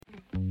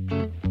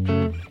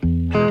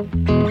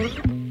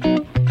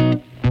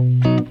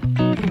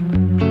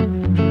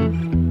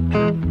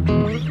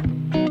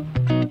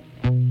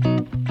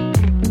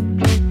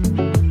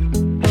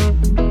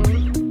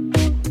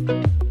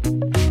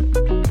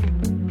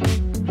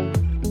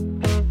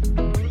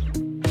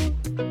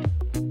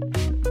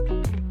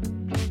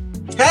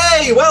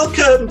Hey,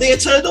 welcome. The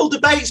Eternal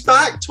Debate's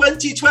back,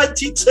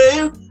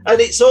 2022,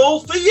 and it's all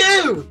for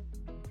you.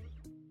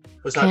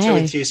 Was that too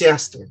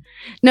enthusiastic?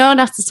 No,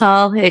 not at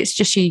all. It's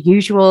just your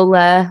usual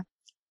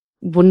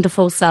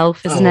wonderful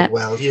self, isn't it?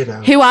 Well, you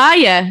know. Who are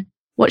you?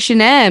 What's your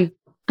name?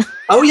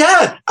 Oh,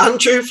 yeah,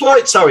 Andrew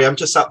Floyd. Sorry, I'm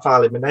just sat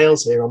filing my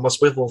nails here on my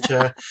swivel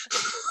chair.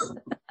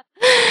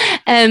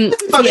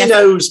 Everybody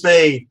knows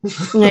me.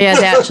 Yeah,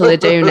 they actually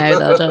do know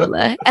though, don't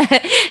they?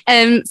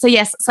 So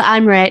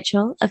I'm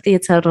Rachel of the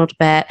Eternal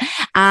Debate,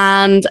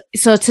 and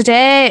so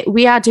today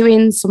we are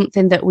doing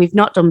something that we've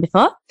not done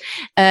before.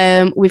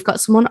 We've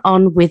got someone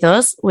on with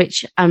us,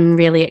 which I'm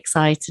really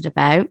excited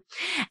about.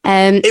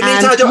 It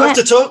means I don't have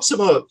to talk so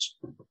much.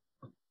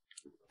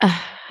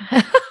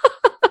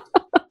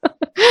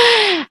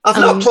 I've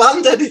not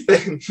planned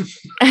anything.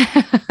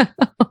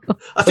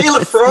 I feel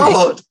a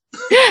fraud.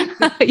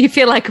 You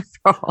feel like a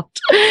fraud.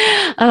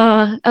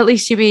 At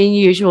least you're being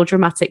your usual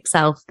dramatic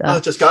self, though.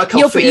 I've just got a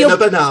coffee and a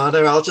banana.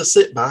 I'll just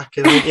sit back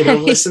and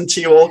listen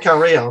to you all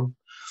carry on.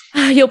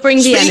 You'll bring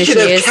the energy.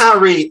 Speaking of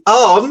carry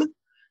on,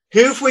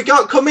 who have we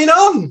got coming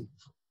on?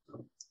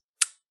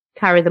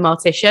 Kari the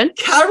Mortician.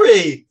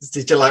 Kari!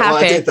 Did you like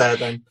what I did there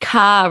then?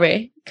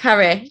 Kari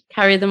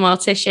the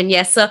Mortician.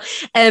 Yes. So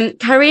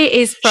Kari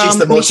is from She's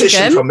the Mortician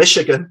Michigan. from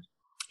Michigan.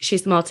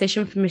 She's the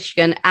Mortician from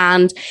Michigan.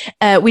 And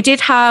we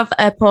did have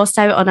a post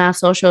out on our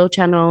social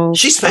channel.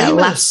 She's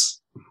famous.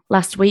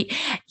 Last week.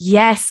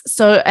 Yes.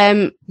 So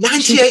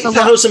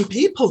 98,000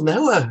 people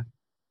know her.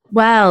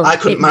 Well, I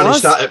couldn't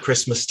manage that at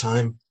Christmas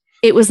time.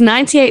 It was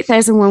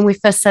 98,000 when we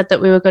first said that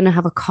we were going to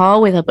have a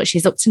call with her, but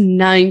she's up to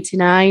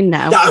 99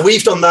 now. No,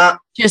 we've done that.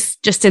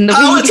 Just in the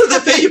Power week. to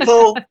the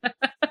people.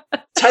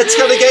 Ted's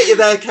going to get you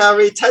there,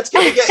 Kari. Ted's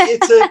going to get you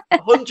to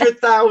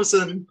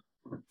 100,000.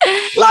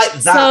 Like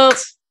that. So,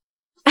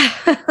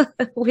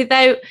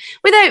 without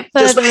further ado,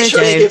 just make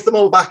sure you give them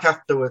all back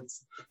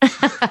afterwards.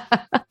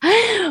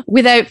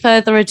 Without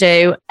further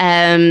ado,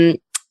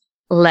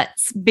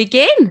 let's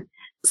begin.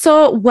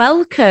 So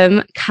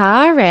welcome,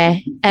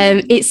 Kari.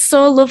 It's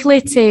so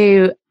lovely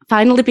to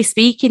finally be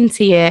speaking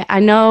to you. I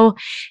know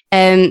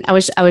I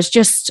was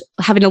just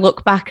having a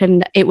look back,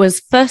 and it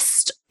was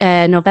 1st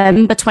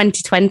November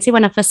 2020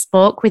 when I first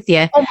spoke with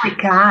you. Oh my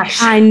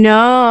gosh. I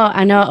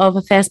know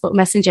over Facebook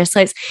Messenger.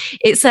 So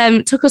it's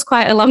took us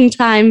quite a long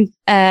time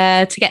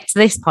to get to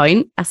this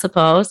point, I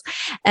suppose.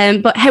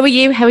 But how are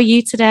you? How are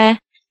you today?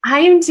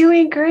 I am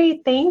doing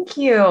great. Thank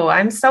you.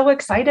 I'm so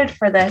excited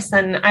for this.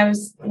 And I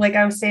was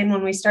saying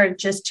when we started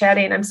just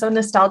chatting, I'm so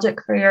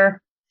nostalgic for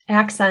your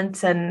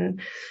accents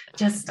and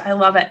I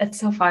love it.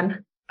 It's so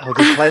fun. Oh,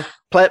 there's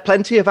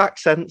plenty of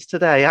accents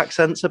today.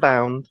 Accents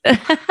abound.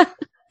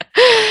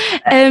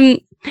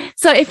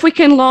 So if we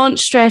can launch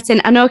straight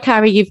in, I know,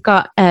 Kari, you've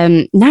got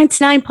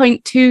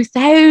 99.2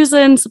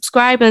 thousand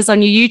subscribers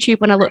on your YouTube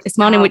when I looked this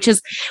morning, which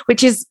has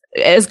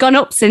gone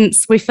up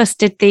since we first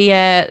did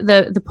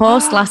the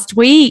post last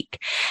week.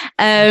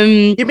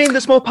 You mean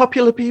there's more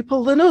popular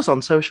people than us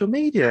on social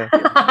media?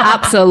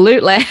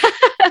 Absolutely.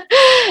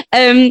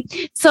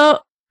 So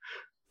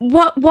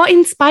what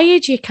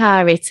inspired you,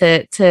 Kari,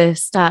 to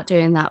start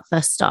doing that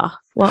first off?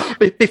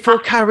 Before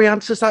Kari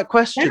answers that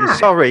question,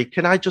 Sorry,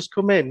 can I just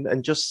come in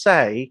and just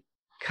say,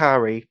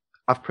 Kari,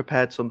 I've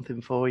prepared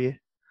something for you.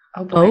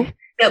 Oh boy. Is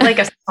it like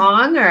a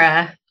song or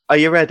a... Are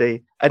you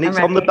ready? And it's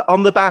ready.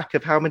 on the back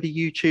of how many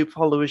YouTube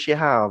followers you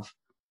have.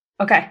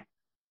 Okay.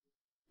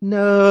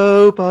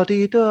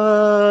 Nobody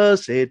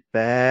does it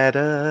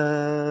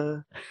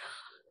better.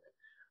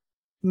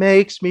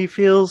 Makes me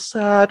feel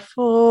sad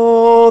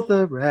for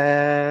the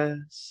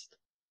rest.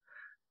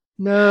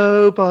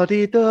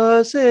 Nobody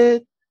does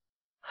it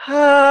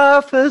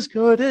half as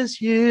good as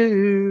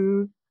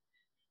you.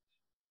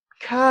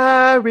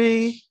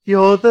 Kari,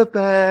 you're the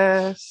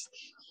best.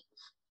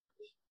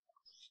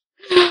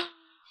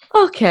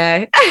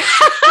 Okay.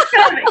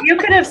 You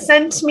could have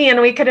sent me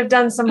and we could have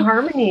done some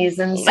harmonies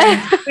and sung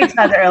to each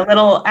other, a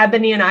little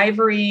Ebony and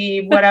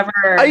Ivory, whatever.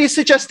 Are you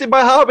suggesting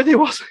my harmony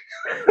wasn't?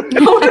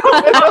 No.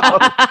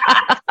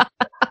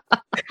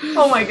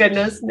 Oh my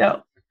goodness,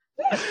 no.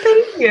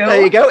 Thank you.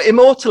 There you go,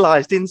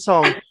 immortalized in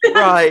song.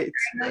 Right.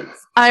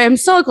 I am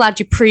so glad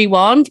you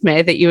pre-warned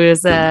me that you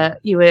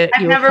were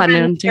never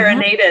planning on been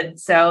serenaded,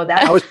 so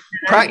that I was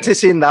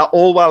practicing that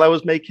all while I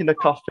was making a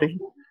coffee.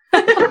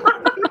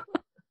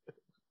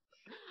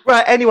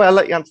 Right, anyway, I'll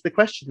let you answer the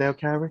question now,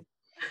 Kari.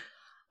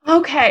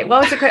 Okay,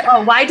 what was the question?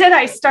 Oh, why did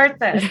I start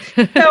this?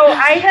 So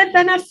I had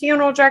been a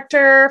funeral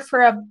director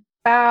for about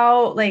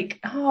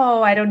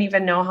I don't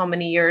even know how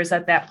many years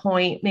at that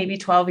point, maybe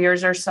 12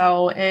 years or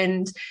so.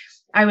 And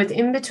I was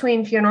in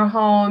between funeral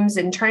homes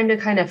and trying to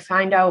kind of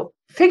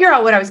figure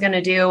out what I was going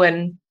to do.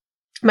 And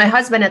my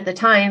husband at the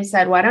time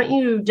said, why don't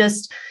you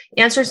just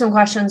answer some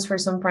questions for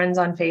some friends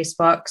on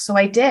Facebook? So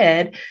I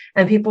did,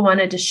 and people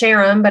wanted to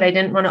share them, but I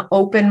didn't want to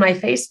open my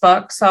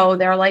Facebook. So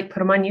they're like, put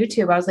them on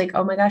YouTube. I was like,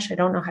 oh my gosh, I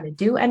don't know how to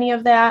do any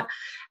of that.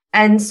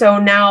 And so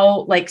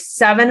now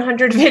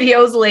 700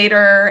 videos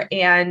later,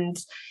 and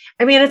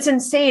I mean, it's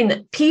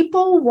insane.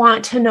 People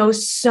want to know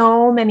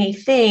so many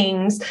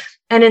things.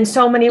 And in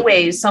so many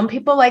ways, some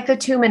people like the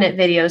 2-minute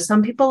videos,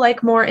 some people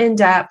like more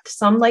in-depth,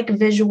 some like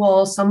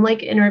visual, some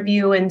like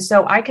interview. And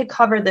so I could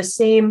cover the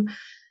same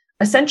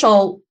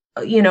essential,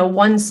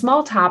 one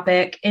small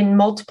topic in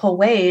multiple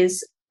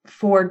ways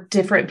for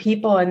different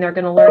people, and they're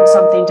going to learn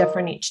something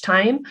different each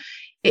time.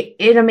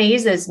 It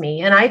amazes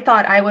me. And I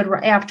thought I would,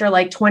 after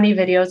like 20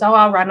 videos,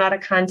 I'll run out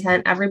of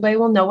content. Everybody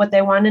will know what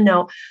they want to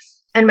know.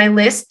 And my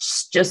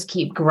lists just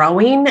keep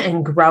growing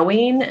and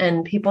growing,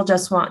 and people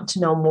just want to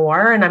know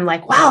more. And I'm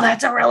like, wow,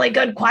 that's a really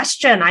good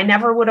question. I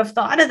never would have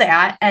thought of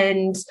that.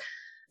 And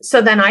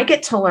so then I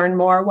get to learn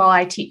more while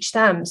I teach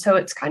them. So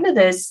it's kind of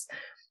this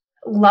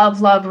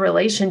love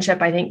relationship,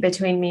 I think,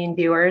 between me and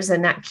viewers.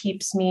 And that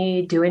keeps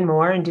me doing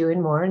more and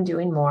doing more and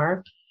doing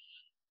more.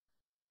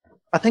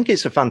 I think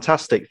it's a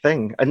fantastic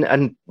thing.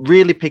 And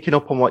really picking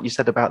up on what you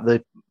said about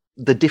the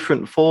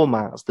different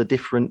formats, the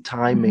different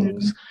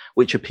timings,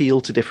 which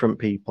appeal to different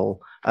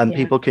people, and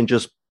people can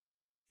just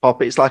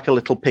pop. It's like a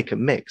little pick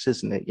and mix,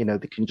 isn't it?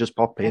 They can just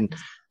pop in,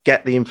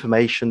 get the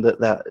information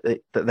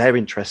that they're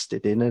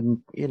interested in, and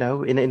in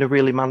a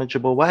really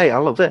manageable way. I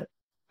love it.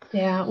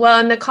 Yeah. Well,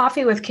 in the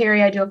Coffee with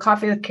Kari, I do a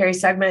Coffee with Kari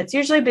segment. It's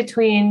usually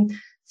between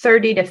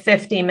 30 to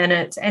 50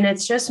 minutes. And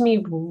it's just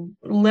me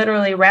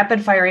literally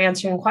rapid fire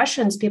answering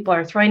questions people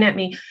are throwing at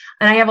me.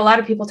 And I have a lot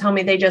of people tell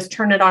me they just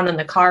turn it on in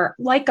the car,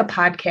 like a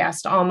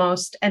podcast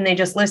almost, and they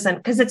just listen,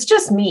 because it's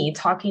just me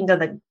talking to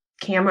the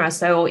camera.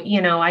 So,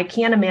 I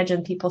can't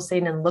imagine people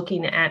sitting and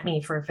looking at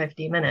me for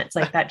 50 minutes.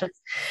 Like that just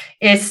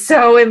is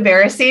so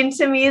embarrassing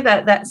to me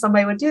that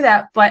somebody would do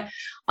that. But,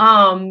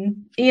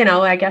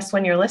 I guess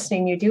when you're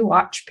listening, you do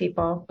watch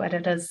people, but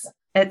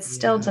it's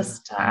still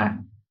just, I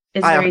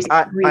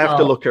have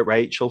to look at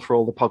Rachel for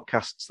all the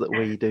podcasts that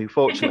we do.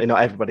 Fortunately,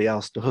 not everybody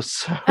else does.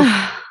 So.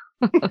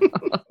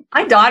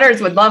 My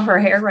daughters would love her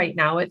hair right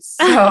now. It's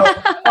so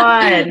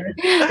fun.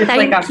 It's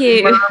Thank like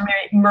you. a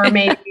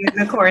mermaid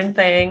unicorn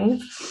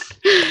thing.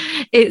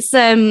 It's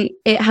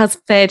it has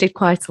faded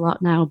quite a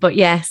lot now, but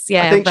yes,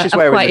 yeah. I think she's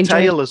wearing a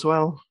tail as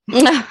well.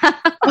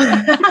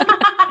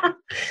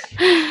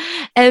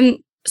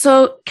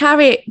 So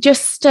Kari,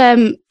 just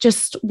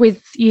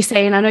with you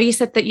saying, I know you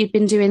said that you'd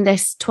been doing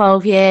this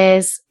 12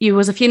 years. You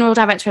was a funeral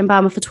director in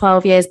Balmer for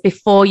 12 years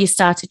before you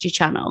started your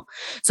channel.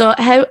 So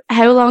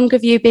how long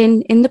have you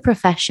been in the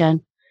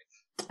profession?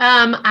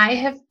 I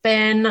have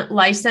been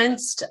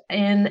licensed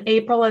in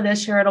April of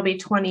this year. It'll be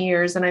 20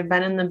 years, and I've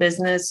been in the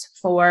business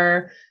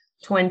for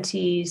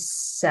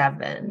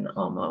 27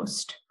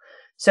 almost.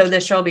 So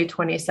this year will be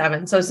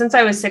 27. So since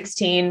I was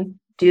 16,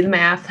 do the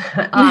math.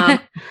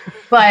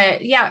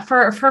 But yeah,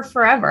 for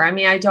forever. I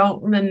mean, I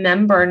don't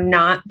remember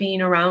not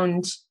being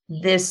around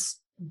this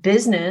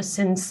business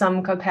in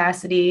some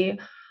capacity.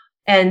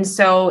 And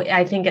so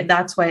I think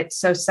that's why it's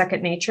so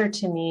second nature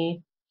to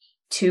me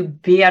to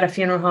be at a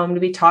funeral home,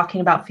 to be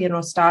talking about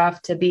funeral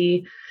stuff, to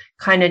be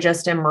kind of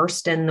just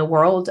immersed in the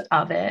world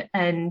of it.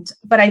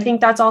 But I think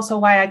that's also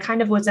why I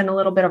kind of was in a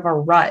little bit of a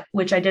rut,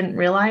 which I didn't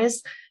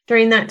realize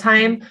during that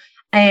time.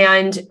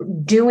 And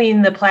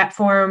doing the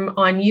platform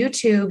on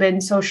YouTube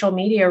and social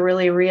media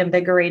really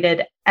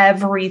reinvigorated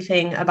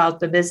everything about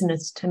the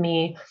business to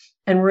me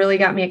and really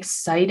got me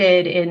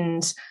excited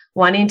and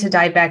wanting to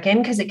dive back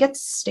in, because it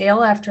gets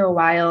stale after a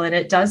while and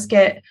it does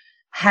get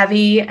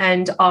heavy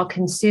and all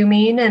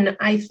consuming. And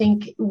I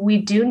think we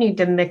do need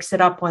to mix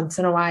it up once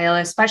in a while,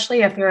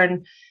 especially if you're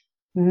in,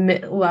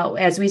 well,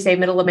 as we say,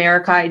 middle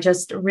America,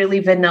 just really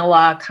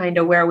vanilla kind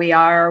of where we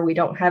are. We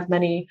don't have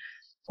many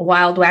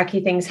wild,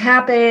 wacky things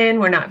happen.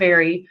 We're not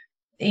very,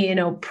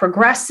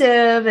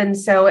 progressive. And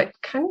so it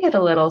can get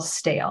a little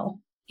stale.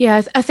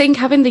 Yeah, I think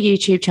having the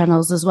YouTube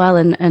channels as well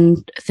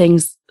and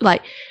things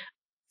like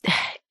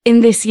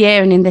in this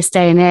year and in this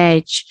day and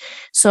age,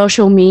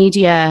 social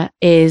media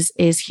is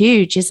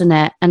huge, isn't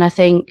it? And I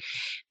think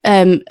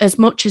as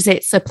much as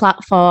it's a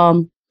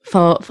platform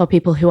for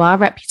people who are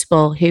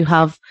reputable, who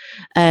have,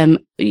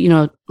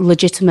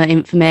 legitimate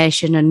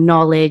information and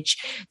knowledge,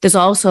 there's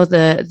also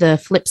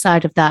the flip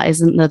side of that,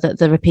 isn't there? That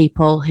there are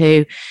people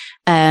who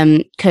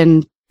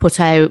can put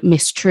out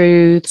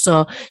mistruths,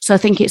 so I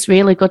think it's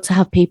really good to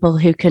have people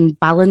who can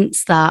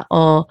balance that.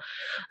 Or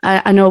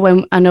I know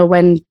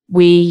when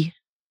we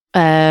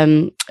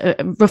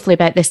roughly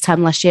about this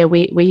time last year,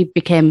 we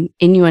became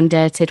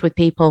inundated with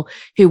people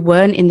who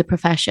weren't in the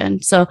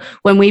profession. So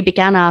when we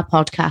began our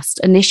podcast,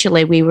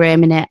 initially we were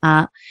aiming it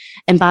at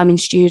embalming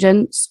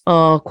students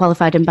or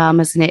qualified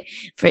embalmers, and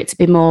for it to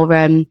be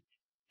more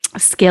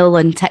skill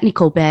and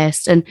technical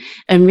based, and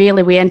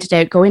really we ended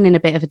up going in a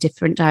bit of a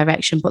different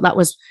direction, but that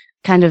was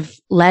kind of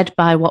led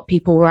by what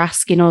people were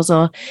asking us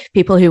or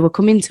people who were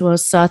coming to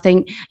us. So I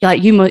think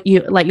like you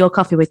like your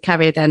Coffee with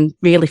Kari then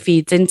really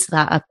feeds into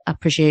that, I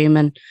presume,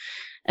 and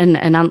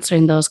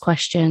answering those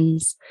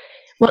questions.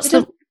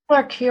 People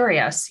are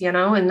curious,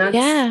 and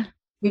that's,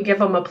 we give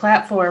them a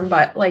platform,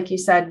 but like you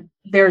said,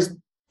 there's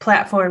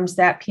platforms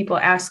that people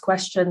ask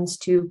questions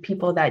to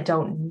people that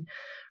don't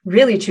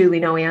really truly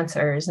know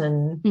answers.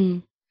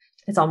 And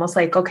it's almost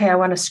like, okay, I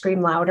want to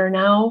scream louder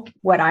now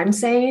what I'm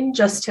saying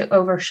just to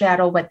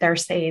overshadow what they're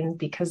saying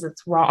because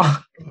it's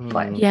wrong.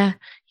 But yeah.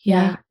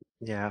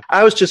 Yeah,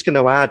 I was just going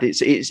to add,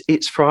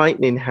 it's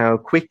frightening how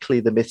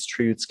quickly the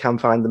mistruths can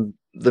find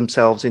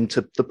themselves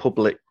into the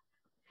public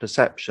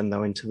perception,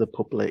 though, into the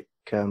public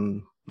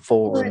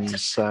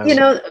forums. So. You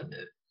know,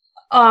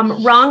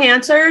 wrong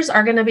answers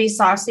are going to be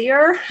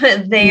saucier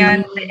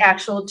than the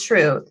actual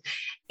truth.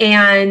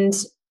 And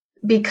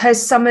because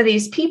some of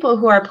these people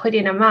who are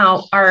putting them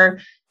out are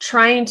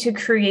trying to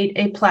create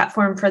a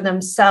platform for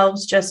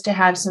themselves just to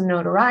have some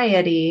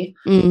notoriety.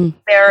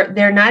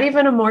 They're not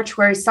even a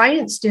mortuary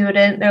science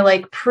student. They're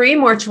like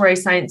pre-mortuary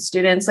science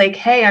students. Like,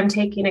 hey, I'm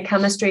taking a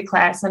chemistry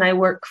class and I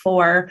work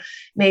for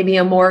maybe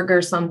a morgue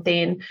or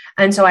something.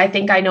 And so I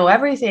think I know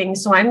everything.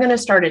 So I'm going to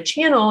start a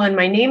channel and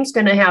my name's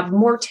going to have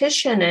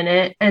Mortician in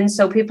it. And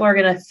so people are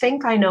going to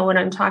think I know what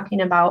I'm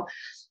talking about.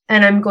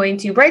 And I'm going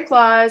to break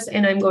laws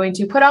and I'm going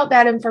to put out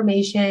that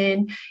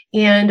information.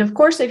 And of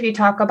course, if you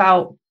talk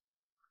about,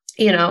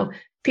 you know,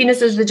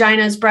 penises,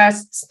 vaginas,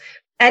 breasts,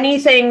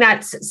 anything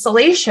that's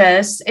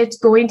salacious, it's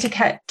going to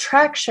get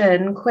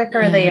traction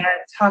quicker than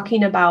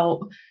talking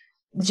about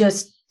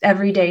just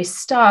everyday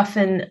stuff.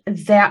 And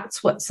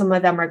that's what some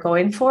of them are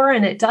going for.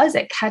 And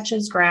it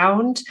catches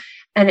ground.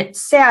 And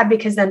it's sad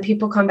because then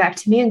people come back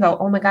to me and go,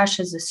 oh my gosh,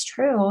 is this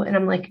true? And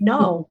I'm like,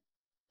 no,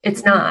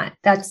 it's not.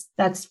 That's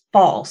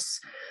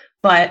false.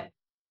 But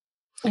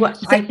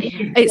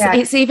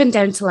it's even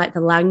down to like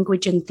the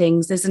language and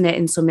things, isn't it?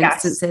 In some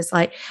instances,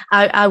 like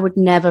I would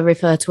never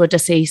refer to a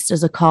deceased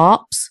as a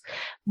corpse,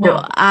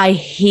 but I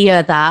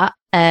hear that,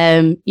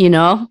 you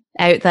know,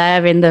 out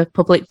there in the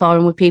public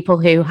forum with people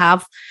who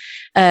have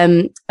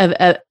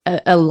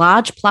a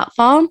large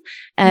platform.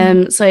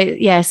 So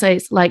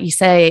it's like you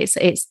say,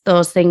 it's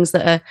those things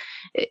that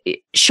are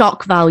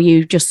shock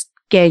value just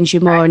gains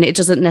you more, and it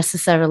doesn't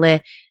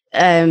necessarily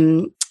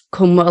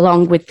come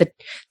along with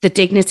the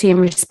dignity and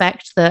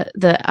respect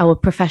that our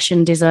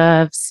profession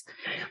deserves.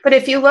 But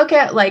if you look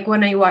at like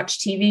when I watch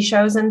TV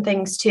shows and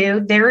things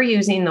too, they're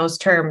using those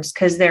terms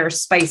because they're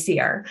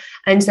spicier.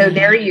 And so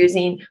they're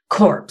using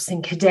corpse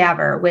and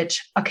cadaver,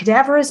 which a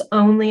cadaver is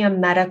only a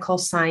medical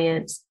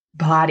science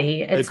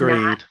body. It's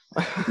Agreed.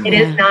 It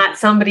is not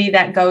somebody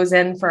that goes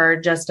in for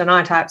just an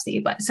autopsy.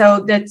 But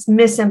so that's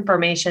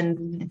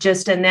misinformation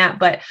just in that.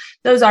 But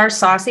those are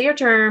saucier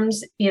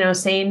terms, you know,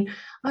 saying,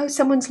 oh,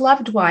 someone's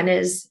loved one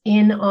is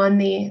in on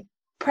the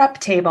prep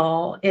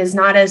table is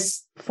not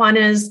as fun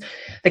as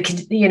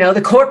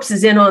the corpse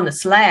is in on the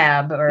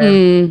slab or,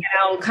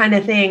 kind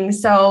of thing.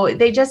 So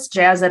they just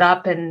jazz it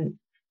up and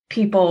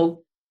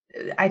people,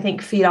 I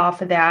think, feed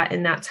off of that.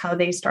 And that's how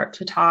they start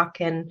to talk.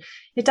 And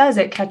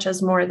it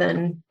catches more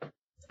than,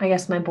 I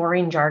guess, my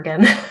boring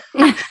jargon,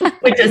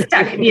 which is,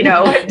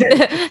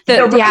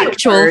 the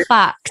actual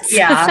facts.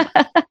 Yeah.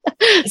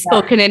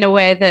 Spoken in a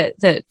way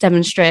that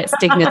demonstrates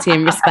dignity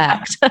and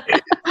respect.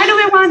 Why do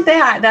we want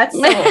that? That's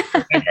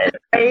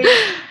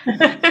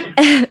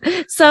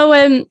so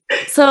right?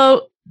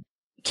 So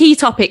key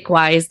topic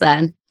wise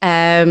then,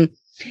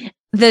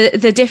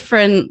 the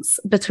difference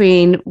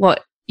between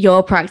what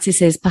your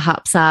practices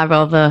perhaps are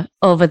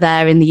over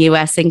there in the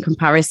US in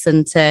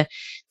comparison to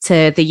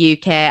the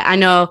UK. I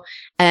know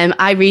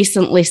I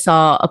recently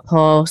saw a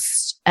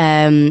post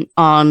on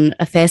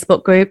a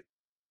Facebook group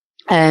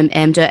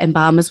aimed at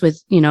embalmers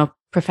with,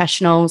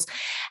 professionals,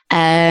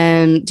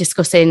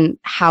 discussing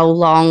how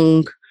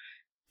long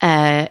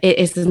it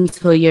is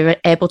until you're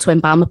able to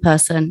embalm a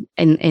person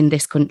in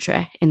this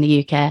country, in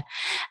the UK.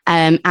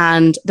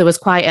 And there was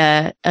quite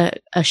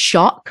a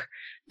shock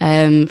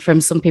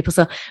from some people.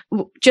 So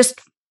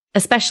just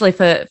especially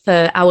for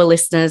our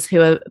listeners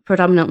who are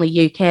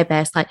predominantly UK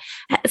based, like,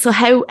 so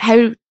how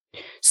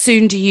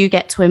soon do you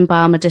get to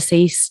embalm a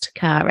deceased,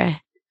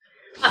 Kari?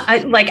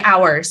 Like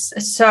hours.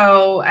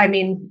 So, I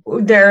mean,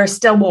 there are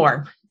still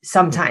more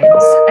sometimes.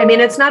 I mean,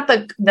 it's not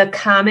the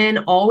common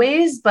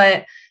always,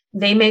 but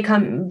they may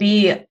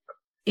be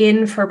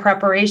in for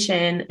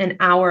preparation an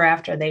hour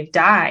after they've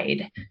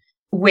died,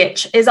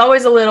 which is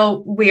always a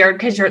little weird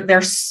because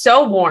they're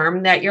so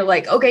warm that you're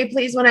like, okay,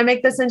 please, when I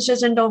make this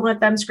incision, don't let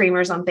them scream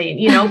or something,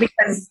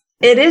 because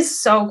it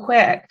is so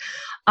quick.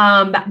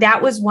 That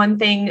was one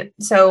thing.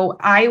 So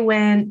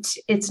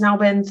it's now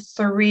been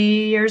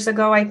 3 years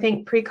ago, I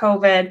think,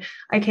 pre-COVID,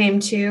 I came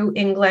to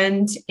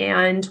England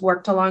and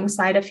worked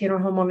alongside a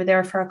funeral home over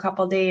there for a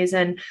couple of days.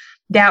 And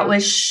that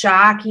was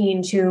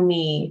shocking to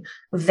me,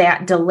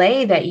 that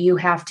delay that you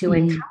have to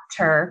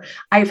encounter.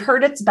 I've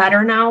heard it's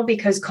better now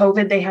because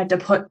COVID, they had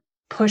to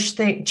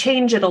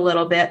change it a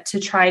little bit to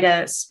try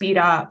to speed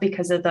up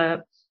because of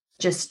the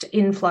just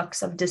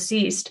influx of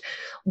deceased.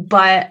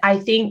 But I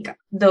think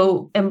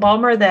the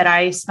embalmer that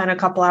I spent a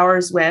couple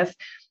hours with,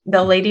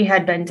 the lady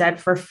had been dead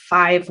for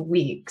 5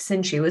 weeks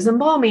and she was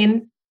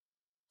embalming.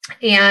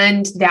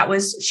 And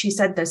she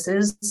said, this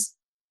is,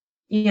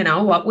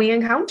 what we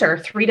encounter.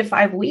 3 to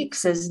 5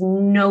 weeks is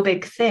no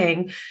big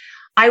thing.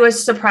 I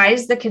was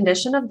surprised the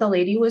condition of the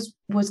lady was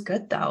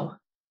good though.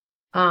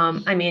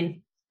 I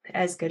mean,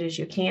 as good as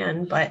you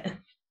can, but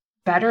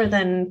better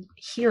than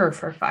here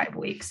for 5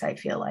 weeks, I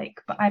feel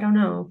like, but I don't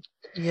know.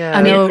 Yeah.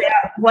 I know.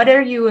 What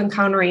are you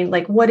encountering?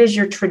 Like, what is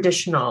your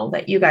traditional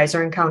that you guys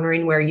are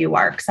encountering where you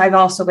are? Because I've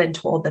also been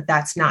told that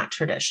that's not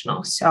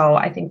traditional. So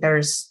I think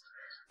there's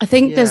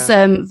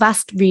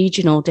vast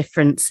regional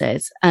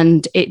differences,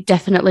 and it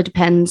definitely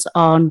depends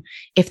on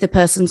if the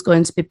person's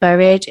going to be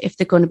buried, if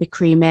they're going to be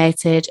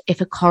cremated,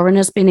 if a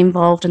coroner's been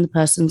involved and the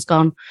person's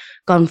gone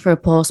for a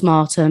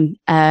post-mortem.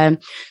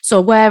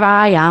 So where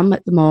I am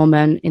at the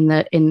moment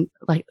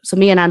so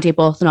me and Andy are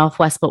both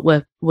Northwest, but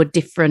we're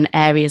different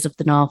areas of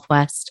the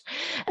Northwest.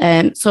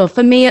 So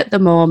for me at the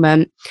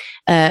moment,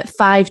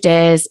 5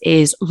 days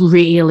is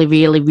really,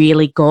 really,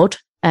 really good.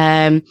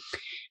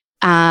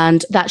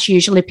 And that's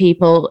usually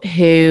people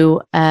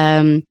who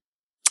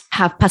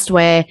have passed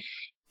away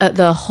at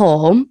their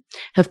home,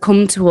 have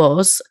come to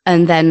us,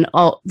 and then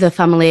the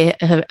family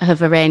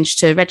have arranged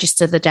to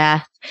register the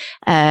death,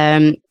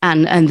 and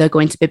they're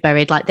going to be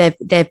buried. Like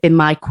they've been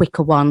my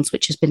quicker ones,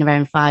 which has been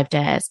around 5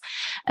 days.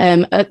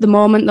 At the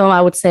moment, though,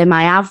 I would say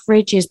my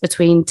average is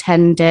between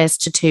 10 days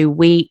to 2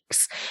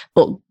 weeks,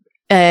 but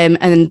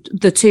and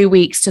the 2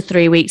 weeks to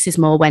 3 weeks is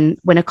more when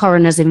a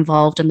coroner's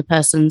involved and the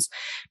person's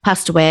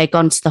passed away,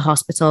 gone to the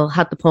hospital,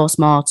 had the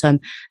post-mortem,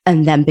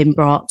 and then been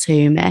brought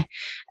to me.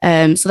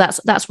 So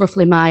that's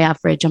roughly my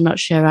average. I'm not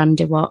sure,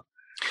 Andy, what?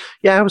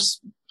 Yeah, I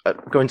was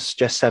going to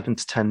suggest 7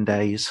 to 10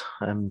 days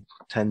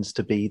tends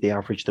to be the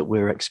average that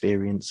we're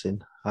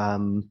experiencing.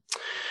 And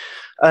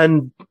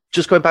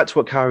just going back to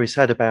what Kari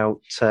said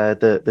about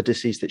the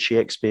disease that she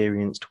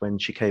experienced when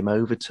she came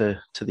over to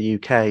the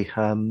UK,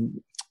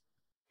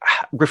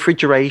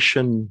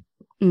 refrigeration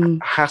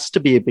has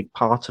to be a big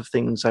part of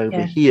things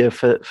over here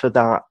for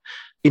that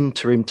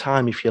interim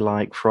time, if you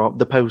like, from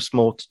the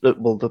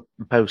post-mortem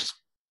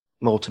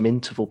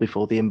interval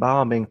before the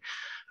embalming,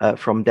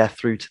 from death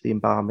through to the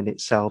embalming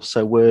itself.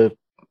 So we're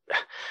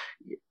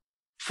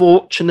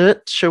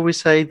fortunate, shall we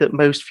say, that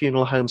most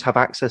funeral homes have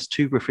access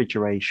to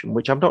refrigeration,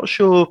 which I'm not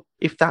sure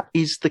if that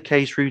is the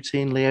case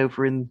routinely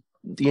over in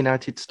the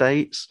United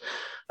States.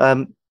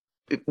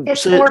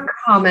 It's more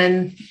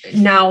common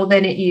now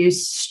than it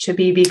used to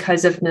be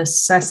because of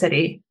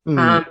necessity,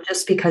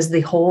 just because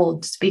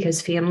because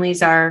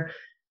families are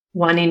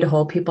wanting to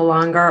hold people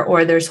longer,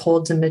 or there's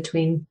holds in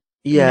between.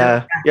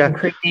 And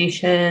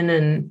cremation.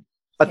 And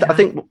I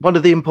think one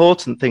of the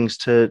important things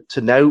to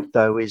note,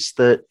 though, is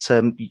that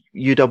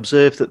you'd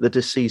observe that the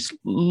deceased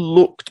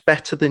looked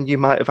better than you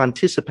might have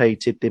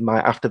anticipated they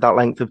might after that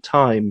length of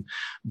time.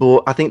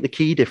 But I think the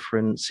key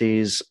difference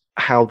is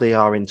how they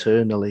are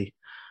internally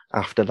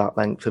after that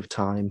length of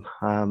time,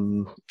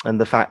 and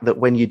the fact that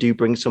when you do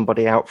bring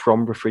somebody out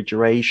from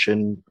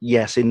refrigeration,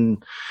 yes, in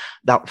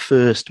that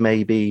first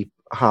maybe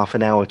half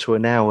an hour to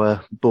an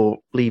hour, but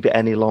leave it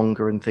any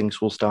longer and things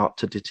will start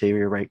to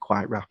deteriorate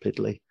quite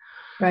rapidly.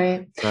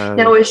 Right.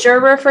 Now, is your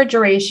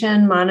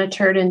refrigeration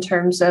monitored in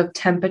terms of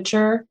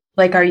temperature?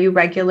 Like, are you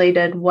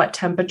regulated what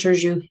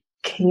temperatures you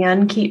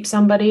can keep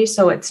somebody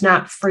so it's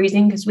not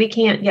freezing? Because we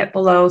can't get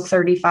below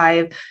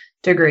 35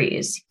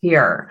 degrees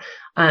here.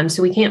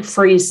 So we can't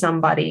freeze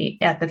somebody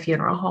at the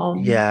funeral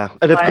home. Yeah.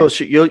 And of course,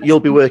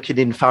 you'll be working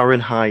in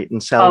Fahrenheit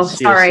and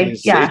Celsius. Oh, sorry.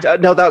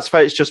 No, that's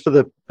fine. It's just for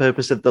the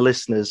purpose of the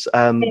listeners.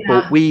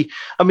 But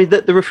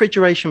the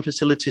refrigeration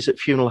facilities at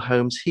funeral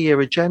homes here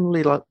are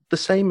generally like the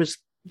same as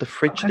the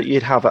fridge that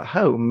you'd have at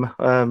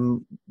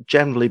home,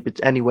 generally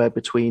anywhere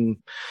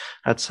between,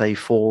 I'd say,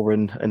 4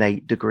 and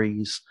 8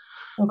 degrees.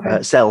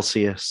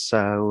 Celsius.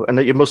 So,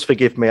 and you must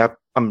forgive me,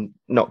 I'm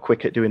not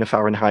quick at doing a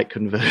Fahrenheit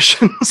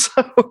conversion.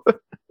 So,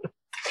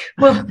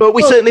 but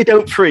we certainly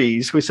don't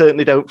freeze.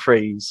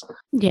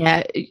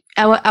 Yeah,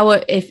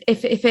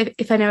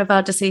 if any of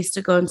our deceased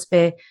are going to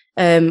be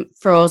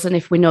frozen,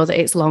 if we know that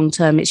it's long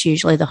term, it's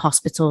usually the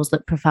hospitals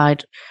that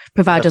provide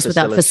us with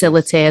that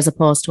facility as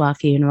opposed to our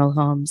funeral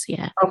homes.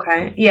 Yeah.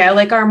 Okay. Yeah,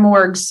 like our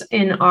morgues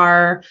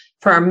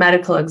for our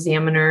medical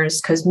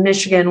examiners, because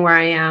Michigan, where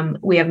I am,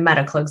 we have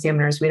medical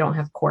examiners. We don't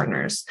have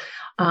coroners.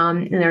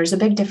 And there's a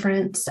big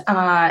difference.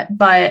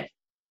 But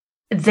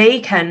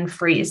they can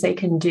freeze. They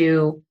can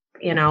do,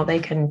 they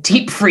can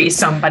deep freeze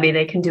somebody.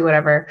 They can do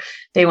whatever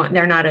they want.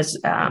 They're not as,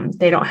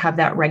 they don't have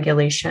that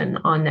regulation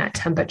on that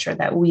temperature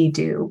that we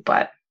do.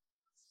 But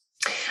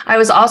I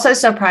was also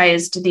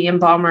surprised the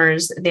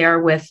embalmers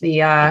there with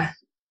they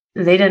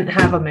didn't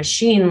have a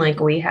machine like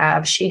we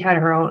have. She had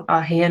her own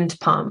hand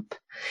pump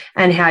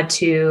and had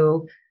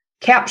to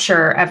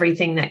capture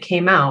everything that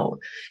came out.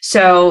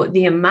 So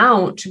the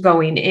amount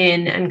going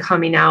in and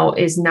coming out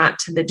is not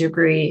to the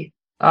degree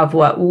of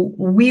what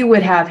we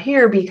would have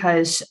here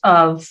because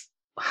of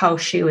how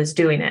she was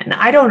doing it. And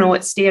I don't know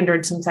what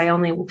standard, since I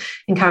only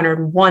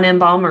encountered one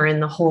embalmer in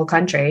the whole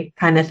country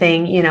kind of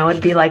thing.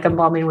 It'd be like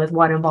embalming with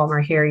one embalmer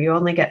here. You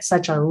only get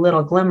such a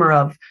little glimmer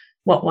of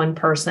what one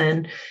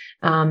person,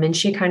 and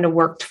she kind of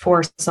worked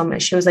for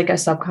she was like a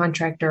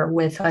subcontractor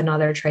with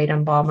another trade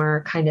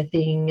embalmer kind of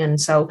thing.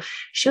 And so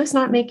she was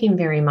not making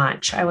very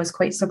much. I was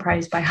quite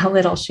surprised by how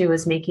little she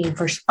was making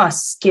for a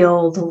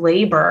skilled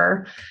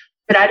labor,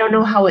 but I don't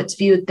know how it's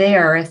viewed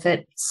there. If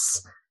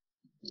it's,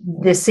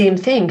 the same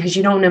thing because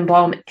you don't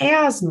embalm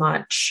as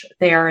much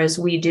there as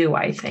we do,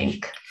 I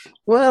think.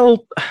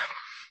 Well,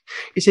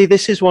 you see,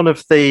 this is one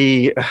of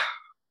the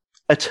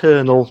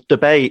eternal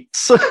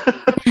debates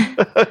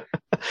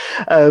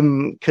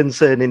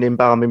concerning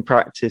embalming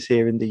practice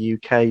here in the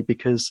UK,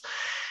 because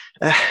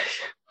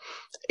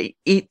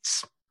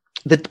it's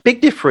the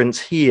big difference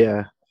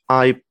here,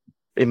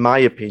 in my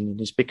opinion,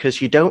 is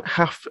because you don't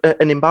have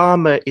an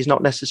embalmer is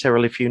not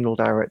necessarily a funeral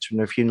director,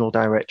 and a funeral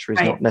director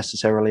is not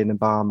necessarily an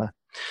embalmer.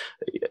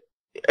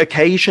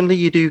 Occasionally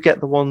you do get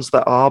the ones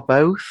that are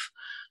both,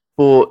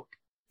 but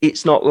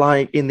it's not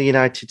like in the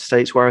United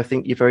States, where I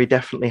think you very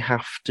definitely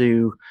have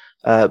to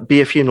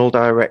be a funeral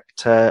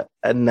director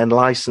and then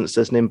licensed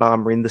as an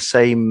embalmer in the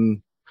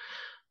same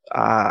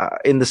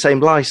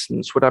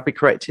license. Would I be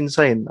correct in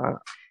saying that?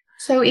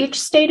 So each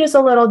state is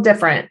a little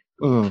different.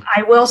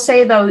 I will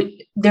say, though,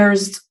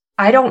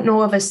 I don't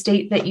know of a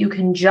state that you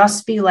can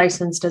just be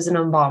licensed as an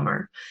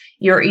embalmer.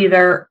 You're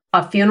either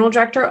a funeral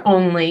director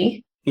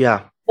only,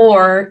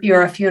 or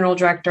you're a funeral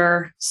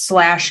director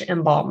 /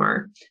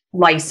 embalmer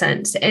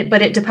license.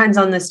 But it depends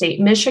on the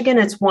state. Michigan,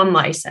 it's one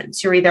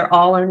license. You're either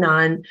all or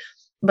none.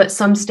 But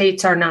some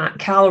states are not.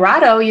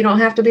 Colorado, you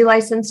don't have to be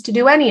licensed to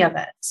do any of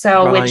it.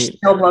 So, which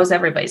still blows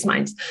everybody's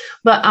minds.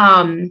 But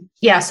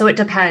so it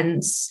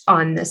depends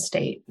on the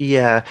state.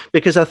 Yeah,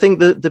 because I think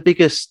the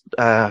biggest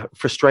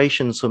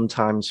frustration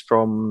sometimes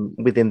from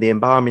within the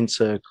embalming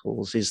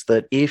circles is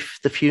that if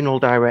the funeral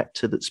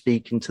director that's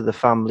speaking to the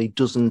family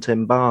doesn't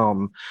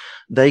embalm,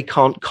 they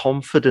can't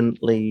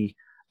confidently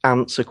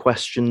answer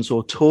questions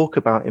or talk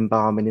about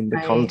embalming in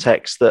the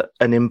context that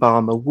an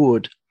embalmer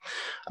would.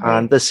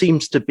 And there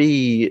seems to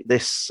be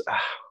this,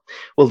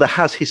 there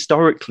has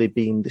historically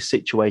been this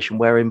situation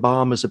where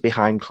embalmers are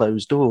behind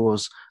closed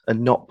doors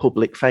and not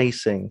public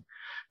facing.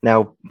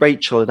 Now,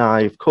 Rachel and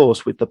I, of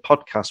course, with the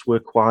podcast, we're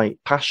quite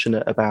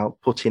passionate about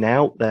putting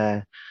out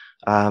there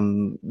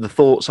the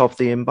thoughts of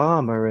the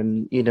embalmer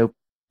and,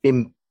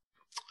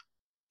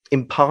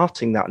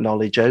 imparting that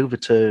knowledge over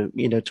to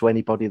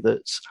anybody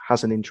that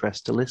has an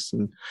interest to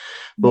listen.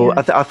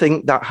 But I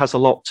think that has a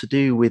lot to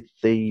do with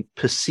the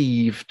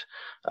perceived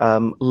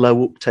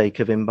low uptake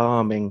of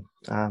embalming,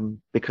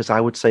 because I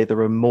would say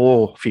there are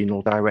more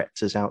funeral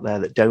directors out there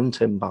that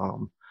don't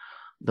embalm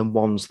than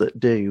ones that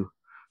do.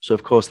 So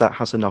of course that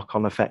has a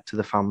knock-on effect to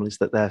the families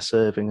that they're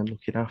serving and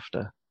looking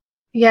after.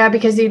 Yeah,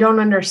 because you don't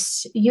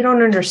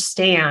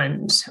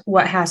understand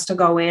what has to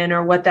go in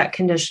or what that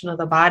condition of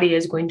the body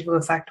is going to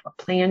affect what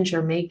plans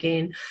you're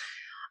making.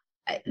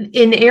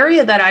 In the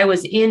area that I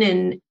was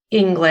in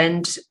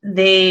England,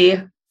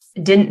 they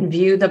didn't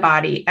view the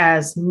body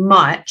as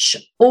much,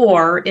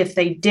 or if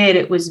they did,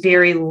 it was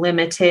very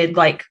limited,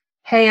 like,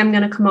 hey, I'm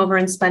going to come over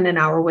and spend an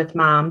hour with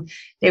mom.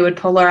 They would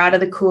pull her out of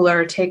the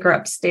cooler, take her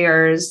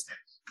upstairs,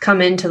 come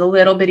into the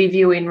little bitty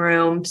viewing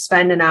room,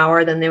 spend an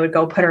hour, then they would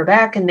go put her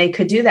back, and they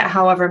could do that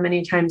however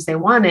many times they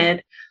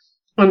wanted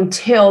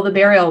until the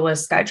burial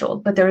was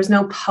scheduled. But there was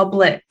no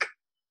public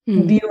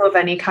view of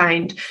any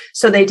kind.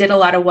 So they did a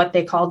lot of what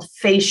they called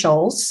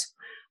facials,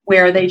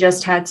 where they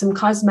just had some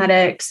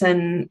cosmetics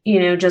and,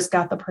 just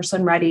got the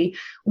person ready.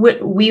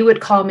 What we would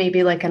call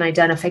maybe like an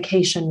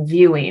identification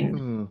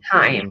viewing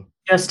time.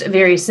 Just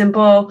very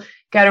simple,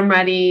 get them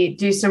ready,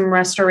 do some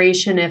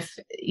restoration. If,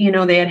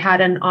 they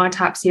had an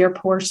autopsy or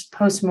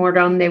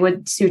post-mortem, they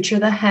would suture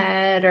the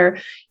head or,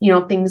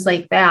 things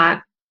like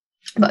that,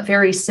 but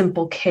very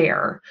simple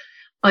care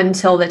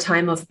until the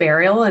time of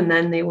burial. And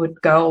then they would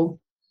go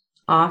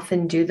off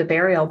and do the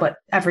burial, but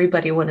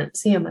everybody wouldn't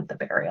see them at the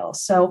burial.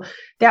 So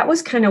that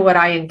was kind of what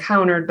I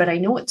encountered, but I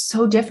know it's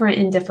so different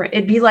in different.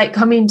 It'd be like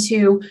coming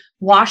to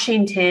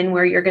Washington,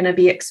 where you're going to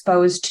be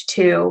exposed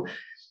to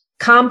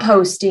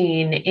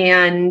composting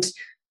and,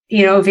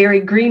 very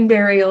green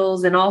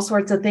burials and all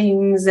sorts of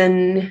things.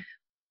 And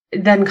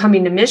then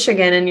coming to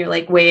Michigan and you're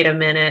like, wait a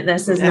minute,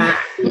 this is not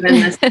even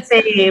the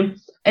same.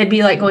 It'd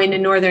be like going to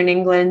Northern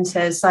England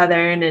to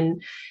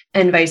Southern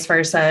and vice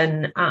versa.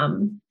 And,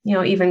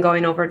 even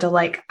going over to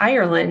like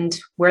Ireland,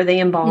 where they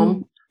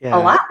embalm a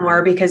lot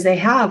more because they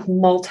have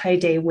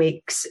multi-day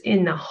wakes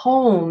in the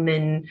home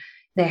and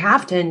they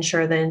have to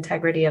ensure the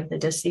integrity of the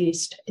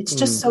deceased. It's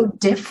just so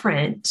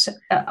different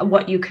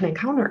what you can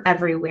encounter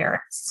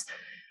everywhere. It's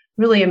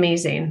really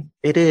amazing.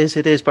 It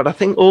is. But I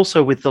think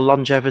also with the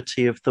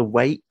longevity of the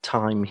wait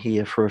time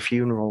here for a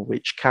funeral,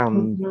 which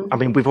can,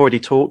 we've already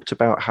talked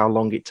about how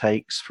long it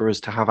takes for us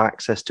to have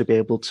access to be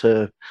able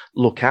to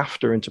look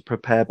after and to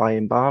prepare by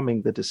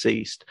embalming the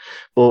deceased.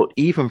 But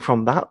even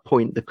from that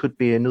point, there could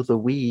be another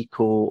week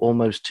or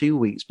almost 2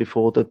 weeks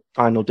before the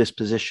final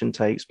disposition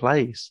takes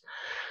place.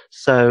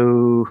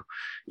 So,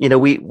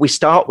 we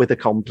start with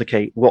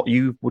what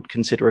you would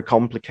consider a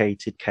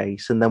complicated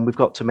case, and then we've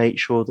got to make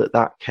sure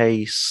that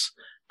case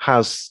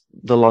has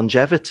the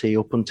longevity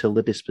up until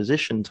the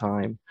disposition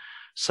time.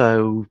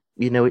 So,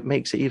 it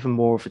makes it even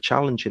more of a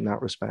challenge in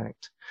that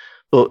respect.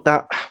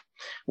 But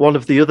one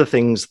of the other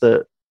things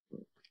that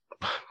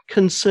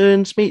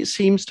concerns me, it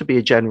seems to be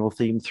a general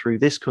theme through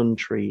this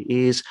country,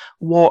 is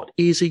what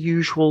is a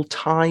usual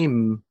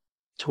time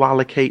to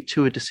allocate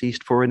to a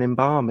deceased for an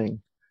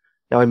embalming.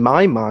 Now, in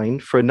my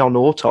mind, for a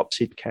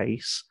non-autopsied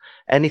case,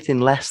 anything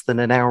less than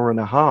an hour and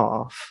a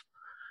half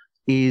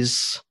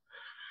is,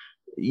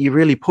 you're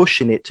really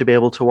pushing it to be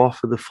able to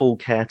offer the full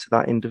care to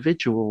that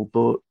individual.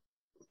 But,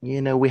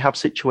 we have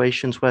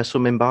situations where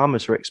some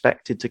embalmers are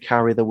expected to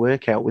carry the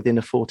work out within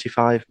a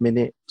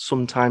 45-minute,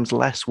 sometimes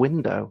less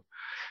window.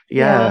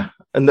 Yeah.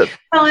 And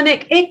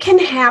it can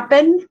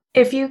happen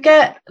if you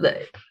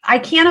I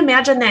can't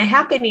imagine that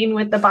happening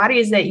with the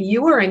bodies that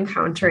you were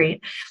encountering.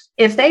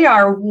 If they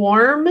are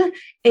warm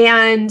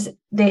and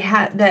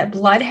that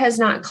blood has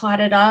not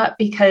clotted up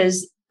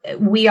because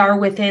we are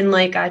within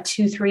like a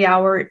 2-3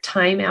 hour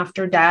time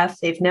after death,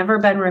 they've never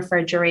been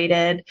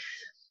refrigerated,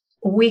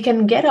 we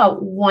can get a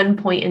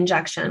 1-point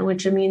injection,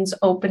 which means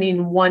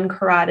opening one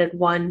carotid,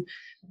 one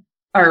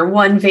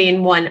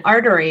vein, one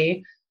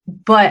artery.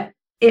 But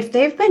if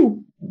they've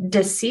been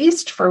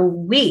deceased for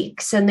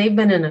weeks and they've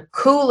been in a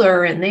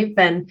cooler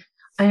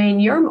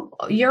and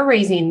you're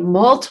raising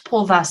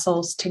multiple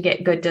vessels to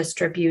get good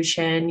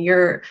distribution.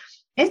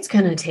 It's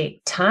going to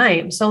take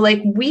time. So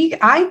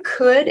I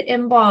could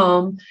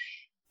embalm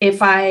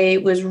if I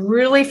was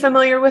really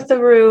familiar with the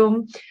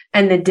room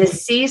and the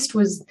deceased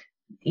was,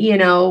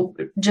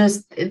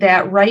 just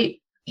that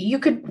right. You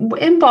could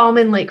embalm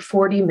in like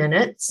 40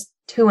 minutes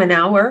to an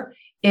hour.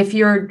 If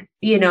you're,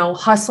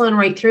 hustling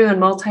right through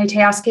and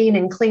multitasking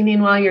and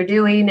cleaning while you're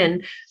doing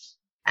and,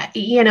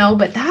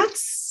 but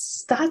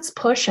that's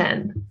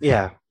pushing.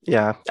 Yeah.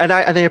 Yeah. And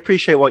I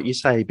appreciate what you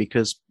say,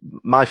 because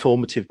my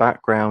formative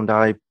background,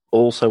 I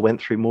also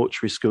went through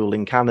mortuary school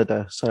in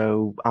Canada.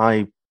 So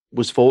I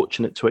was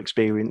fortunate to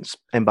experience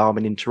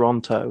embalming in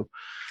Toronto,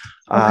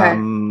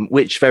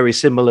 which very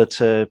similar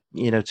to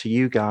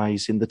you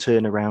guys in the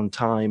turnaround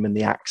time and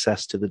the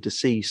access to the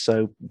deceased.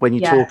 So when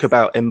you talk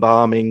about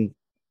embalming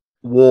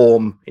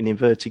warm in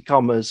inverted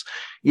commas,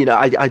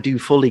 I do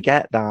fully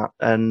get that.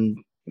 And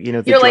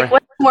you're like,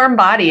 what's warm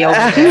body over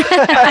there?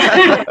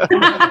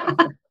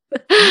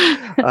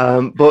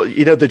 But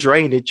the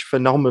drainage,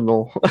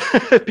 phenomenal.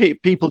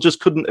 People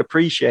just couldn't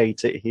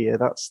appreciate it here.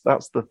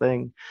 That's the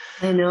thing.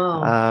 I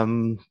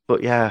know.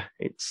 But yeah,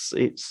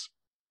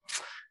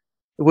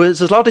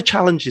 there's a lot of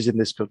challenges in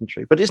this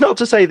country, but it's not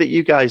to say that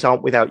you guys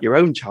aren't without your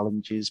own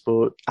challenges,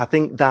 but I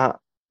think that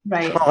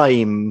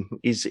time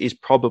is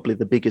probably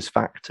the biggest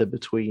factor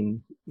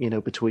between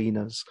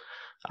us.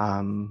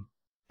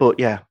 But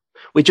yeah,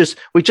 we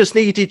just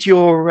needed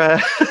your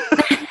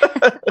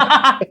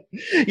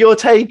your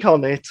take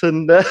on it,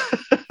 and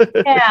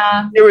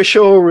your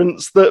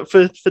assurance that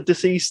for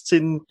deceased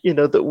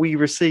that we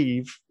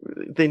receive,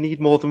 they need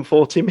more than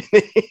 40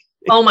 minutes.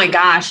 Oh my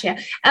gosh, yeah.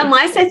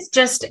 Unless it's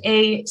just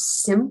a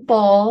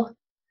simple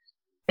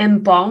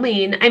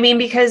embalming.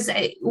 Because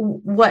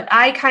what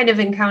I kind of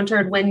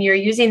encountered when you're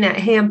using that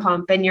hand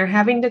pump and you're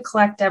having to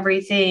collect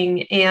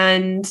everything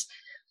and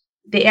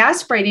the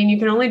aspirating, you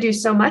can only do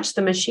so much.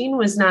 The machine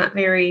was not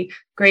very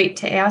great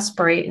to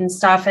aspirate and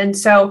stuff. And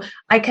so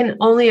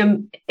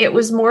it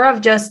was more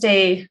of just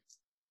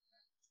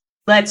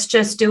let's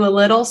just do a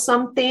little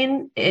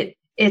something. It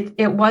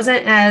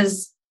wasn't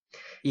as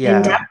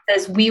in depth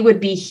as we would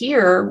be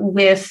here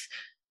with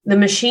the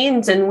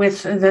machines and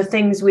with the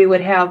things we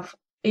would have,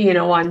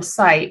 on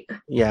site.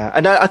 Yeah.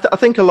 And I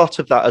think a lot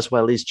of that as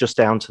well is just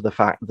down to the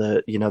fact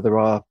that, there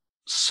are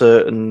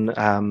certain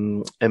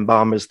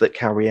embalmers that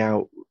carry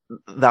out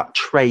that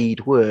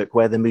trade work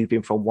where they're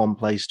moving from one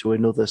place to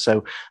another.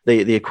 So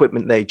the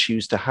equipment they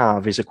choose to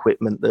have is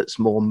equipment that's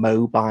more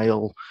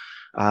mobile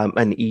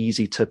and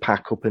easy to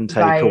pack up and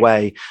take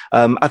away.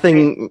 I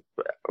think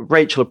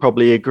Rachel will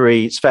probably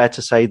agree. It's fair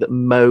to say that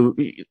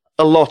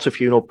a lot of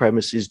funeral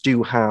premises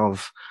do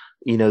have,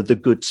 the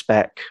good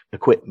spec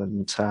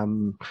equipment.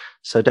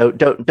 So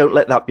don't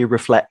let that be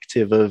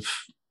reflective of,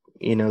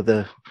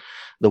 the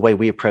way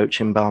we approach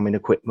embalming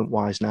equipment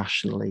wise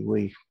nationally.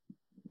 We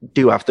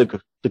do have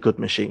the good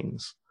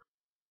machines.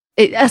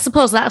 I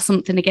suppose that's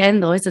something again,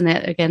 though, isn't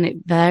it? Again, it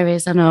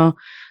varies. I know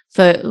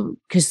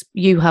because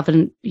you have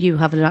an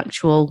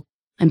actual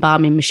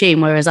embalming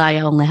machine, whereas I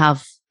only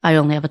have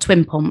a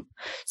twin pump.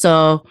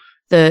 So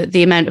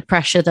the amount of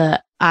pressure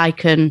that I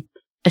can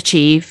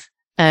achieve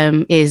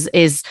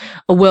is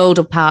a world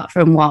apart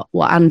from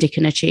what Andy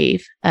can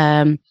achieve.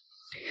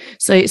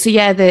 So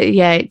yeah,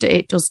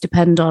 it does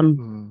depend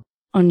on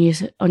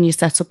your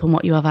setup and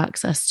what you have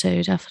access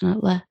to,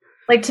 definitely.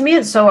 Like, to me,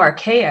 it's so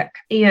archaic,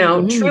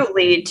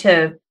 truly,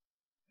 to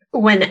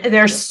when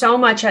there's so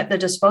much at the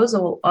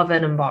disposal of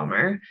an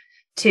embalmer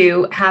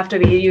to have to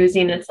be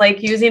using. It's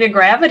like using a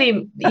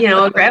gravity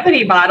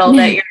bottle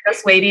that you're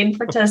just waiting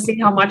to see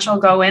how much will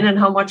go in and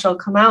how much will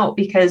come out,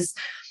 because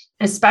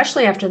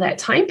especially after that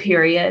time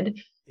period,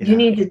 you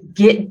need to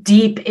get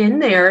deep in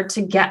there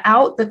to get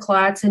out the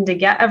clots and to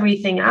get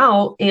everything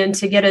out and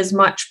to get as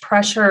much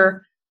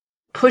pressure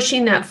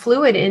pushing that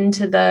fluid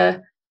into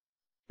the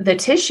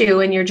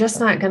tissue, and you're just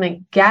not going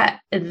to get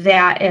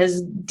that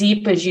as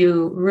deep as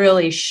you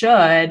really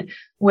should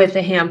with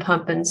the hand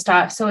pump and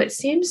stuff. So it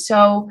seems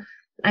so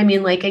I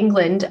mean, like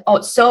England,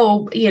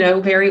 so,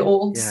 very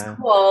old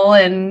school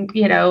and,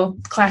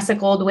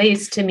 classic old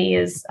ways to me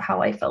is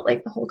how I felt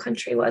like the whole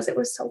country was. It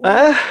was so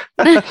well,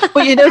 I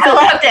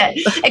loved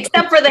it,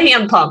 except for the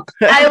hand pump.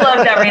 I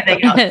loved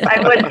everything else.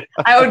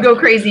 I would go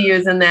crazy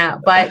using that.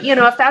 But,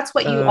 if that's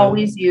what you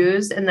always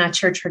use and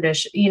that's your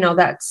tradition,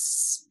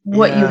 that's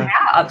what you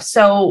have.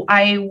 So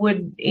I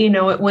would,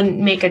 it wouldn't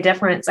make a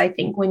difference. I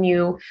think when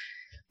you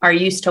are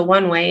used to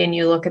one way and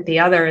you look at the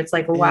other, it's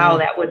like, wow,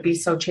 that would be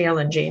so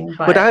challenging.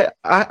 But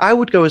I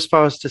would go as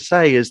far as to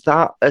say is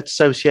that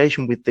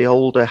association with the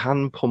older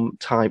hand pump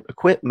type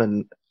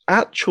equipment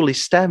actually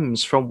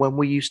stems from when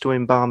we used to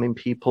embalm in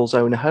people's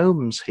own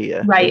homes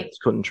here in this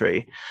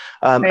country.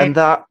 And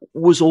that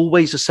was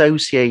always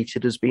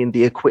associated as being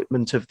the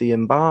equipment of the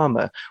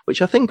embalmer,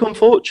 which I think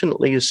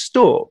unfortunately is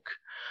stuck.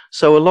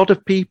 So a lot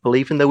of people,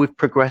 even though we've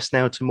progressed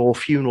now to more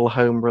funeral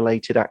home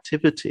related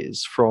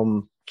activities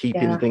from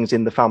keeping things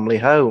in the family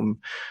home,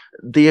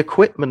 the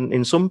equipment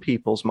in some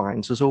people's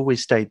minds has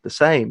always stayed the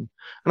same.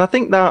 And I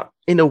think that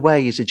in a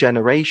way is a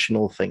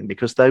generational thing,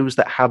 because those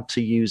that had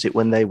to use it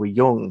when they were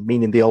young,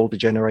 meaning the older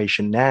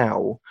generation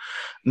now,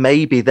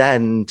 maybe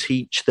then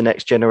teach the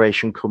next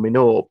generation coming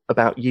up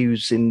about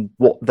using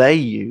what they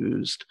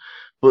used,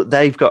 but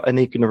they've got an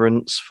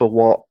ignorance for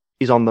what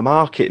is on the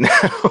market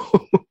now.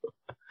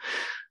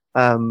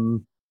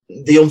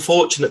 The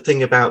unfortunate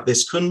thing about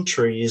this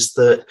country is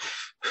that,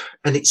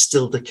 and it's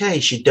still the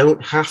case, you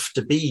don't have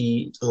to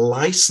be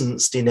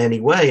licensed in any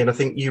way. And I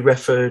think you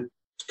referred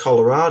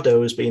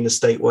Colorado as being a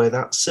state where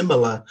that's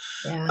similar.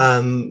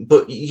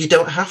 But you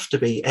don't have to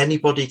be.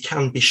 Anybody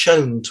can be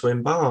shown to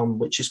embalm,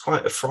 which is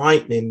quite a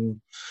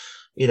frightening,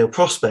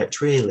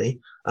 prospect, really.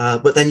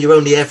 But then you're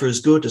only ever as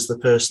good as the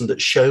person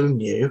that's shown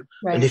you.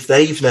 And if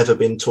they've never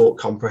been taught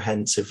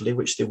comprehensively,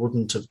 which they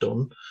wouldn't have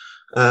done,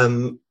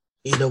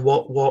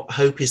 what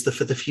hope is there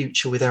for the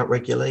future without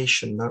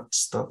regulation?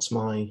 That's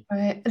my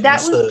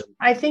concern.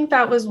 I think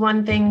that was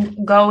one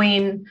thing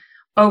going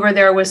over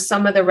there was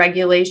some of the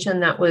regulation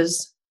that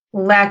was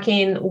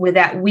lacking with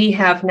that we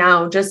have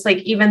now, just like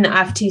even the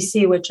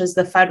FTC, which is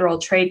the Federal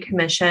Trade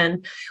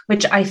Commission,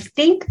 which I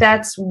think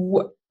that's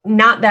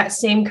not that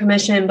same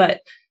commission, but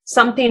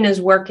something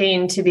is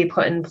working to be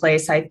put in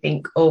place, I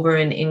think, over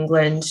in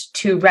England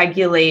to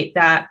regulate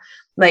that.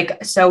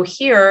 Like, so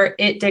here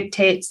it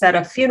dictates that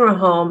a funeral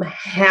home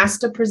has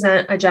to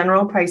present a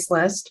general price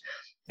list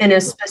in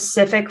a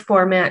specific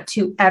format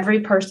to every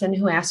person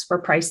who asks for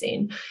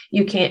pricing.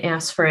 You can't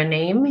ask for a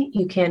name.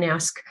 You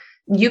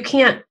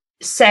can't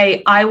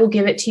say, I will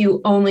give it to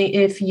you only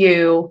if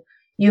you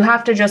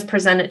have to just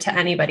present it to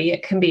anybody.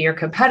 It can be your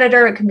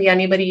competitor. It can be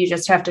anybody. You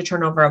just have to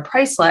turn over a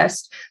price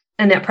list,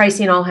 and that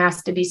pricing all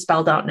has to be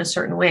spelled out in a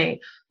certain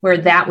way, where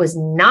that was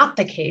not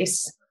the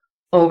case.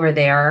 Over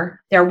there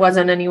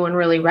wasn't anyone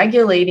really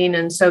regulating.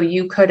 And so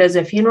you could, as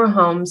a funeral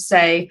home,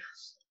 say,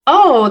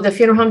 oh, the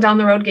funeral home down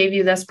the road gave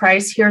you this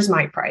price. Here's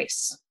my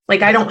price.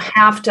 Like, I don't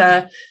have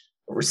to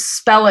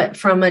spell it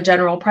from a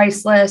general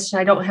price list.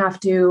 I don't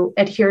have to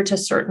adhere to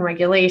certain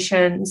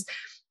regulations.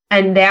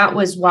 And that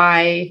was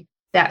why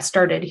that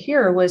started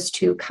here, was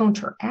to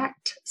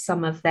counteract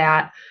some of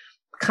that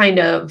kind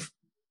of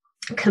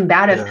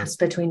combativeness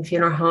between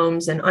funeral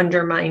homes and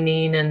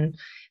undermining and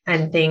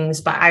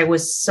things. But I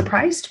was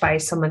surprised by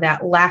some of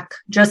that lack,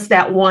 just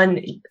that one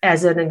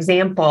as an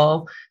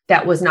example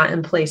that was not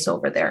in place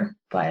over there.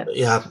 But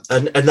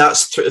and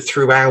that's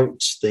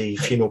throughout the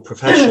funeral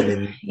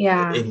profession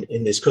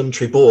in this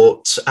country.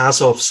 But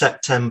as of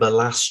September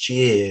last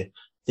year,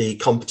 the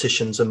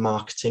Competitions and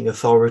Marketing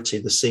Authority,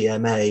 the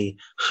CMA,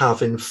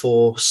 have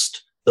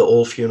enforced that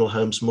all funeral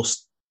homes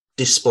must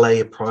display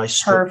a price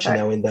structure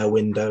now in their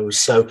windows.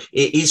 So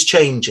it is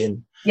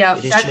changing. Yeah,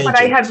 that's what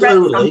I had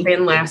read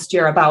something last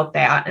year about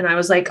that. And I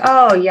was like,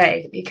 oh,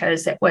 yay,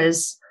 because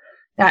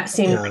that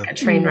seemed like a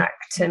train wreck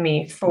to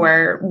me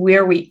for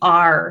where we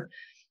are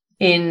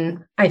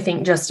in, I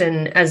think, just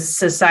as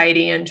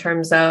society in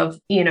terms of,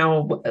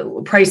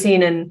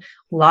 pricing and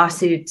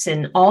lawsuits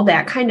and all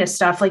that kind of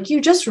stuff. Like,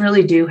 you just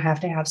really do have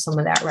to have some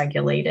of that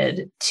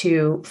regulated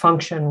to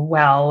function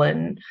well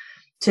and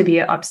to be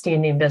an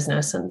upstanding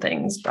business and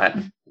things. But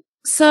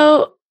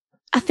so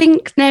I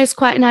think now is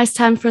quite a nice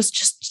time for us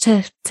just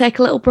to take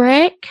a little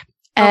break.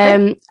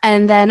 And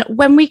then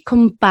when we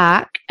come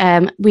back,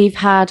 we've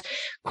had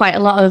quite a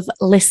lot of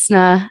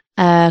listener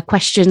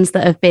questions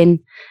that have been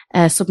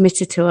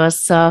submitted to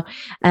us. So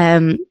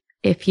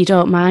if you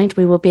don't mind,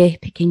 we will be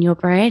picking your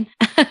brain.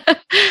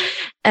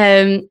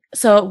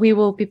 So we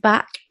will be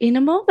back in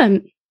a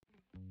moment.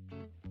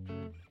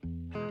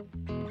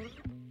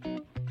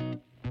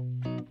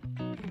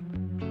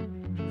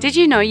 Did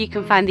you know you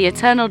can find The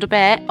Eternal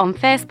Debate on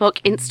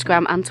Facebook,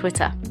 Instagram and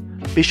Twitter?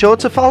 Be sure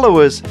to follow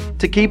us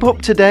to keep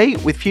up to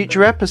date with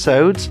future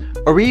episodes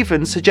or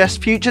even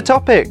suggest future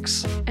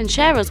topics. And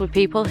share us with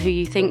people who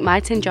you think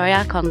might enjoy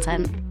our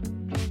content.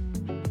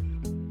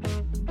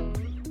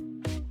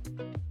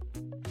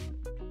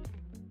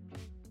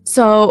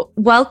 So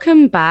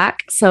welcome back.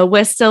 So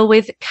we're still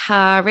with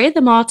Kari, the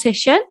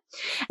mortician.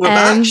 We're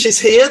back. She's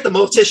here, the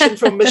mortician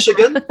from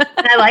Michigan.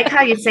 I like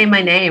how you say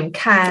my name,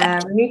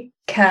 Kari.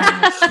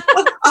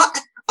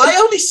 I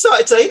only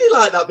started saying it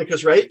like that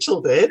because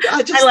Rachel did.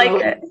 I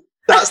like it.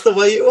 That's the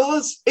way it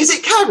was. Is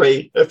it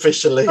Kari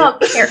officially? Well,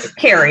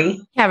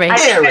 Kari. Kari.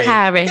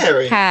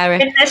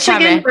 In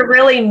Michigan, we're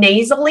really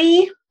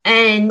nasally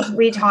and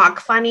we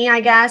talk funny,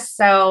 I guess.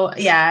 So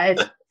yeah,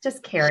 it's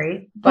just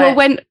Kari. Well,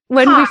 when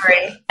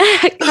Kari.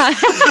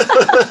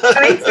 That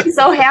makes me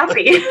so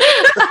happy.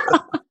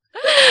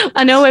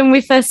 I know when we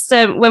first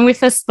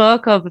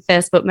spoke over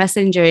Facebook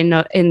Messenger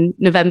in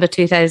November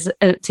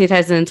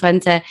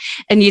 2020,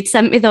 and you'd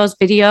sent me those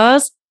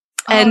videos.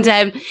 And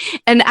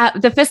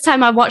the first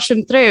time I watched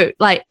them through,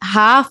 like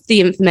half the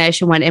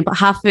information went in, but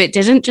half of it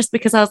didn't, just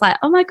because I was like,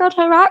 oh my God,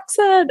 her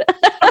accent.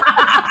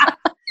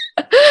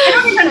 I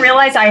don't even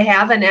realize I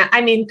have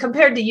I mean,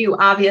 compared to you,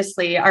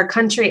 obviously, our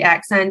country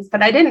accents,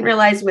 but I didn't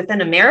realize within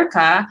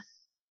America,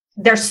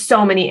 there's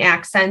so many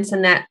accents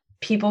and that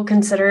people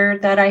consider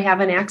that I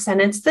have an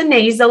accent. It's the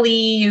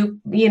nasally,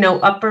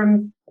 upper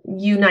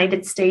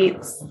United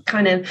States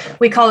kind of,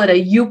 we call it a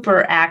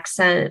Yooper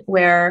accent,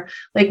 where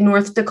like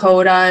North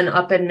Dakota and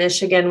up in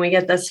Michigan, we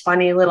get this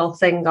funny little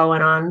thing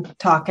going on,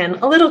 talking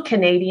a little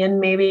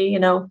Canadian, maybe,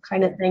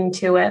 kind of thing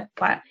to it.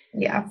 But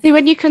yeah. See,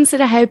 when you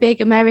consider how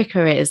big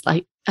America is,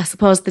 like, I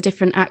suppose the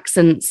different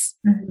accents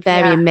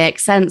vary and make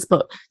sense,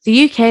 but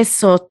the UK is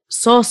so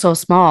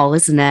small,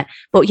 isn't it?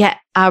 But yet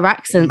our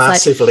accents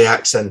massively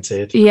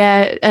accented.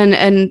 Yeah,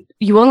 and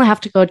you only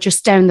have to go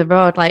just down the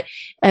road. Like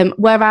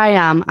where I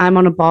am, I'm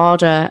on a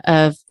border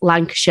of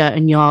Lancashire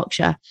and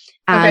Yorkshire,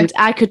 and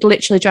I could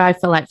literally drive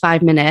for like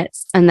 5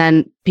 minutes, and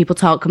then people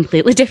talk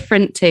completely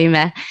different to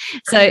me.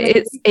 So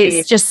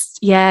it's just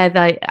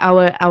like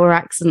our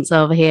accents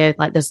over here,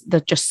 like they're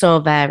just so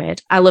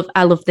varied. I love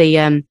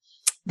the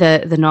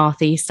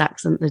northeast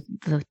accent,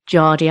 the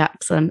Geordie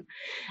accent,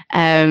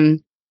 and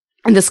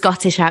the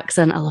Scottish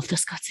accent. I love the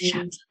Scottish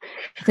accent.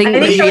 I think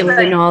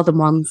the northern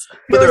ones.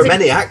 But there are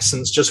many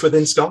accents just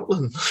within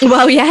Scotland.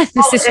 Well, yeah,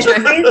 this is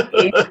true.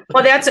 Crazy.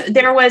 Well,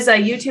 there was a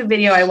YouTube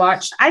video I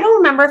watched. I don't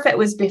remember if it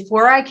was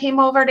before I came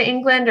over to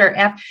England or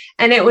after,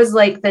 and it was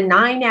like the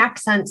 9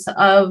 accents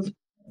of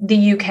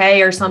the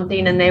UK or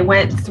something, and they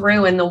went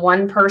through, and the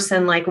one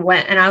person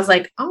went, and I was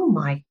like, oh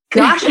my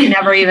gosh, I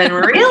never even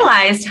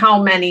realized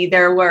how many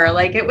there were.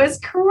 Like, it was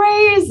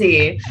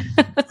crazy.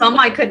 Some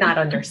I could not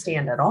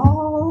understand at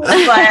all,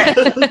 but I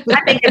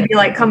think it'd be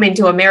like coming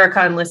to America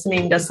and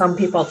listening to some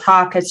people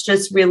talk. It's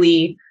just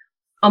really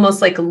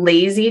almost like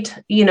lazy.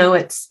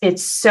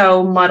 It's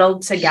so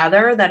muddled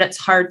together that it's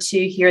hard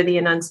to hear the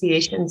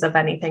enunciations of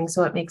anything.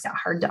 So it makes it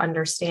hard to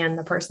understand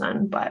the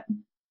person, but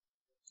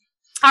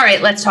all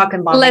right, let's talk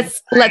about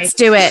let's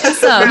do it.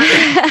 So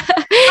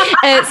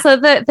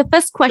the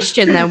first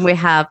question then we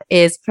have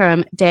is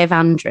from Dave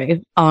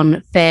Andrew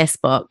on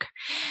Facebook,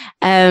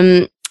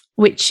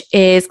 which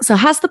is, so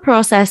has the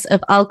process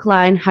of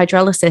alkaline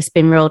hydrolysis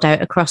been rolled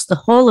out across the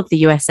whole of the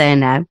USA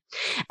now?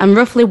 And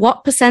roughly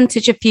what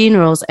percentage of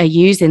funerals are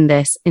using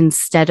this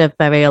instead of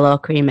burial or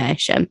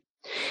cremation?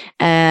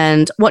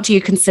 And what do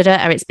you consider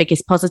are its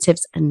biggest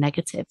positives and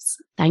negatives?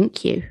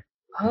 Thank you.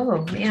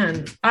 Oh,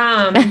 man.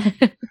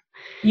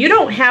 You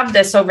don't have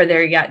this over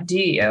there yet, do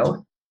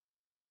you?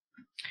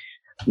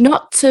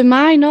 Not to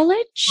my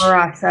knowledge.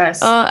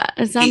 Process.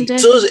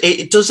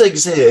 It does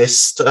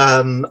exist.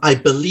 I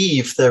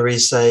believe there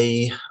is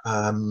a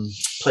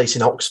place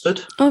in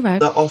Oxford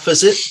that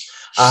offers it.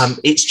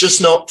 It's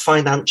just not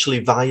financially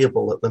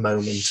viable at the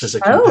moment as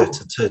a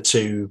competitor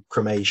to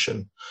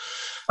cremation.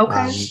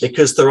 Okay.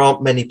 Because there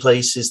aren't many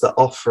places that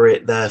offer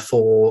it.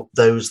 Therefore,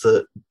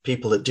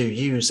 people that do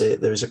use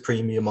it, there is a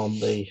premium on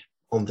the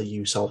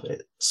use of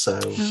it. So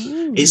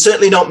it's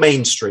certainly not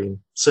mainstream.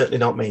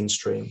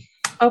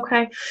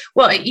 Okay.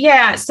 Well,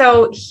 yeah.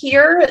 So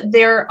here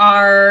there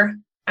are,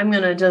 I'm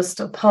going to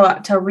just pull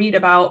out to read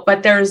about,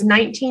 but there's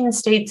 19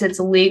 states it's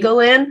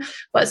legal in,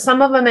 but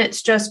some of them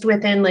it's just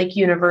within like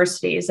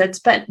universities.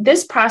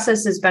 This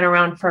process has been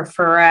around for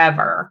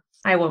forever.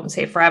 I won't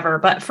say forever,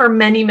 but for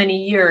many,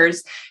 many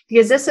years,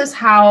 because this is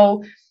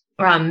how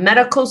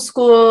medical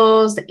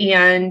schools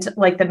and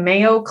like the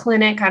Mayo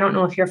Clinic, I don't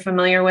know if you're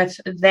familiar with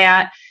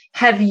that,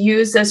 have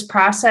used this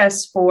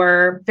process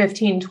for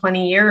 15,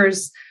 20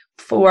 years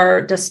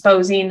for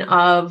disposing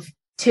of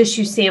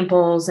tissue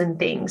samples and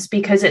things,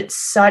 because it's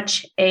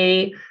such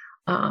a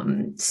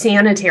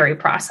sanitary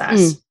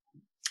process.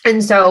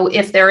 And so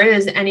if there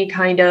is any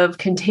kind of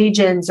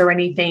contagions or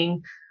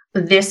anything,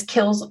 this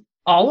kills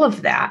all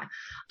of that.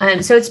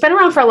 And so it's been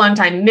around for a long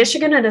time.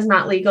 Michigan, it is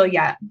not legal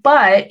yet,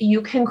 but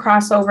you can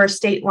cross over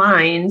state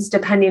lines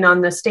depending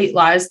on the state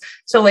laws.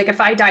 So like if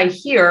I die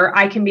here,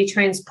 I can be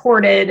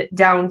transported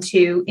down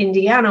to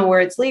Indiana where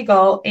it's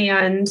legal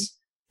and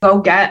go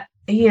get,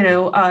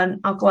 an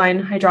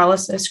alkaline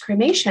hydrolysis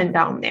cremation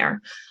down there.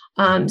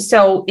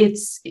 So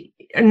it's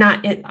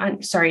not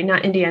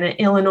Indiana,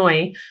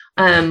 Illinois,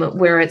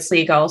 where it's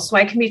legal. So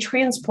I can be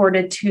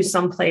transported to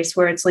some place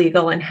where it's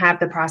legal and have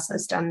the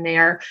process done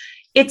there.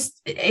 It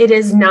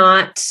is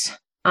not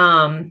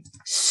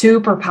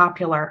super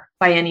popular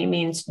by any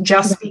means,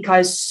 just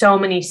because so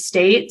many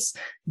states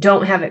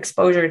don't have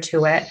exposure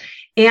to it.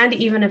 And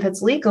even if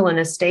it's legal in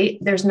a state,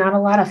 there's not a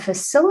lot of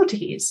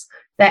facilities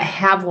that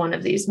have one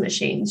of these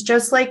machines.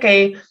 Just like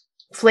a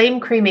flame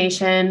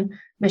cremation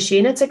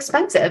machine, it's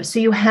expensive. So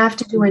you have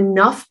to do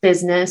enough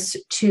business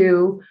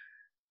to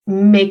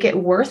make it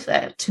worth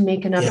it, to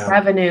make enough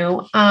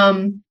revenue.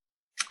 And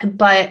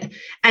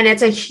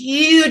it's a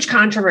huge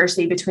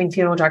controversy between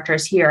funeral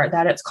directors here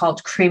that it's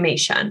called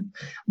cremation.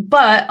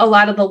 But a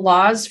lot of the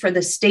laws for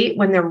the state,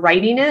 when they're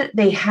writing it,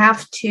 they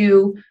have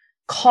to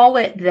call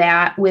it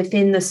that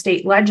within the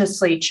state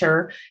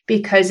legislature,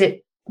 because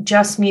it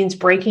just means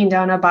breaking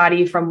down a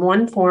body from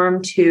one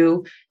form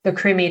to the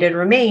cremated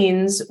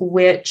remains,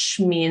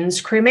 which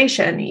means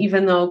cremation,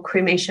 even though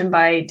cremation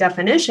by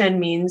definition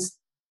means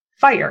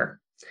fire.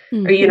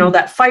 Or,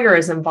 that fire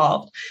is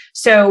involved.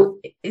 So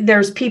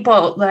there's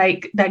people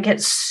like that get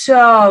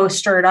so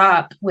stirred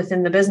up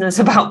within the business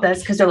about this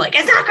because they're like,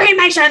 it's not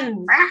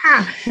cremation.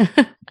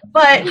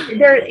 But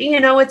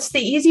it's the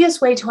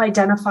easiest way to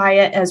identify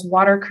it as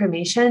water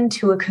cremation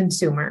to a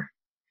consumer.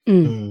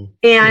 And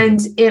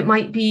it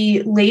might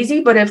be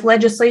lazy, but if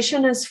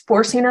legislation is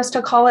forcing us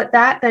to call it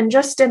that, then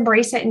just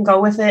embrace it and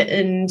go with it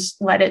and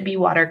let it be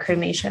water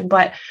cremation.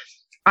 But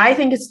I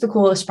think it's the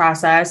coolest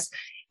process.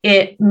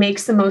 It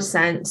makes the most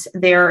sense.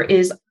 There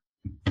is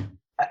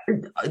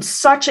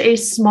such a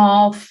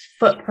small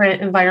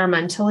footprint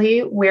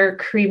environmentally where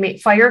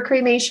fire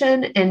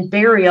cremation and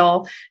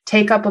burial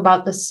take up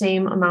about the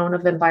same amount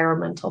of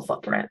environmental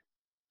footprint.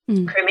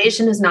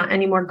 Cremation is not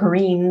any more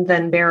green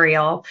than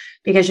burial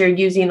because you're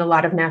using a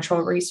lot of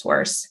natural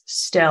resource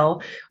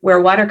still,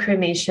 where water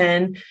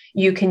cremation,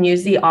 you can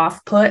use the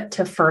off-put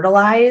to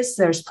fertilize.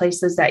 There's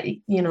places that,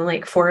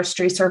 like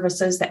forestry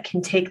services that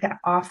can take that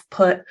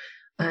off-put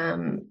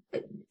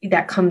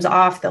that comes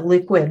off the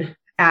liquid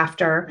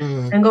after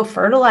and go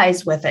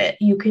fertilize with it.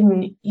 You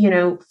can,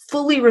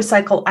 fully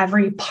recycle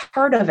every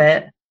part of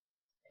it,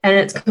 and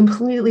it's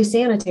completely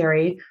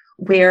sanitary,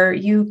 where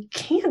you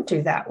can't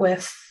do that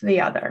with the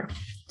other.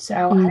 So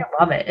I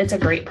love it. It's a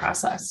great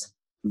process.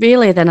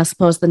 Really, then I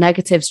suppose the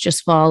negatives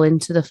just fall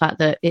into the fact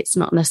that it's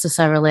not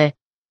necessarily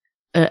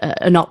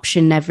an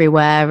option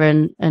everywhere,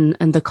 and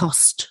the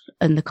cost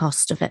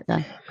of it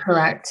then.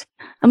 Correct.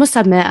 I must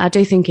admit, I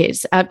do think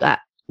it's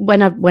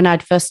when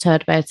I'd first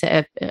heard about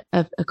it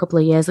a couple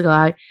of years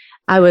ago,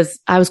 I was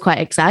quite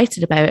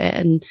excited about it,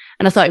 and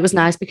I thought it was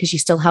nice because you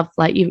still have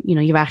like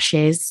your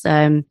ashes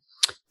that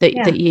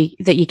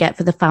you get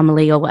for the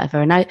family or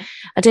whatever. And I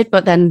did,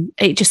 but then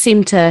it just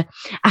seemed to,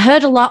 I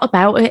heard a lot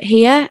about it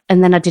here,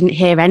 and then I didn't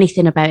hear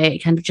anything about it.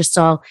 It kind of just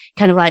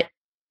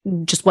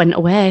just went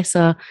away.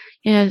 So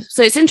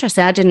so it's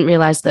interesting. I didn't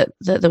realize that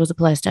there was a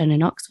place down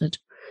in Oxford.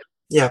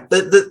 Yeah,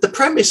 the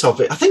premise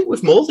of it, I think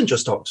we've more than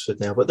just Oxford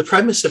now, but the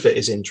premise of it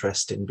is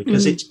interesting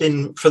because it's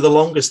been, for the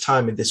longest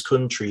time in this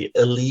country,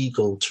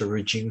 illegal to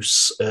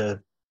reduce a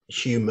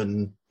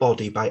human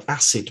body by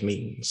acid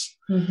means.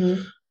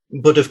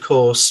 But of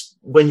course,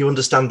 when you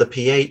understand the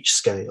pH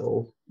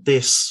scale,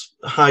 this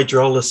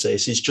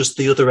hydrolysis is just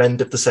the other end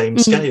of the same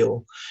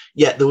scale.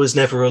 Yet there was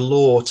never a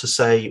law to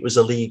say it was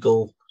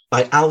illegal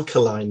by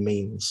alkaline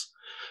means.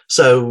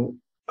 So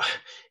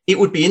it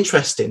would be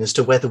interesting as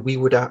to whether we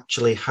would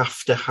actually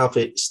have to have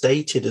it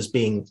stated as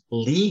being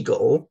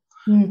legal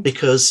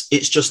because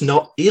it's just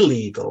not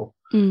illegal.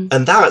 And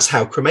that's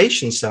how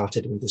cremation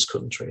started in this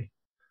country.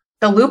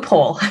 The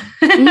loophole.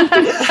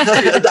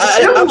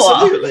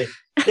 Absolutely.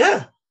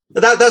 Yeah.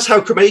 That's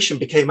how cremation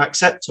became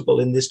acceptable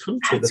in this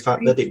country. That's the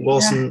fact crazy,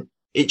 that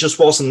it just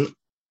wasn't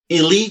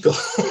illegal.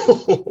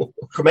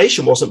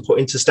 Cremation wasn't put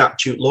into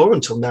statute law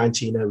until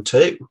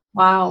 1902.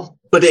 Wow.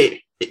 But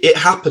it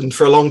happened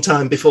for a long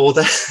time before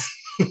that.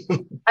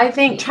 I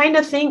think trying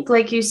to think,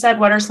 like you said,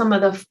 what are some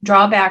of the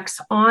drawbacks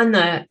on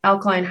the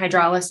alkaline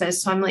hydrolysis?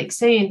 So I'm like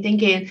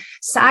thinking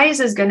size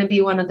is going to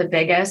be one of the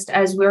biggest,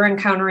 as we're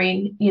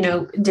encountering,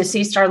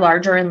 deceased are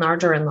larger and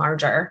larger and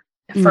larger.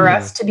 For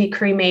us to be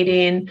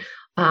cremating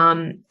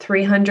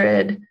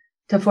 300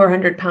 to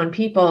 400 pound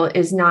people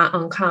is not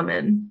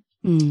uncommon.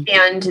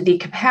 And the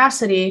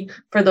capacity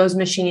for those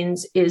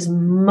machines is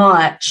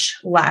much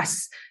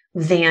less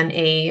than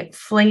a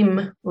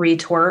flame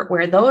retort,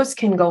 where those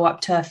can go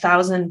up to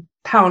 1,000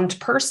 pound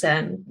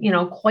person,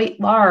 quite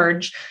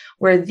large,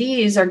 where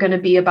these are going to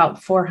be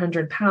about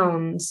 400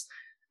 pounds,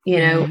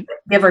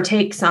 give or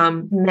take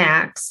some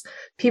max.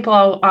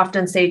 People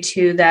often say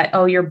too that,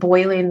 you're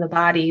boiling the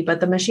body,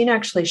 but the machine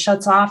actually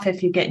shuts off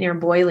if you get near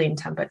boiling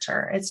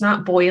temperature. It's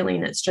not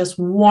boiling. It's just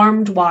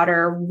warmed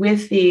water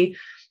with the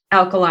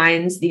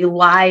alkalines, the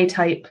lye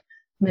type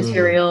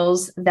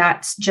materials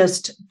that's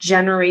just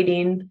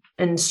generating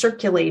and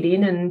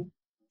circulating and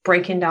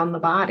breaking down the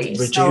body.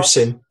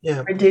 Reducing.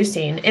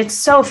 It's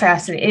so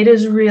fascinating. It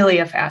is really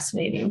a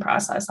fascinating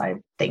process. I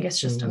think it's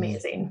just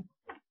amazing.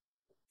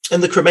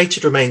 And the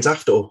cremated remains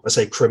after, I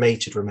say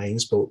cremated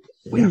remains, but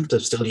we have to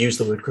still use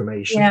the word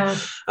cremation. Yeah.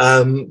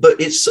 But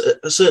it's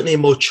certainly a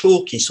more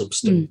chalky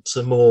substance,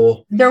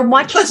 they're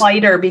much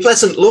lighter,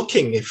 pleasant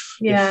looking.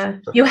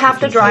 You have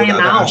to dry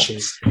them out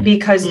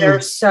because they're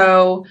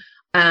so,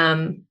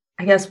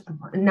 I guess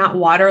not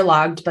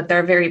waterlogged, but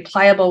they're very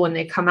pliable when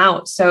they come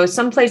out. So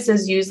some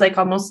places use like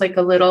almost like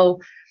a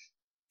little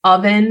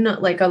oven,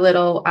 like a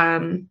little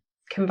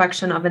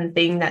convection oven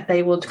thing that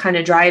they will kind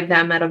of dry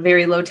them at a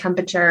very low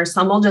temperature.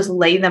 Some will just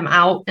lay them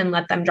out and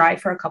let them dry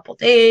for a couple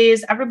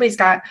days. Everybody's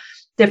got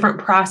different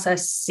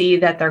process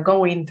that they're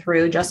going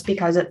through just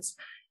because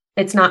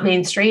it's not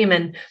mainstream.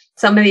 And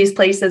some of these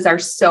places are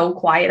so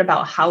quiet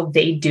about how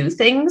they do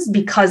things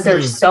because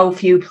there's so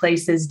few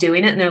places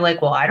doing it. And they're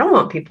like, well, I don't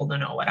want people to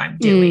know what I'm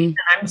doing.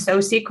 And I'm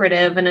so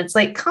secretive. And it's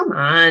like, come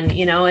on,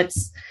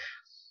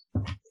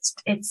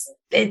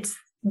 it's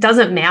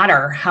doesn't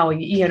matter how,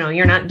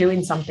 you're not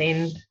doing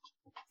something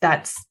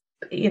that's,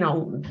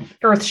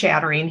 earth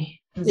shattering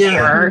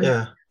there.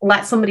 Yeah.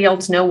 Let somebody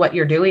else know what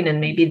you're doing. And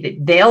maybe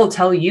they'll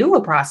tell you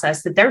a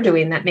process that they're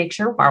doing that makes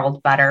your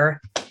world better.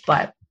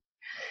 But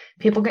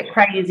people get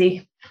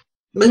crazy.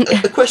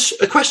 A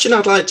question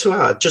I'd like to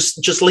add,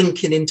 just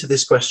linking into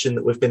this question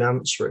that we've been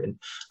answering,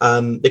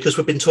 because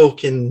we've been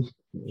talking,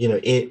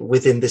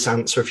 within this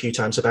answer a few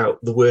times about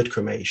the word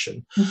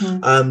cremation.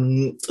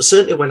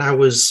 Certainly when I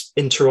was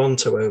in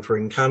Toronto over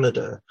in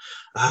Canada,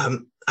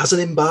 as an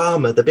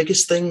embalmer, the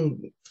biggest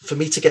thing for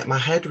me to get my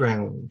head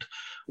around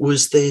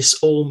was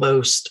this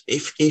almost,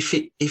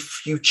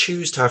 if you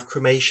choose to have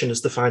cremation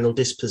as the final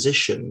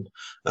disposition,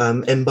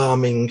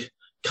 embalming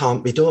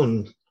can't be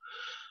done.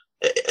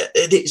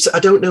 I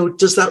don't know,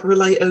 does that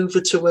relate over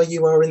to where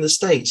you are in the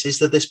States? Is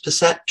there this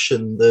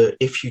perception that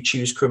if you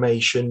choose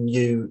cremation,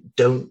 you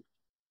don't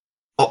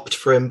opt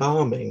for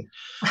embalming?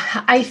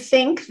 I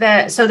think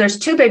that, so there's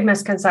two big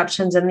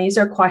misconceptions, and these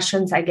are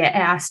questions I get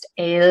asked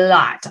a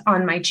lot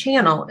on my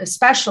channel,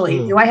 especially,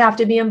 do I have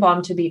to be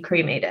embalmed to be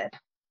cremated?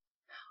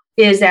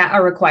 Is that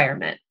a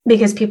requirement?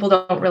 Because people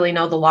don't really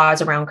know the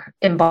laws around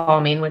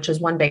embalming, which is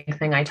one big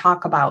thing I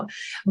talk about.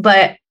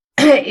 But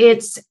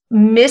it's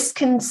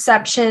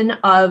misconception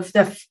of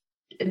the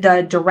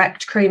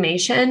direct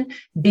cremation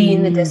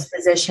being the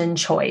disposition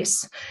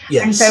choice.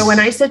 Yes. And so when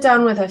I sit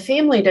down with a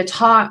family to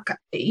talk,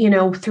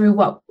 through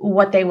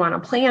what they want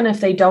to plan, if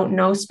they don't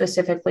know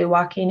specifically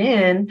walking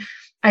in,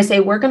 I say,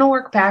 we're going to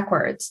work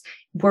backwards.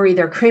 We're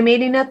either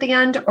cremating at the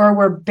end or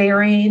we're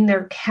burying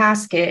their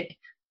casket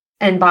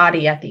and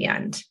body at the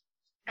end.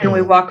 And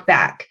we walk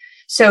back.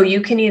 So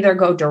you can either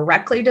go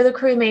directly to the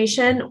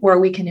cremation, or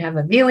we can have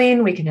a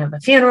viewing, we can have a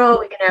funeral,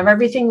 we can have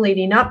everything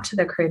leading up to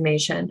the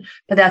cremation,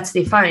 but that's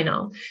the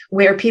final.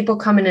 Where people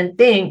come in and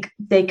think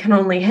they can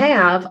only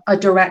have a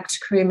direct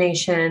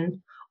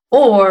cremation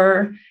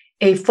or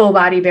a full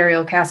body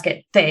burial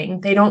casket thing.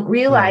 They don't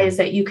realize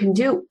that you can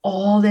do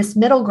all this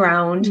middle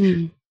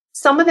ground.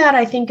 Some of that,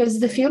 I think,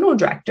 is the funeral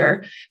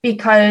director,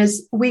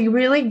 because we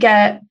really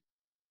get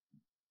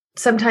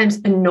sometimes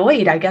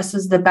annoyed, I guess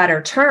is the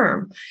better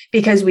term,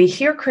 because we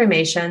hear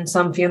cremation,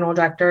 some funeral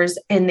directors,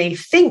 and they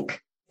think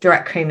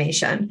direct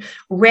cremation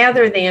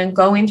rather than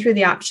going through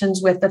the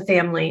options with the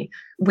family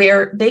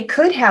where they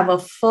could have a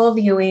full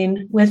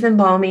viewing with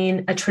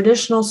embalming, a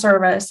traditional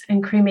service,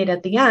 and cremate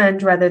at the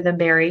end rather than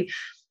bury.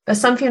 But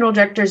some funeral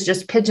directors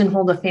just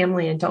pigeonhole the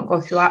family and don't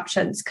go through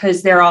options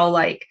because they're all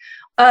like,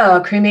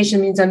 oh, cremation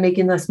means I'm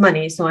making less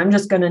money, so I'm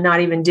just going to not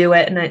even do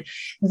it. And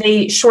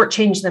they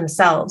shortchange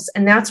themselves.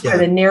 And that's where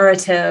the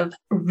narrative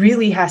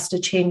really has to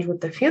change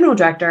with the funeral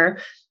director,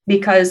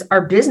 because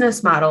our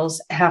business models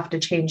have to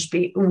change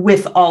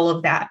with all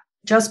of that.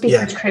 Just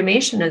because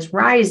cremation is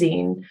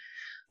rising,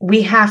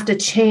 we have to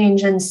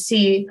change and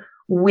see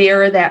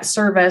where that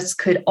service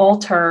could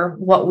alter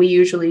what we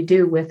usually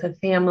do with a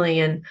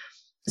family. And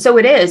so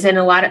it is. And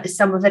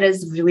some of it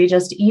is really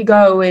just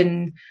ego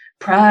and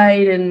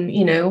pride and,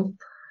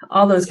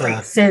 all those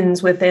great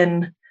sins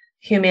within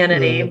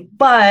humanity.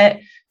 But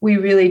we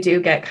really do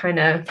get kind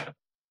of...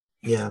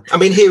 Yeah. I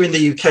mean, here in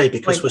the UK,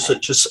 because we're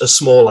such a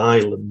small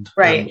island,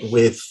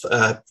 with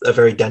a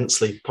very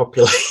dense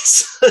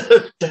population,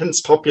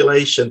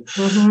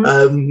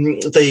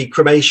 the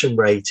cremation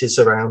rate is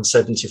around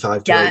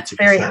 75 to 80%. Yeah, it's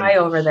very high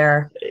over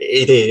there.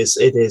 It is.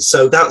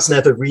 So that's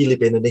never really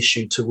been an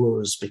issue to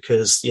us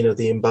because,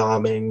 the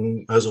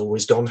embalming has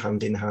always gone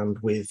hand in hand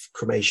with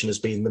cremation as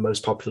being the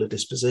most popular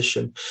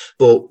disposition.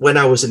 But when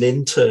I was an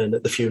intern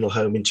at the funeral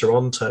home in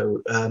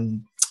Toronto,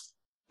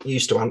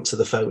 used to answer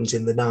the phones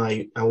in the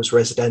night. I was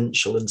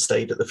residential and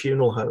stayed at the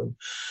funeral home.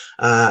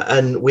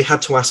 And we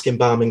had to ask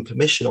embalming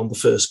permission on the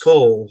first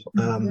call.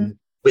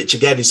 which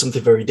again is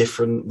something very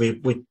different.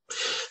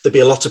 There'd be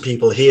a lot of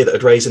people here that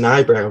would raise an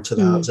eyebrow to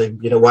that, saying,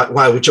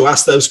 why would you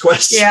ask those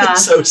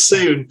questions so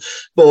soon?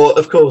 But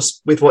of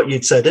course, with what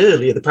you'd said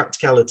earlier, the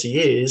practicality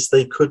is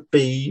they could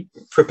be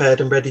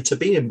prepared and ready to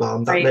be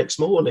embalmed that next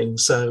morning.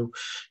 So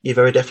you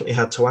very definitely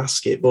had to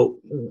ask it. But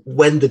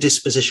when the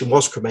disposition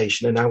was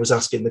cremation and I was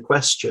asking the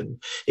question,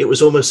 it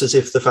was almost as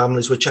if the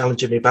families were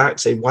challenging me back,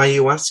 saying, why are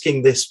you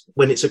asking this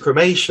when it's a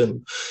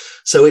cremation?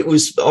 So it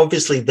was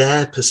obviously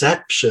their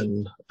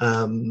perception.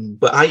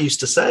 But I used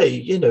to say,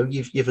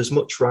 you've as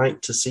much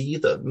right to see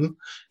them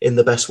in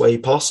the best way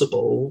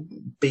possible,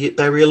 be it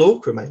burial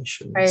or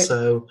cremation. Right.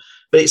 So,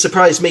 but it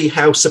surprised me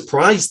how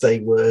surprised they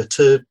were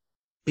to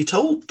be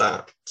told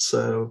that.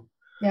 So,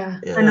 yeah.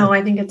 I know.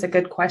 I think it's a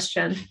good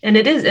question. And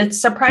it's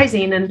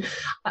surprising.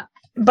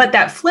 But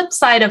that flip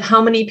side of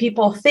how many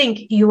people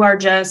think you are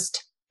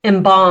just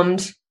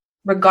embalmed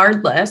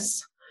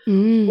regardless,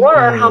 or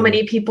how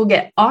many people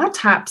get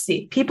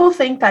autopsy. People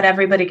think that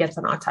everybody gets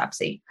an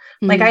autopsy.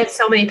 Like I have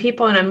so many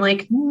people and I'm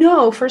like,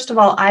 no, first of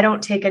all, I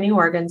don't take any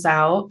organs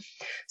out.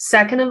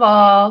 Second of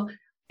all,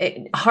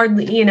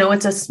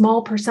 it's a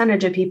small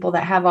percentage of people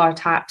that have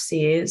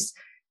autopsies.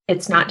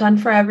 It's not done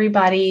for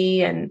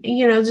everybody. And,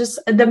 just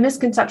the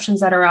misconceptions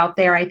that are out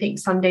there, I think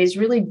some days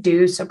really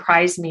do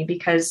surprise me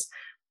because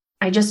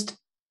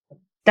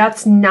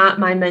that's not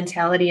my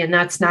mentality. And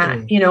that's not,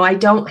 I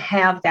don't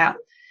have that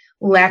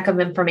lack of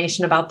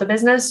information about the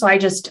business. So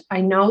I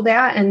know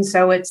that. And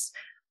so it's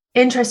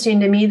interesting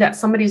to me that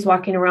somebody's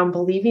walking around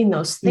believing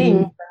those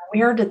things.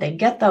 Where did they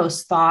get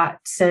those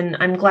thoughts? And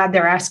I'm glad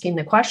they're asking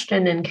the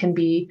question and can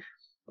be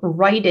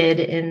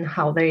righted in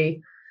how they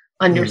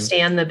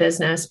understand the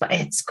business. But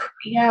it's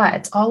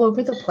all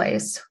over the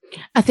place.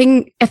 I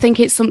think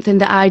it's something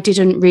that I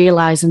didn't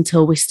realize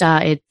until we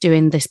started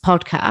doing this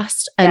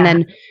podcast and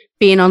then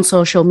being on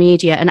social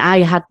media. And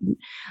I had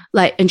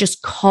and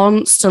just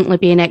constantly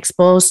being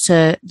exposed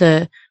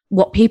to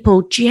what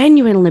people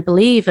genuinely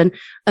believe and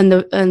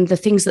the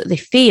things that they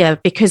fear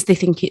because they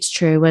think it's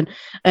true. And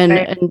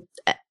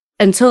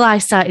until I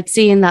started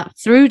seeing that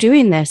through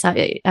doing this,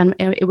 and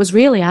it was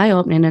really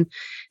eye-opening. And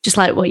just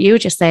like what you were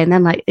just saying,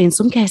 then in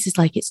some cases,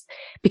 it's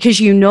because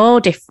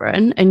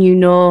different and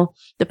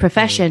the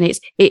profession,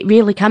 it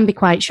really can be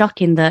quite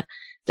shocking that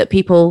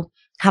people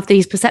have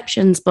these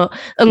perceptions, but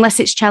unless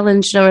it's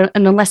challenged and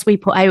unless we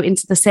put out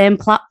into the same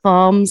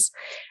platforms,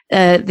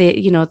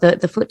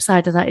 the flip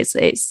side of that is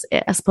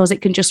I suppose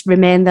it can just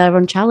remain there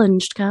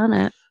unchallenged, can't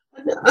it?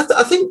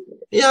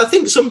 I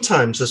think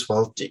sometimes as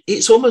well,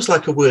 it's almost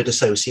like a word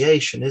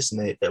association,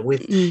 isn't it? That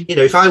with,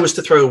 if I was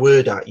to throw a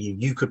word at you,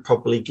 you could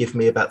probably give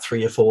me about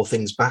 3 or 4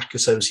 things back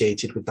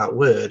associated with that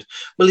word.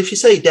 Well, if you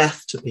say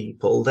death to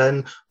people,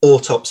 then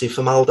autopsy,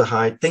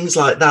 formaldehyde, things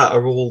like that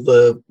are all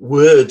the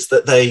words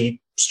that they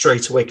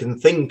straight away can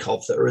think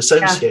of that are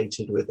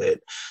associated with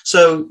it.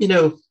 So,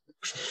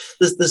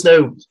 there's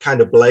no kind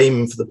of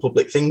blame for the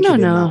public thinking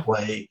in that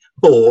way,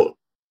 but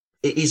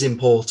it is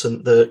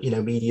important that,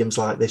 mediums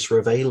like this are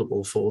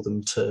available for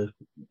them to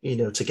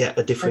get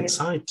a different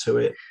side to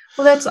it.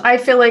 Well, I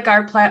feel like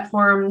our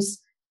platforms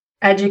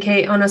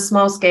educate on a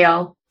small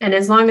scale. And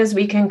as long as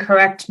we can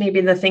correct maybe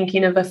the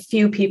thinking of a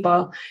few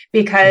people,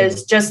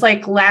 because just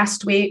like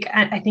last week,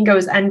 I think it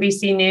was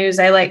NBC News,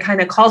 I kind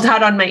of called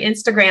out on my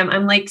Instagram.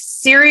 I'm like,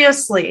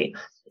 seriously,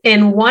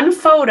 in one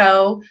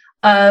photo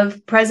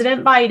of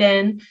President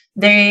Biden,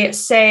 they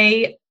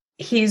say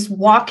he's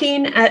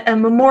walking at a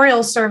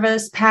memorial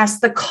service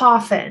past the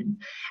coffin.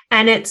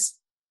 And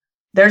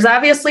there's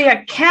obviously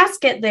a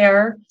casket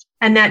there,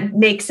 and that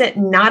makes it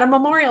not a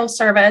memorial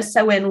service.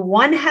 So in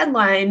one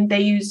headline,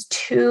 they use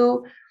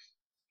 2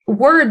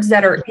 words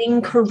that are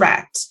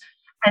incorrect.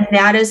 And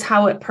that is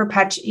how it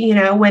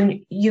perpetuates,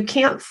 when you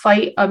can't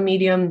fight a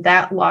medium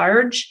that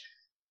large,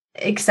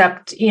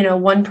 except,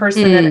 one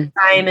person at a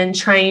time, and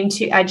trying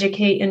to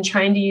educate and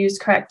trying to use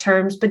correct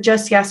terms. But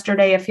just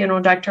yesterday, a funeral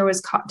director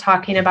was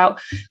talking about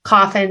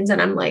coffins.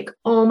 And I'm like,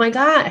 oh my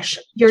gosh,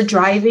 you're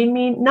driving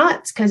me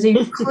nuts, because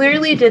you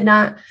clearly did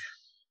not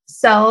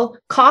sell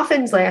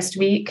coffins last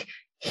week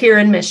here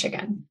in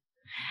Michigan.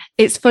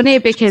 It's funny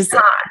because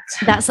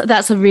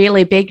that's a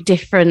really big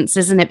difference,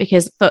 isn't it?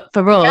 Because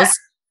for us,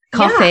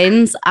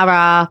 coffins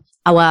are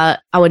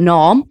our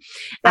norm,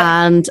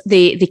 and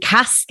the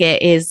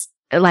casket is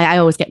I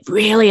always get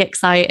really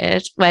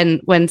excited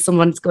when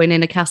someone's going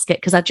in a casket,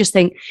 because I just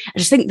think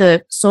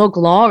they're so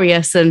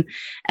glorious. And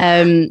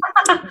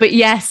but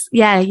yes,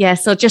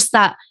 so just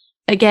that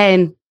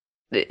again,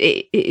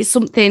 it's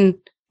something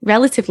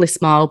relatively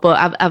small,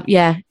 but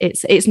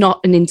it's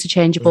not an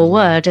interchangeable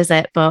word, is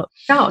it? But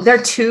no,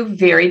 they're 2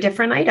 very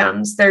different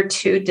items. They're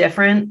 2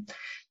 different.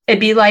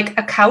 It'd be like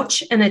a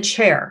couch and a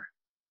chair.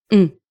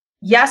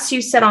 Yes,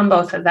 you sit on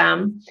both of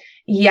them.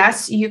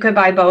 Yes, you could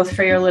buy both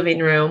for your living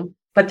room,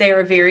 but they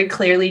are very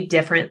clearly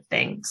different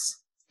things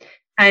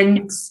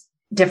and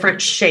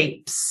different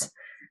shapes.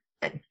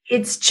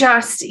 It's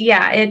just,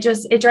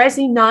 it drives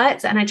me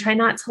nuts, and I try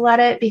not to let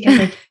it, because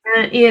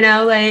I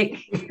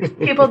can't,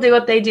 people do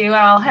what they do.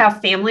 I'll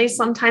have families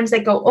sometimes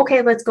that go,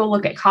 okay, let's go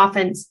look at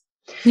coffins.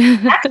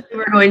 Actually,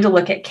 we're going to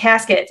look at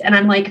caskets. And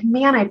I'm like,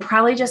 man, I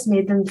probably just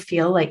made them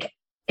feel like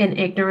an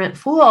ignorant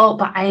fool,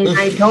 but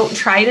I don't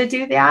try to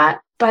do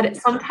that. But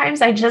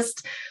sometimes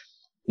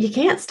you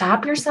can't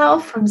stop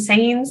yourself from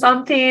saying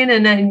something.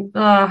 And then,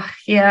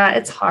 yeah,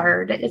 it's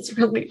hard. It's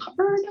really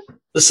hard.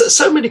 There's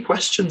so many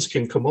questions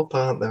can come up,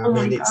 aren't there? I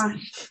mean,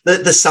 it's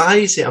the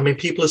size. I mean,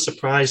 people are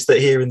surprised that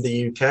here in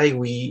the UK,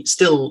 we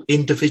still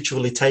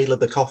individually tailor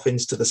the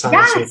coffins to the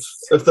size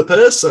of the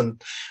person,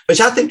 which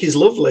I think is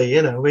lovely.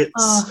 You know,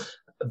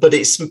 but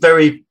it's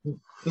very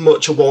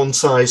much a one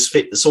size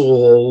fits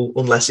all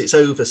unless it's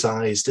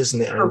oversized,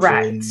 isn't it?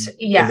 Correct. In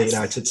the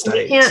United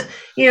States. You can't,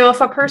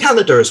 if a person,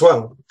 Canada as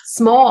well,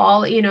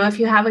 small, if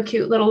you have a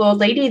cute little old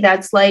lady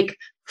that's like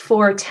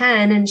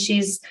 4'10" and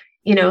she's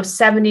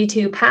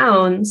 72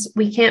 pounds,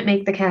 we can't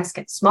make the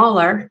casket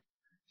smaller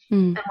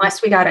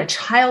unless we got a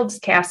child's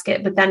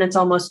casket, but then it's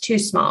almost too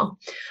small.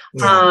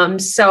 Yeah.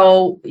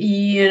 So,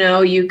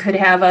 you could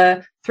have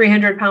a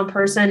 300-pound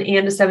person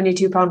and a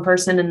 72-pound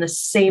person in the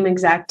same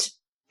exact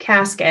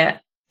casket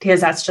because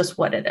that's just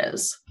what it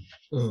is.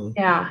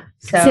 Yeah.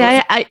 So see,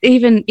 I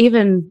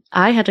even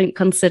I hadn't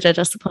considered,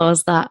 I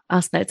suppose, that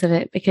aspect of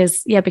it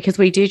because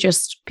we do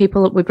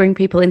we bring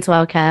people into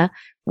our care,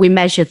 we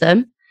measure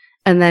them,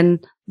 and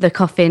then the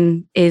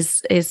coffin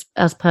is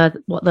as per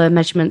what the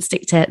measurements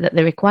dictate that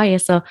they require.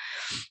 So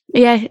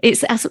yeah,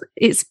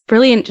 it's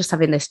brilliant just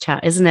having this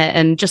chat, isn't it?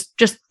 And just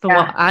for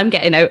what I'm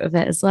getting out of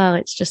it as well.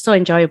 It's just so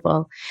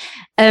enjoyable.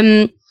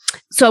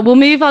 So we'll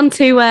move on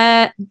to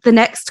the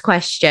next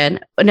question.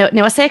 No,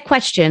 I say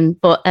question,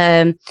 but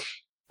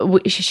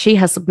she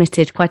has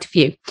submitted quite a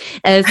few.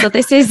 So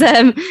this is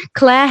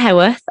Claire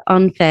Howarth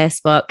on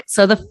Facebook.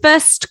 So the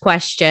first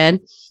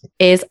question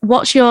is,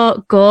 what's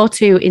your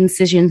go-to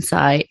incision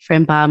site for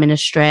embalming a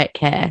straight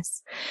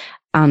case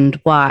and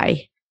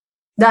why?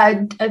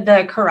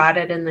 The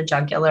carotid and the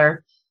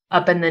jugular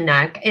up in the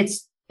neck.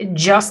 It's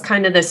just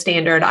kind of the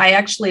standard. I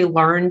actually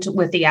learned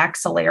with the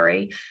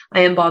axillary.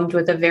 I embalmed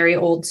with a very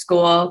old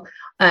school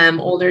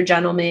older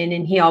gentleman,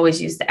 and he always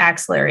used the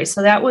axillary.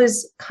 So that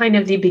was kind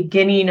of the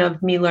beginning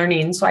of me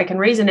learning. So I can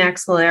raise an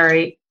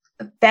axillary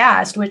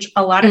fast, which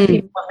a lot of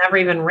people have never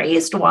even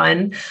raised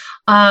one.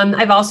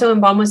 I've also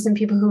embalmed with some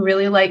people who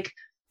really like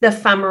the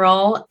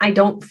femoral. I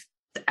don't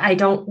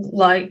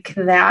like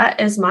that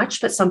as much,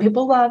 but some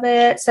people love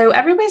it. So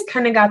everybody's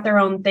kind of got their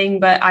own thing,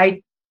 but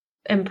I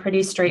am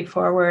pretty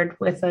straightforward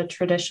with a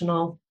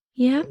traditional.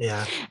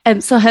 Yeah.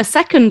 So her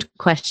second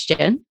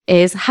question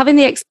is, having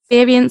the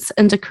experience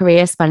and a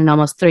career spanning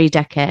almost 3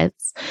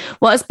 decades,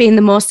 what has been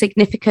the most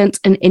significant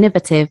and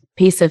innovative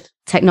piece of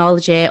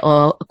technology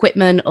or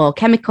equipment or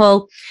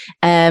chemical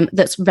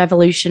that's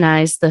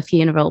revolutionized the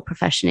funeral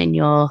profession in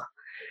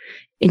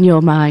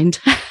your mind?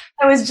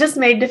 I was just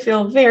made to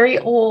feel very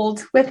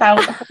old without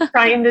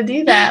trying to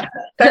do that.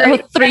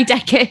 3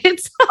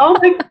 decades. Oh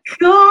my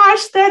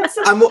gosh, that's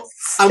I'm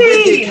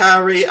with you,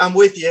 Kari. I'm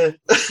with you.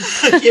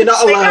 You're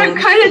not alone. I'm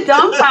kind of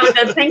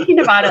dumbfounded thinking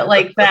about it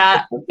like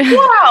that.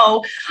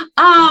 Wow.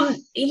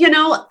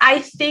 I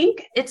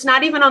think it's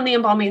not even on the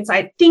embalming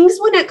side. Things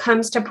when it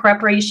comes to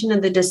preparation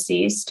of the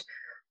deceased,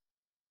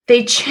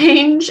 they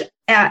change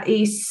at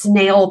a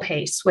snail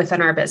pace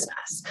within our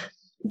business.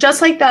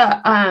 Just like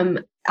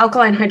the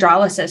alkaline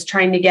hydrolysis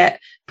trying to get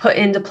put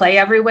into play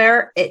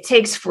everywhere, it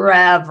takes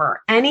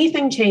forever.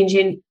 Anything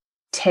changing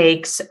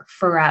takes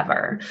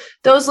forever.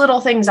 Those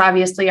little things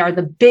obviously are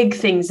the big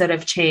things that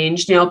have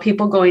changed.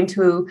 People going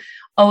to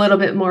a little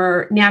bit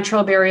more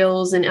natural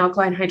burials and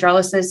alkaline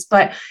hydrolysis,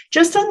 but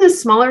just on the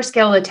smaller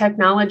scale, the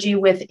technology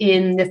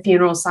within the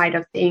funeral side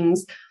of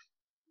things,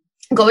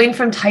 going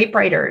from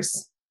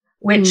typewriters,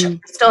 which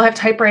still have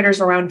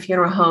typewriters around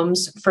funeral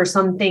homes for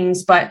some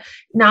things, but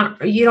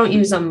you don't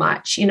use them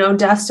much.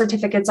 Death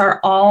certificates are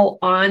all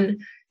on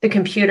the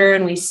computer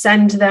and we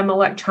send them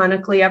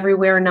electronically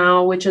everywhere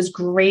now, which is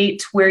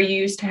great. Where you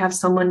used to have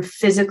someone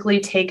physically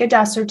take a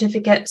death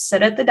certificate,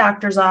 sit at the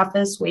doctor's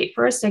office, wait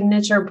for a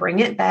signature, bring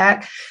it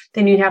back.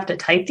 Then you'd have to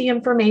type the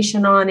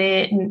information on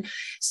it. And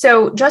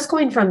so just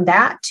going from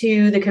that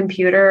to the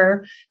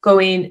computer,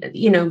 going,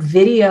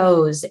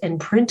 videos and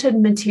printed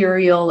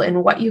material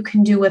and what you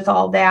can do with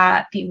all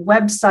that, the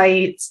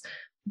websites,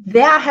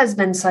 that has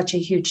been such a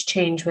huge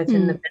change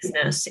within the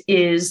business,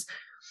 is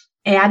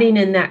adding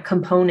in that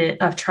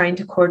component of trying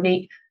to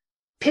coordinate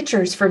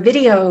pictures for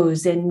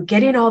videos and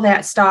getting all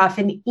that stuff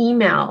and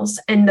emails.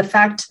 And the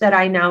fact that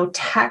I now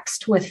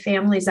text with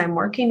families I'm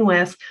working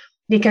with,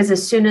 because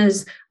as soon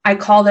as I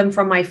call them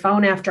from my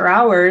phone after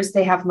hours,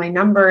 they have my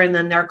number and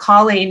then they're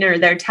calling or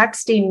they're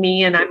texting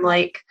me. And I'm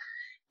like,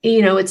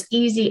 it's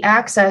easy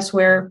access,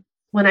 where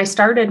when I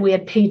started, we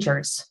had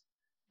pagers.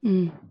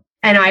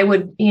 And I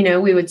would,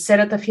 we would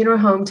sit at the funeral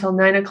home till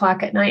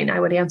 9:00 at night and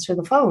I would answer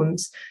the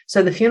phones.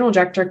 So the funeral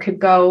director could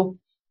go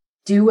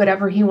do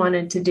whatever he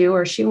wanted to do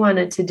or she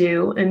wanted to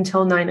do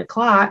until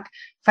 9:00.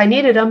 If I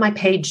needed them, I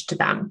paged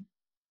them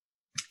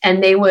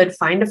and they would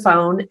find a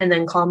phone and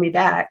then call me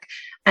back.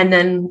 And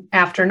then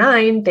after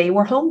 9, they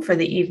were home for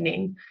the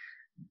evening.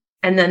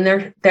 And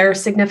then their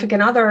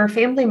significant other or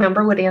family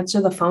member would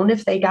answer the phone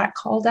if they got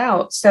called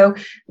out. So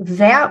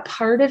that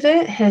part of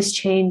it has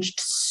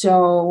changed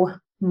so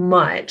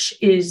much,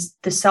 is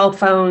the cell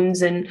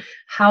phones and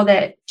how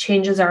that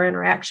changes our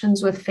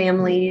interactions with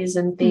families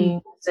and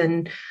things,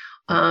 and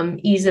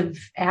ease of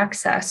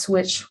access,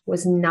 which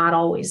was not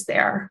always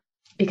there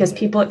because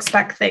people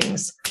expect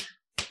things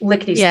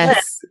lickety split.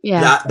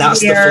 Yeah. That's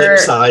the flip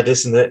side,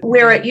 isn't it?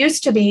 Where it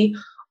used to be,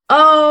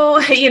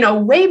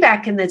 way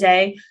back in the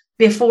day,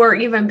 before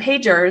even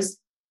pagers,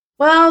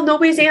 well,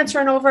 nobody's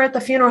answering over at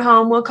the funeral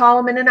home. We'll call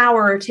them in an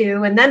hour or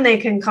two, and then they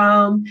can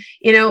come.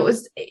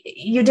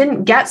 You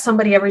didn't get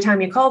somebody every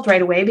time you called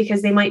right away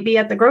because they might be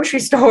at the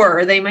grocery store,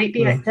 or they might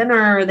be at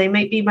dinner, or they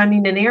might be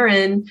running an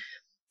errand.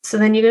 So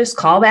then you just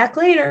call back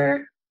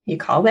later. You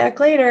call back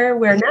later,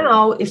 where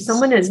now if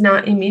someone is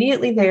not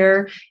immediately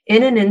there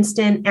in an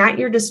instant at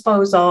your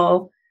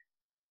disposal,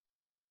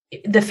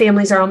 the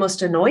families are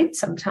almost annoyed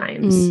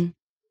sometimes.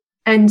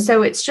 And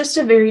so it's just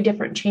a very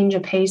different change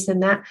of pace,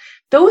 and that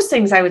those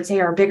things I would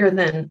say are bigger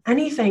than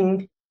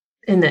anything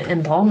in the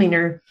embalming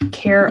or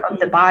care of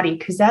the body,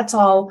 because that's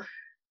all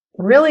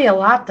really a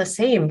lot the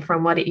same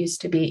from what it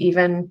used to be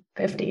even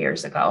 50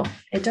 years ago.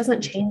 It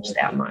doesn't change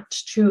that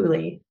much,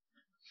 truly.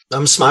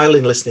 I'm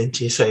smiling listening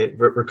to you say it,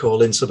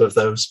 recalling some of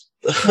those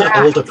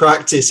older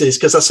practices,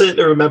 because I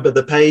certainly remember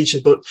the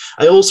page, but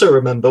I also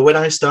remember when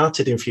I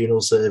started in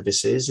funeral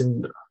services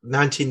in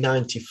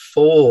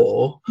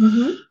 1994.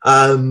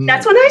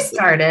 That's when I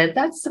started.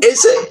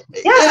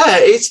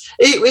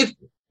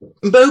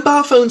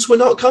 Mobile phones were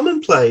not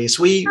commonplace.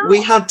 We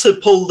had to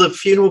pull the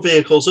funeral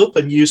vehicles up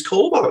and use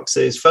phone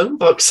boxes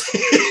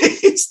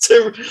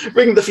to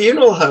ring the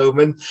funeral home.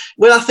 And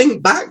when I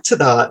think back to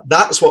that,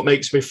 that's what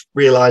makes me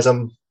realise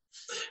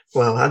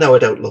I know I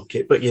don't look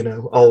it, but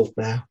old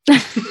now.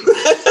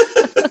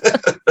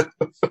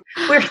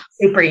 We're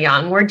super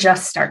young. We're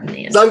just starting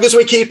the as long as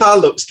we keep our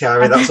looks,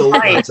 Kari, that's all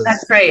that matters.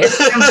 That's right. It's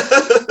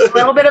a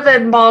little bit of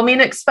embalming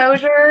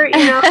exposure,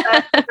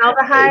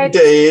 aldehyde.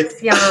 Indeed.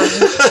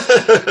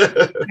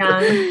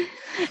 Young.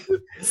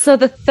 So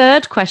the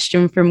third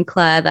question from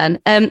Claire then,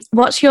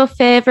 what's your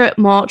favourite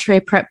mortuary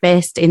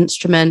prep-based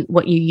instrument,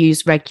 what you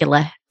use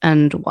regularly,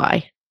 and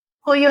why?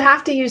 Well, you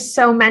have to use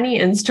so many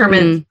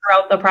instruments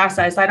throughout the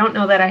process. I don't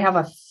know that I have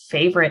a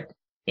favorite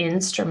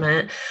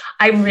instrument.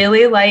 I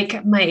really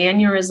like my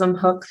aneurysm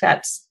hook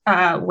that's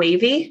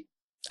wavy.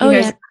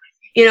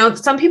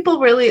 Some people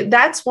really,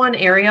 that's one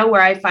area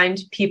where I find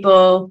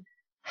people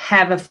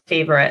have a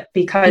favorite,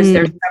 because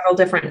there's several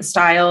different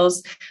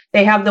styles.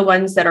 They have the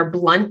ones that are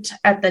blunt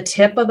at the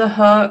tip of the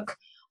hook,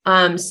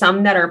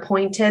 some that are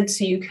pointed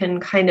so you can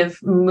kind of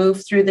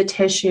move through the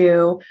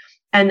tissue.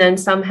 And then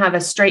some have a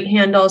straight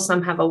handle,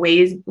 some have a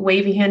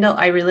wavy handle.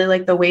 I really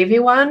like the wavy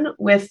one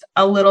with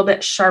a little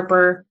bit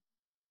sharper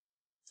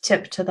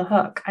tip to the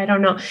hook. I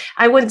don't know.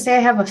 I wouldn't say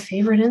I have a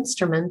favorite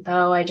instrument,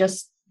 though.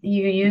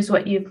 You use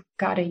what you've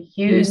got to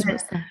use.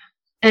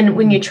 And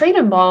when you trade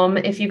embalm,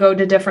 if you go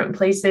to different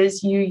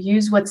places, you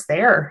use what's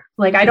there.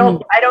 Like I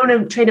don't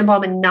trade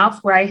embalm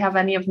enough where I have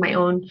any of my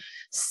own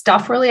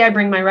stuff. Really, I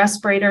bring my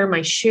respirator,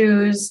 my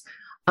shoes,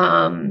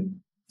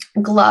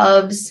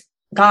 gloves,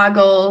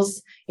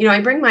 goggles. I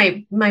bring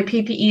my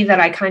PPE that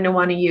I kind of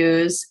want to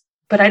use,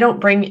 but I don't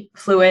bring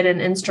fluid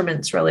and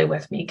instruments really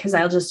with me, because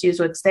I'll just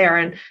use what's there.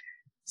 And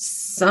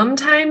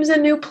sometimes a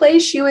new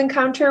place you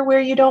encounter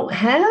where you don't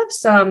have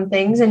some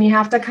things, and you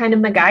have to kind of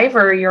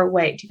MacGyver your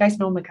way. Do you guys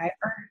know MacGyver?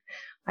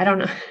 I don't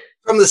know.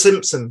 From The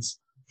Simpsons.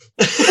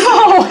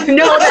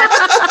 No,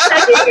 that's a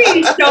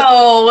TV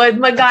show with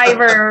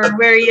MacGyver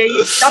where you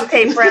use duct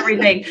tape for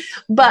everything.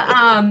 But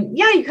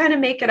you kind of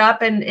make it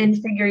up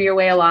and figure your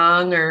way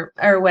along or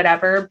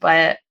whatever.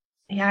 But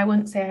yeah, I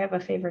wouldn't say I have a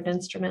favorite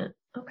instrument.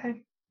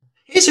 Okay.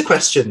 Here's a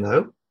question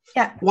though.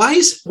 Yeah. Why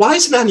is an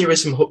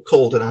aneurysm hook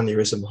called an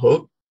aneurysm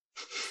hook?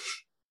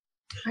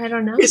 I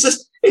don't know. I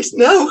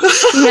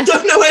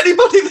don't know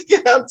anybody that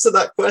can answer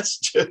that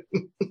question.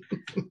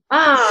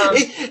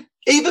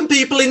 Even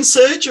people in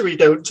surgery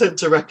don't tend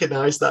to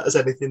recognize that as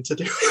anything to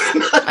do with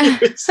an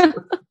aneurysm.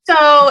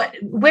 So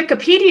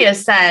Wikipedia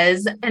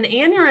says an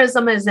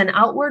aneurysm is an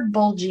outward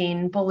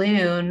bulging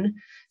balloon.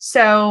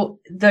 So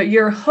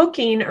you're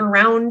hooking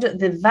around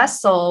the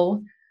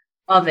vessel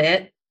of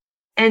it.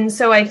 And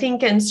so I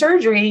think in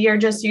surgery, you're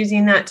just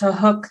using that to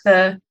hook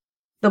the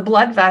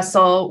blood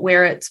vessel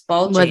where it's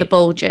bulging. Where the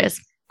bulge is.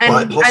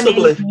 And quite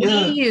possibly,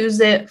 we use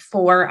it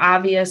for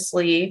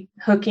obviously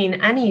hooking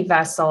any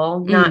vessel,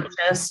 not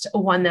just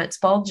one that's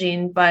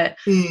bulging. But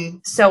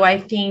so I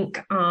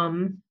think,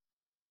 that's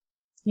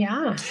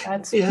what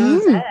it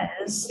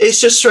says.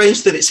 It's just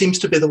strange that it seems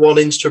to be the one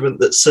instrument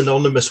that's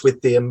synonymous with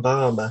the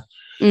embalmer.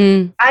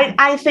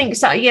 I think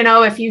so.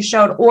 If you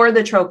showed, or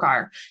the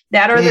trocar,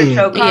 that or the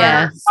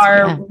trocar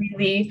are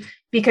really,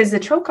 because the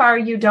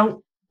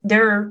trocar,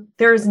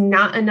 there's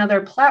not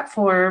another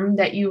platform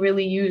that you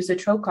really use a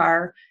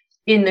trocar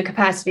in the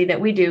capacity that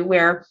we do,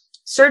 where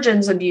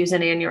surgeons would use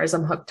an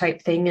aneurysm hook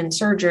type thing in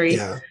surgery,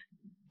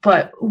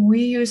 but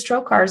we use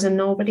trocars and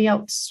nobody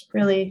else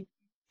really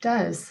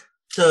does.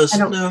 does. I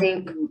don't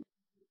think,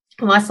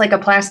 unless like a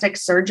plastic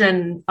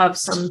surgeon of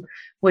some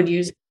would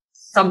use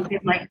something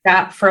like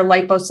that for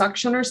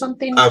liposuction or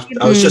something. I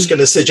was just going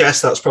to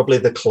suggest that's probably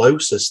the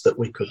closest that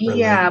we could relate.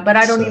 Yeah, but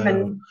I don't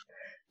even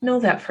know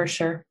that for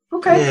sure.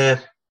 Okay. Yeah.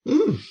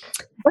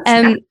 What's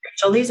next,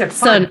 Rachel? These are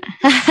fun.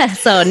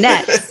 So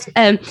next,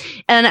 and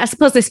I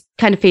suppose this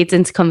kind of feeds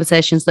into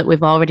conversations that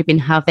we've already been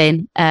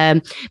having.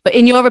 But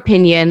in your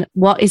opinion,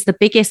 what is the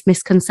biggest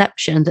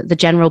misconception that the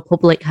general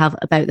public have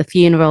about the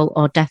funeral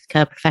or death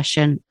care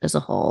profession as a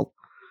whole?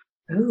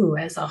 Ooh,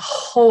 as a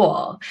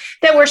whole,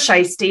 that we're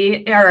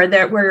shysty, or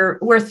that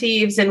we're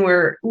thieves, and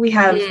we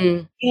have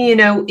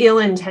ill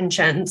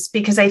intentions.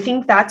 Because I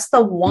think that's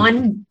the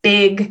one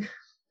big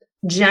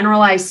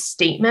generalized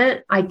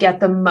statement I get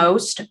the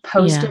most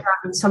posted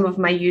on some of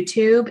my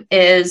YouTube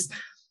is,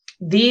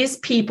 these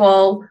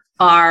people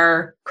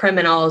are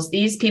criminals.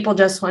 These people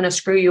just want to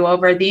screw you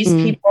over. These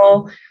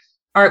people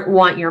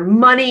want your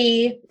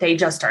money. They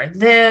just are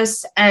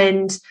this.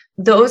 And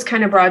those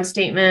kind of broad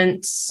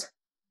statements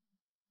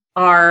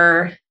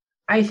are,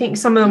 I think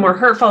some of them are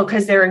hurtful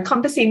because they're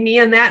encompassing me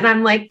in that. And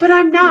I'm like, but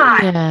I'm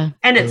not. Yeah.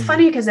 And it's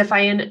funny because if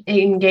I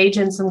engage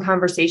in some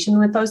conversation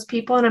with those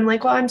people and I'm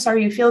like, well, I'm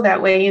sorry you feel that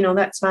way.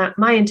 That's not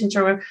my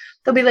intention.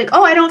 They'll be like,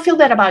 oh, I don't feel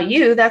that about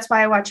you. That's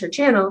why I watch your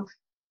channel.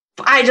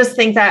 I just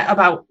think that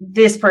about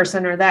this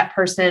person or that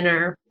person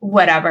or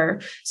whatever.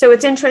 So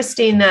it's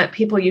interesting that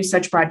people use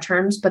such broad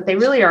terms, but they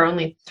really are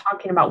only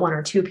talking about one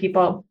or two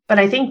people. But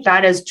I think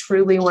that is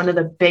truly one of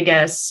the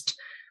biggest,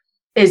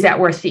 is that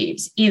we're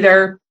thieves.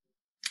 Either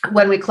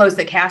when we close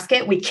the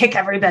casket, we kick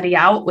everybody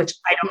out, which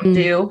I don't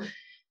do.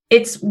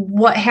 It's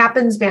what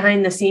happens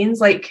behind the scenes.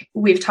 Like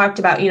we've talked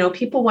about,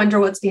 people wonder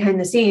what's behind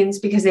the scenes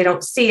because they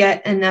don't see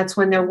it. And that's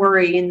when they're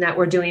worrying that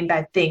we're doing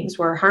bad things.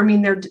 We're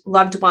harming their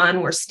loved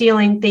one. We're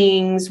stealing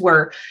things.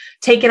 We're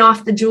taking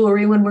off the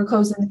jewelry when we're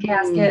closing the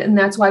casket. And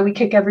that's why we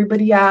kick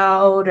everybody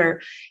out,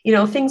 or,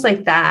 things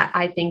like that,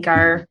 I think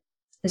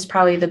is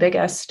probably the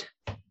biggest.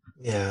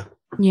 Yeah.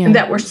 Yeah. And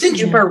that we're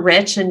super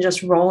rich and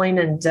just rolling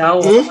in dough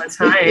all the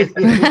time.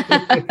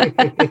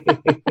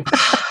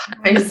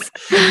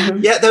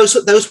 Yeah,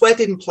 those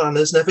wedding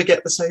planners never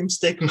get the same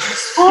stigma.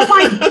 Oh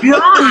my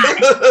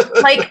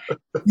God. Like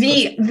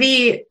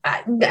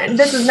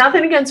this is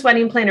nothing against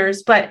wedding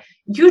planners, but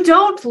you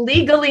don't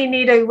legally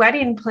need a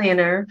wedding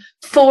planner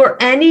for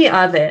any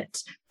of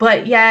it.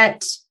 But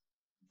yet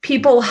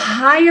people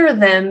hire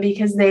them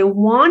because they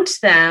want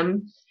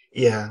them.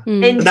 Yeah.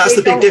 And that's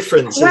the big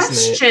difference, isn't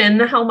it? Question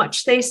how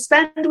much they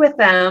spend with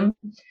them.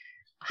 Yeah.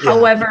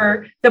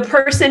 However, the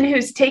person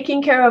who's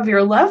taking care of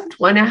your loved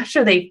one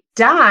after they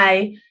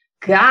die,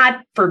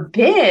 God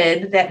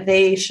forbid that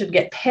they should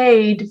get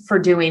paid for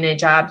doing a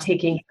job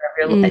taking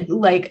care of your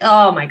like,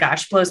 oh my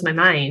gosh, blows my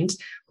mind.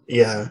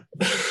 Yeah.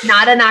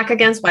 Not a knock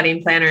against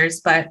wedding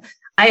planners, but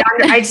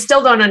I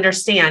still don't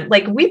understand.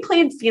 Like we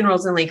planned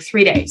funerals in like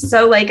 3 days.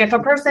 So like if a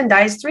person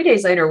dies 3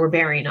 days later, we're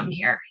burying them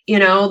here,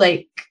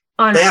 like.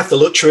 They have the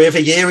luxury of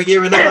a year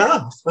and a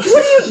half. What do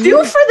you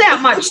do for that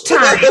much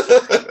time?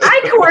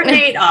 I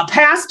coordinate a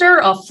pastor,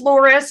 a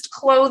florist,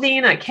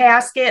 clothing, a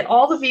casket,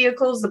 all the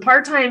vehicles, the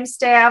part-time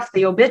staff,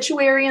 the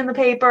obituary in the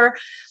paper,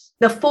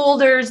 the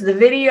folders, the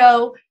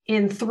video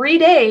in 3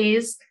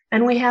 days,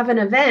 and we have an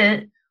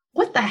event.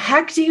 What the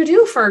heck do you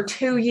do for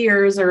 2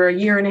 years or a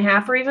year and a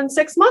half or even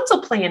 6 months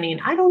of planning?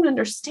 I don't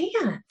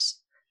understand.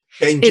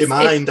 Change your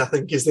mind, I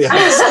think, is the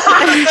answer.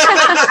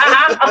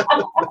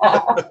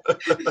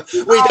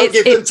 We don't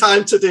give them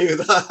time to do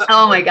that.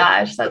 Oh my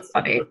gosh, that's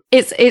funny.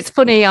 It's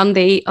funny on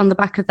the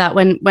back of that,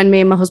 when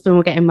me and my husband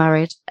were getting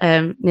married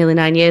nearly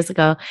 9 years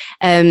ago,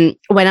 when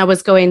I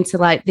was going to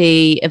like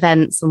the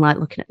events and like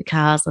looking at the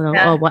cars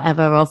or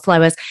whatever, or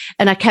flowers,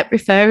 and I kept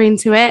referring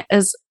to it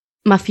as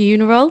my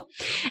funeral,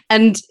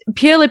 and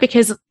purely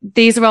because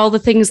these are all the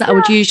things that I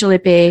would usually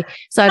be.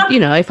 So,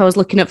 if I was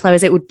looking at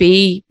flowers, it would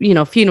be,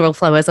 funeral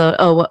flowers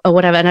or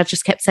whatever. And I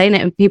just kept saying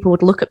it, and people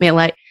would look at me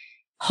like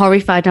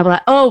horrified. And I'd be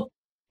like, oh,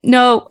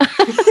 no,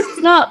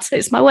 it's not.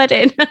 It's my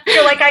wedding.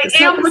 You're like, I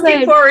am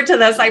looking forward to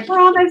this. I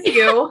promise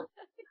you.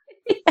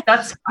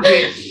 That's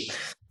funny.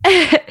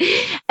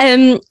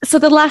 So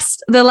the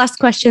last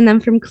question then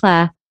from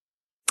Claire.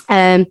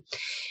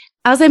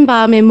 As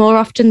embalming, more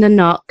often than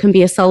not, can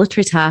be a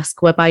solitary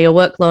task whereby your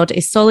workload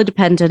is solely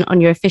dependent on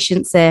your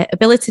efficiency,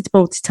 ability to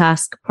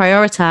multitask,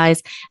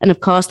 prioritise, and of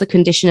course, the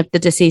condition of the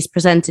deceased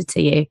presented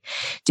to you.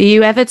 Do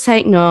you ever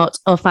take note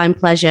or find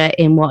pleasure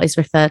in what is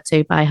referred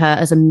to by her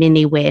as a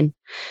mini win?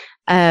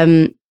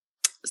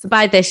 So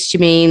by this, she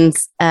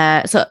means,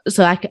 so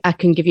I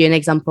can give you an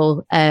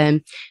example.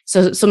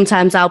 So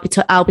sometimes I'll be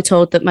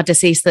told that my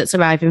deceased that's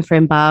arriving for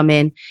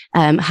embalming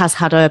has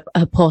had a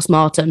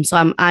post-mortem.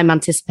 So I'm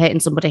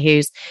anticipating somebody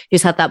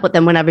who's had that. But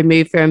then when I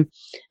remove from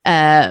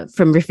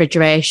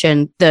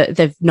refrigeration,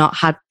 they've not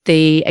had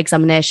the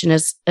examination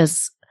as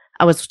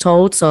I was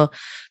told. So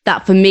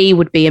that for me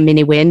would be a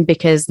mini win,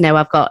 because now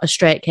I've got a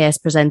straight case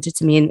presented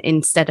to me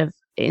instead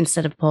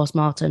of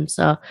post-mortem.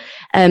 So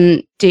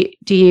do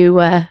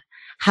you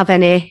have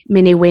any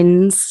mini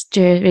wins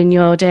during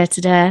your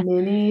day-to-day?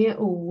 Mini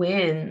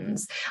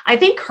wins. I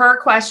think her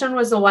question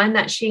was the one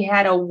that she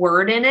had a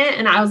word in it.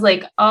 And I was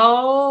like,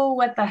 oh,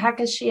 what the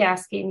heck is she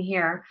asking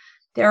here?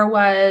 There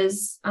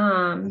was,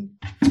 I'm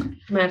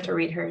gonna have to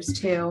read hers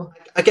too.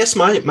 I guess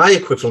my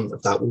equivalent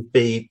of that would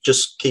be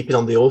just keeping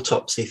on the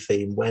autopsy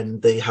theme when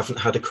they haven't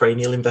had a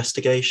cranial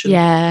investigation.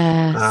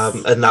 Yeah.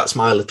 And that's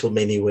my little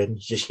mini win.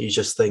 You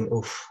just think,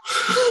 oh.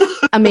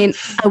 I mean,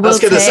 I will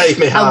take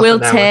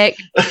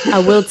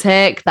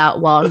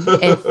that one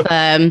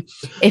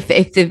if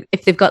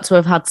they've got to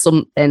have had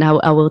something.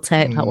 I will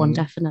take that one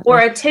definitely. Or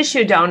a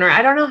tissue donor.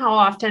 I don't know how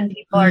often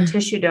people are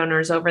tissue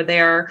donors over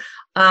there.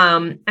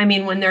 I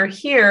mean, when they're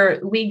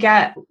here, we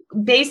get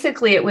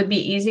basically it would be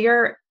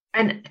easier.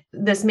 And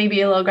this may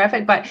be a little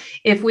graphic, but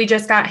if we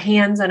just got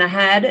hands and a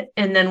head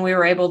and then we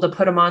were able to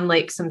put them on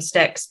like some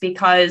sticks,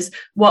 because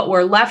what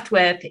we're left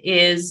with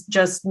is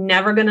just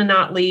never going to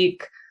not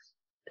leak,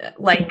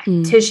 like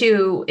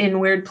tissue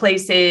in weird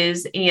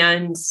places.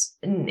 And,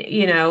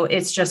 you know,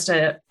 it's just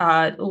a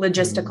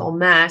logistical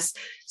mess.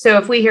 So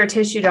if we hear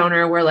tissue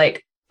donor, we're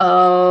like,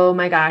 oh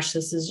my gosh,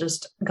 this is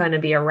just going to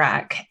be a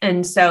wreck.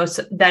 And so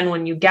then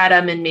when you get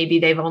them and maybe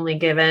they've only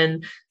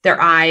given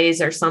their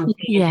eyes or something,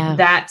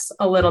 that's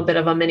a little bit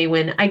of a mini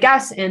win, I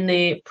guess, in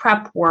the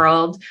prep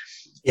world.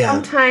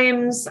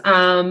 Sometimes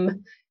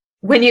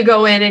when you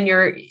go in and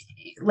you're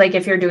like,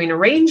 if you're doing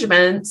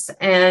arrangements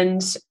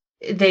and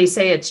they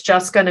say it's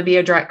just going to be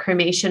a direct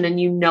cremation and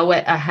you know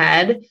it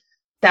ahead,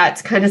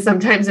 that's kind of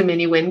sometimes a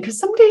mini win, because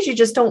some days you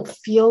just don't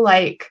feel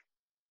like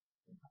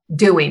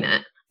doing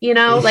it. You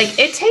know, like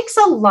it takes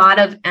a lot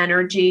of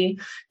energy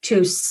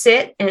to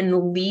sit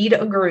and lead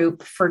a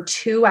group for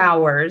 2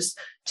 hours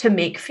to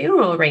make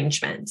funeral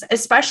arrangements,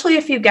 especially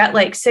if you get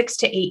like 6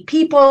 to 8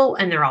 people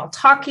and they're all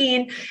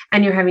talking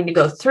and you're having to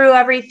go through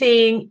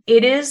everything.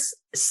 It is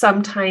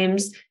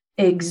sometimes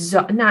it's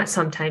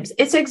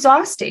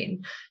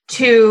exhausting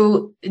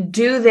to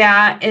do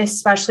that,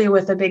 especially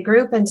with a big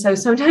group. And so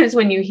sometimes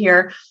when you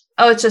hear,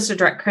 oh, it's just a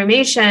direct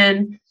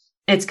cremation,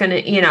 it's going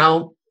to, you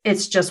know,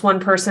 it's just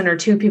one person or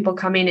 2 people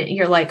coming in,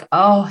 you're like,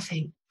 oh,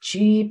 thank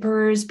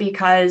jeepers,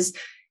 because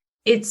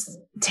it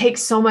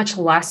takes so much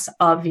less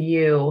of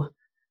you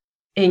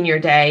in your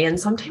day. And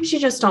sometimes you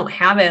just don't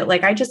have it.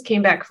 Like I just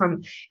came back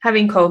from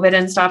having COVID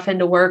and stuff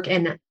into work,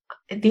 and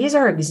these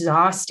are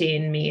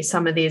exhausting me,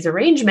 some of these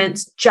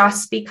arrangements,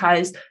 just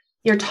because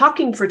you're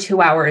talking for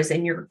 2 hours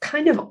and you're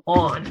kind of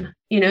on,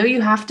 you know,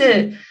 you have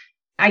to,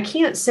 I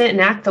can't sit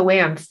and act the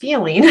way I'm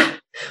feeling.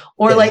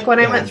 Or like when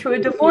I went through a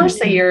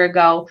divorce a year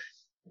ago,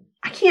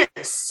 I can't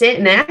sit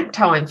and act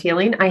how I'm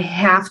feeling. I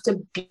have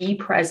to be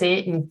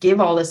present and give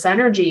all this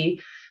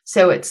energy.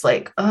 So it's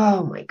like,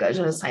 oh my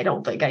goodness, I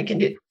don't think I can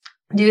do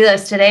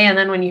this today. And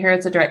then when you hear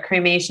it's a direct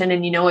cremation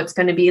and you know it's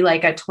going to be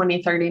like a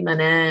 20-30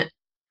 minute,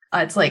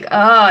 it's like,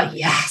 oh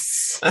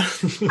yes,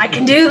 I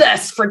can do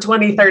this for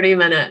 20-30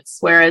 minutes.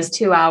 Whereas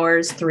 2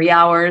 hours, 3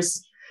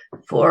 hours,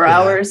 4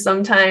 hours,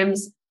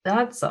 sometimes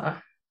that's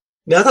a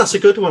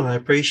good one. I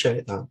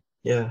appreciate that.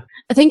 Yeah.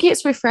 I think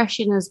it's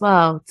refreshing as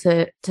well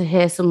to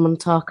hear someone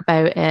talk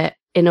about it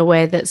in a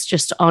way that's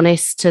just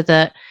honest, to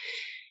that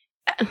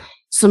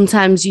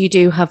sometimes you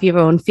do have your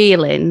own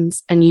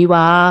feelings and you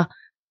are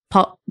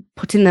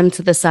putting them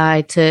to the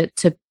side to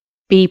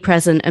be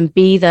present and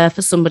be there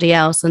for somebody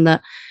else. And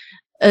that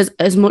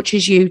as much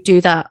as you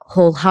do that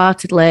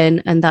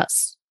wholeheartedly and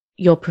that's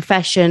your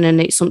profession and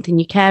it's something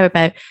you care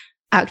about,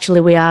 actually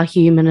we are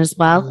human as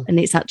well. And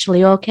it's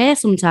actually okay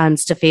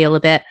sometimes to feel a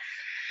bit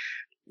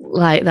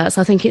like that.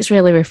 So I think it's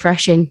really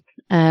refreshing.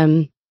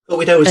 But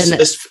we know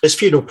as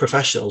funeral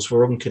professionals,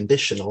 we're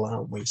unconditional,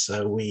 aren't we?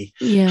 So we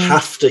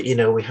have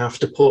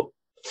to put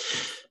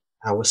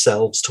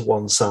ourselves to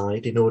one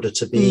side in order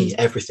to be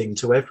everything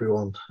to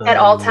everyone. At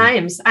all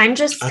times. I'm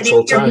just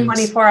sitting here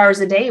 24 hours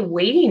a day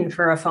waiting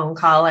for a phone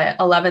call at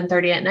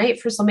 11:30 at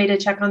night for somebody to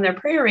check on their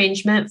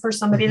pre-arrangement for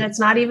somebody that's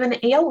not even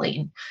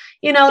ailing.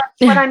 You know,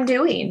 that's what I'm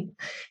doing.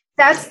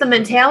 That's the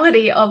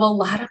mentality of a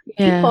lot of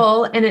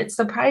people. And it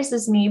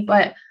surprises me,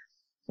 but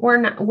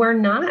we're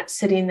not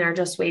sitting there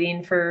just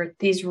waiting for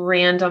these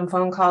random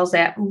phone calls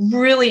at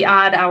really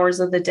odd hours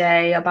of the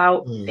day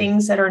about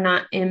things that are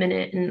not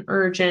imminent and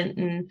urgent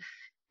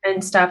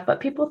and stuff,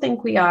 but people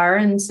think we are.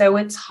 And so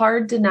it's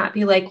hard to not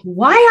be like,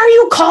 why are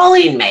you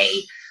calling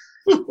me?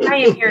 I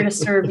am here to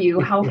serve you.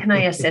 How can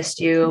I assist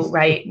you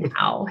right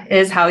now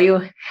is how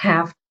you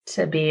have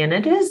to be. And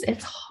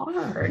it's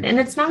hard. And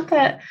it's not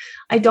that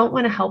I don't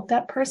want to help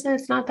that person.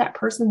 It's not that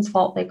person's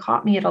fault. They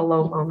caught me at a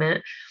low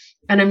moment.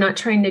 And I'm not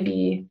trying to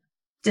be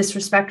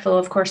disrespectful.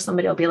 Of course,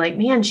 somebody will be like,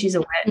 man, she's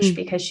a witch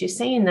because she's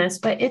saying this,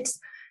 but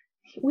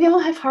we all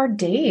have hard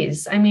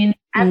days. I mean,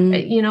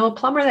 a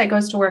plumber that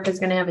goes to work is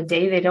going to have a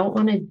day they don't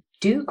want to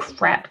do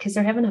crap because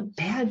they're having a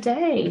bad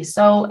day.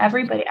 So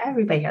everybody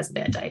has a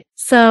bad day.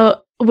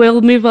 So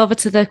we'll move over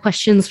to the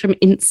questions from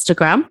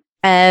Instagram.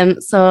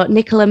 So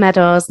Nick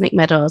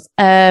Meadows,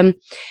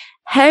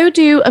 how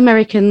do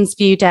Americans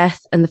view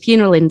death and the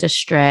funeral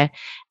industry?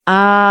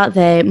 are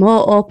they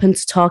more open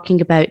to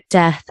talking about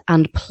death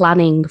and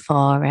planning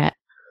for it?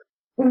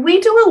 We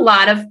do a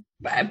lot of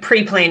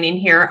pre-planning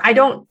here. I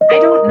don't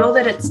know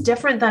that it's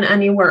different than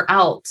anywhere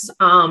else.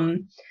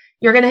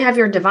 You're going to have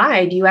your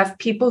divide. You have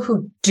people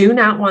who do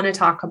not want to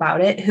talk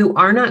about it, who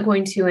are not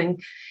going to,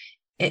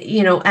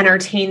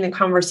 entertain the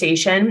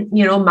conversation.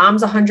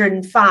 Mom's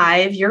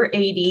 105, you're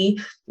 80,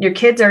 your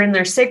kids are in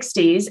their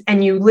 60s,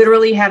 and you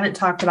literally haven't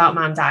talked about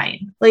mom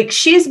dying. Like,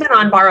 she's been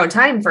on borrowed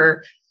time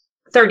for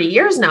 30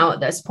 years now at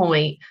this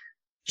point.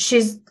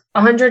 She's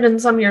 100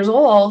 and some years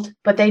old,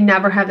 but they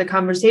never have the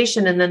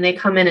conversation. And then they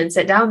come in and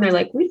sit down. They're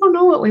like, we don't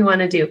know what we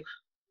want to do.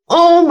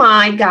 Oh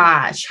my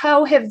gosh.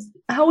 How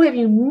have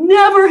you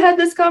never had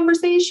this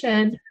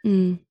conversation?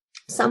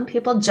 Some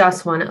people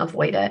just want to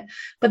avoid it.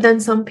 But then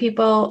some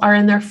people are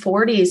in their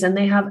 40s and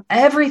they have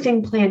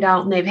everything planned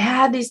out and they've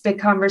had these big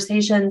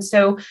conversations.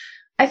 So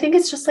I think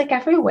it's just like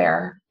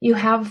everywhere. You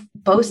have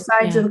both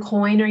sides of the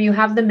coin, or you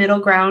have the middle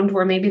ground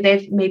where maybe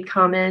they've made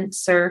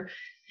comments or,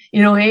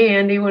 hey,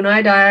 Andy, when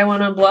I die, I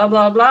want to blah,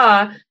 blah,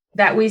 blah,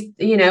 that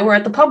we're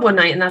at the pub one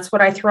night and that's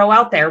what I throw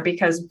out there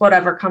because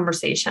whatever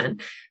conversation.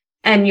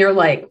 And you're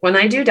like, when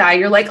I do die,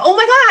 you're like, oh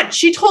my God,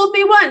 she told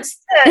me once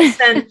this.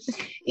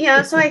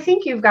 And so I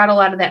think you've got a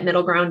lot of that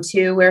middle ground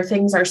too, where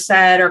things are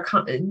said or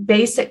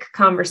basic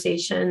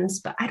conversations,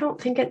 but I don't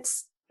think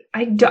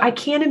I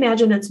can't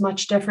imagine it's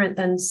much different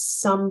than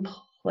some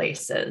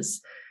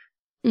places.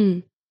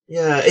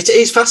 Yeah,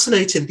 it's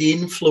fascinating, the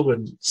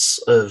influence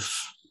of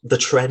the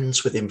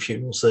trends within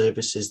funeral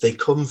services. They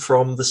come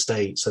from the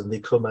States and they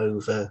come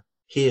over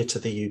here to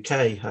the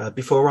UK.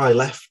 Before I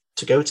left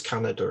to go to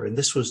Canada, and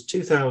this was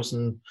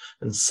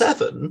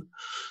 2007.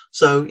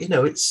 So,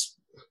 it's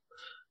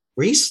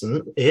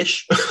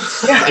recent-ish,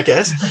 I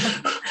guess.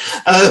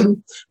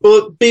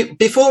 But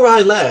before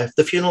I left,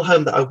 the funeral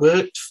home that I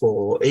worked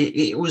for,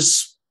 it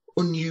was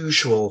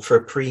unusual for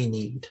a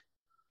pre-need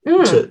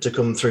to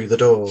come through the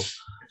door.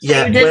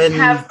 So you didn't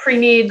have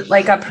pre-need,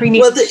 like a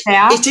pre-need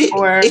staff?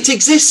 It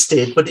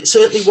existed, but it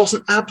certainly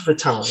wasn't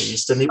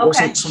advertised, and it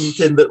wasn't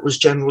something that was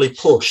generally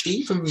pushed,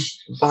 even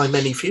by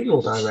many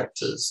funeral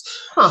directors.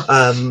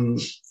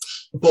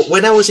 But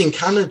when I was in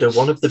Canada,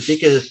 one of the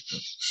bigger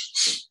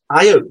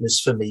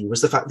eye-openers for me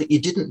was the fact that you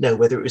didn't know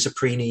whether it was a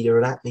pre-need or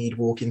an at-need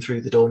walking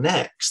through the door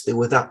next. They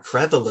were that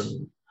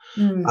prevalent.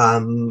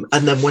 And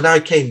then when I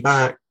came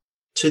back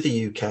to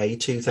the UK,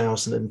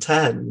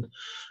 2010,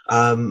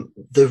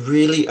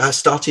 I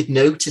started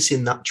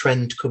noticing that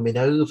trend coming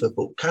over,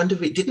 but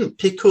it didn't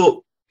pick up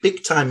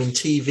big time in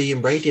TV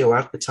and radio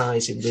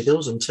advertising with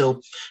us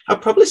until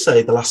I'd probably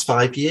say the last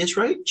 5 years,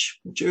 Rach.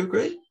 Would you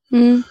agree?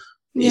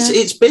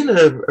 It's been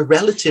a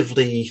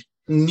relatively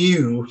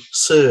new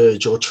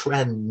surge or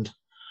trend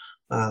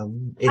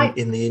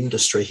in the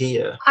industry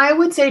here. I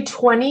would say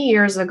 20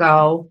 years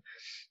ago,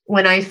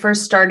 when I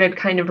first started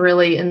kind of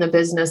really in the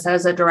business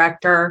as a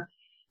director,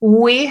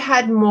 we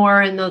had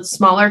more in the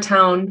smaller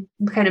town,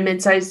 kind of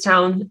mid-sized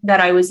town that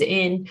I was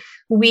in.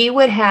 We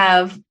would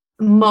have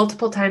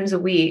multiple times a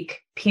week,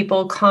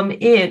 people come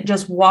in,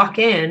 just walk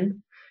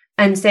in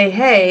and say,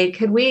 hey,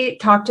 could we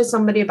talk to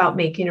somebody about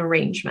making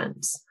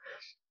arrangements?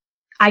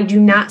 I do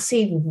not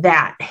see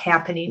that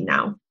happening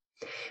now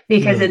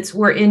because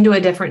we're into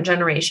a different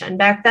generation.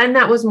 Back then,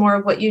 that was more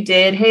of what you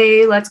did.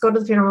 Hey, let's go to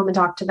the funeral home and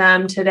talk to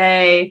them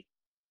today.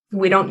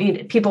 We don't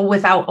need people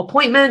without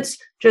appointments,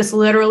 just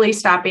literally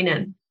stopping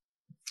in.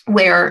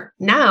 Where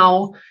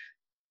now,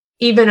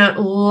 even at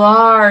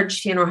large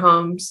funeral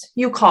homes,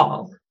 you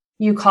call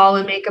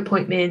and make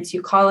appointments,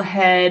 you call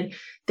ahead.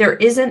 There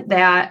isn't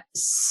that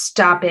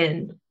stop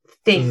in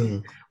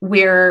thing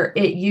where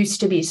it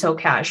used to be so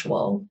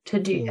casual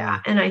to do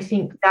that. And I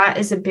think that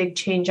is a big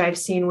change I've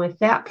seen with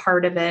that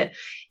part of it.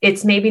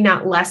 It's maybe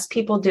not less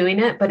people doing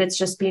it, but it's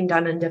just being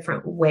done in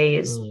different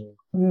ways,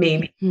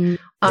 maybe.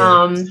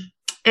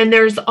 And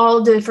there's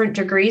all different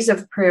degrees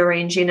of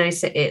prearranging.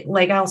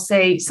 I'll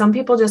say some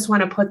people just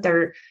want to put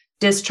their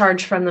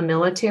discharge from the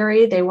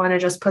military. They want to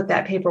just put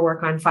that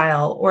paperwork on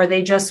file, or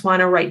they just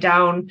want to write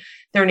down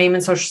their name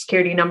and social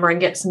security number and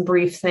get some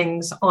brief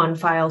things on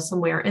file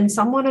somewhere. And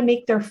some want to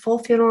make their full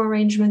funeral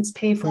arrangements,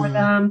 pay for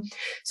them.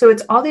 So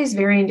it's all these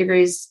varying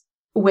degrees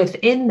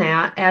within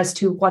that as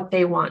to what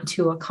they want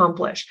to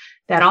accomplish.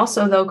 That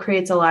also, though,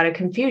 creates a lot of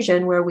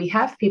confusion where we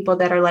have people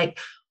that are like,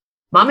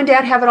 Mom and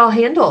Dad have it all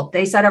handled.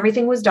 They said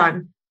everything was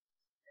done.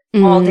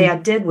 All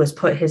Dad did was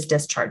put his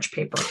discharge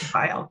paper on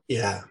file.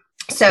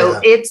 So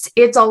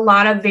it's a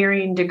lot of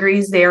varying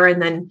degrees there.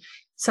 And then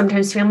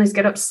sometimes families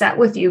get upset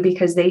with you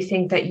because they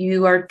think that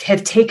you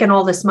have taken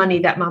all this money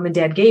that Mom and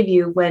Dad gave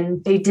you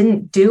when they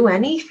didn't do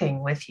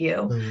anything with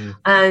you.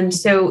 And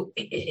so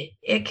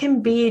it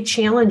can be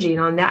challenging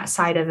on that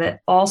side of it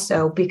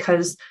also,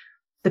 because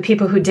the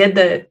people who did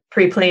the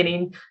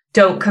pre-planning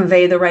don't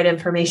convey the right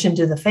information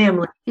to the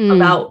family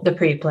about the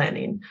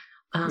pre-planning.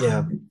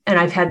 And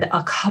I've had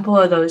a couple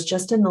of those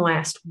just in the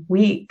last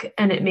week,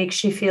 and it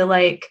makes you feel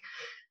like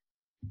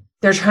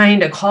they're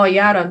trying to call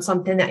you out on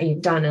something that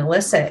you've done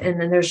illicit,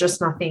 and then there's just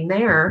nothing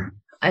there.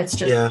 It's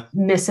just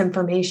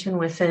misinformation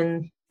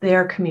within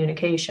their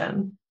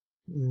communication.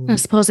 I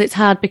suppose it's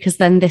hard because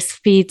then this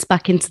feeds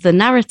back into the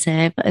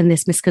narrative and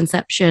this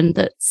misconception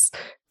that's,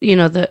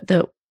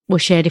 that we're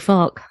shady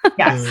folk.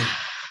 Yes.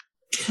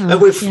 And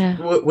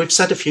we've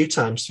said a few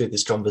times through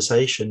this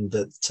conversation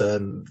that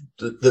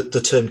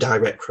the term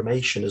direct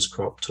cremation has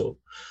cropped up.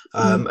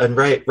 And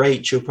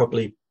Rach, you'll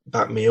probably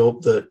back me up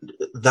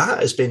that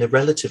has been a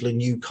relatively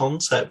new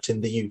concept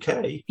in the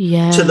UK.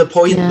 Yeah. To the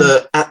point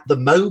that at the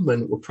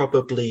moment we're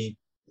probably,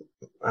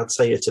 I'd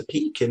say, at a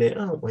peak in it,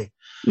 aren't we?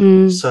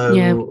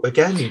 Again,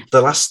 within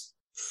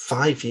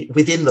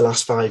the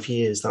last 5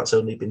 years, that's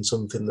only been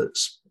something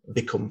that's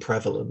become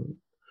prevalent.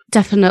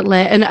 Definitely.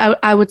 And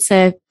I would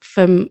say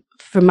from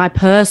my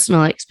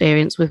personal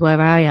experience with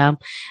where I am,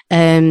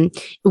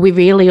 we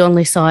really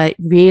only saw it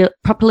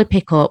properly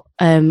pick up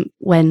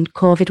when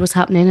COVID was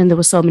happening and there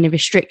were so many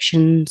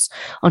restrictions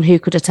on who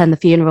could attend the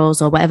funerals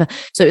or whatever.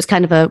 So it was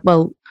kind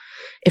of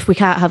if we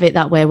can't have it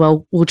that way,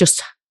 we'll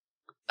just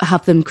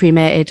have them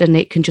cremated and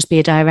it can just be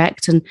a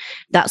direct. And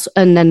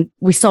then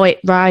we saw it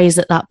rise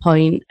at that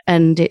point,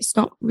 and it's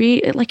not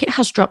really, it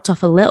has dropped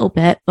off a little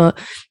bit, but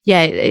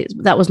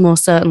that was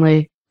most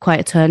certainly quite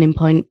a turning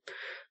point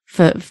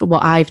for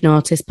what I've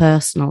noticed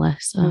personally.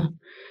 So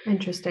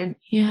interesting.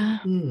 Yeah.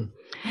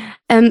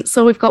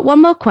 So we've got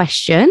one more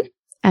question.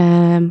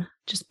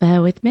 Just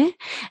bear with me.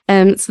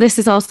 So this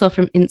is also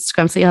from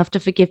Instagram, so you'll have to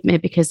forgive me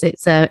because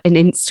it's an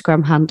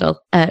Instagram handle,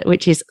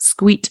 which is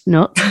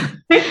Squeetnut.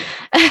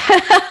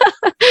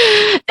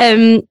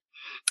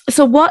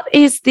 So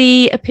what's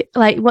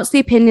the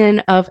opinion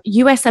of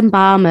US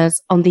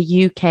embalmers on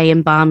the UK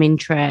embalming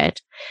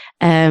trade?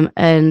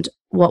 And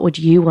what would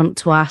you want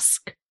to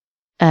ask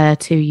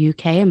to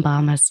UK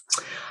embalmers?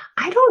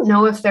 I don't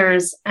know if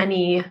there's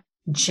any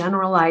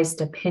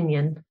generalized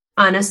opinion.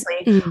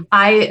 Honestly,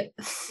 I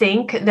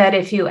think that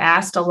if you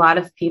asked a lot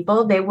of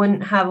people, they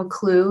wouldn't have a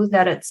clue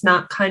that it's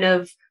not kind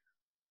of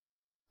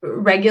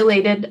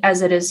regulated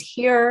as it is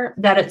here,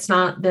 that it's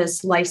not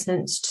this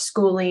licensed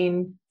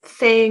schooling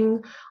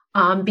thing,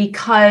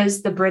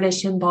 because the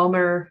British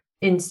Embalmer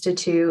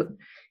Institute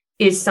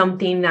is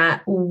something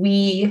that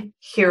we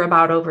hear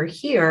about over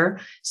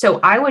here. So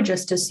I would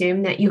just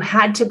assume that you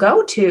had to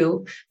go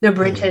to the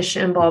British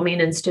Embalming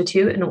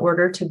Institute in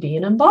order to be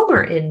an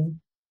embalmer in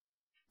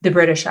the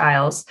British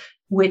Isles,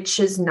 which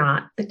is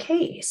not the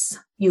case.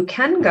 You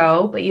can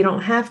go, but you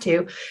don't have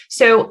to.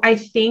 So I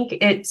think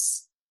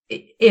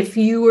if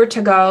you were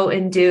to go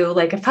and do,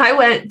 if I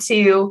went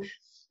to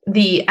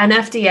the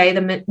NFDA,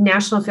 the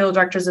National Field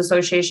Directors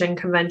Association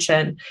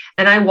convention,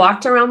 and I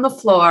walked around the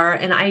floor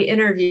and I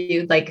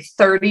interviewed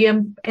 30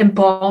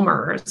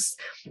 embalmers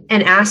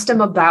and asked them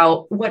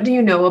about, what do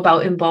you know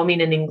about embalming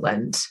in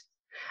England?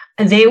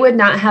 And they would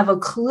not have a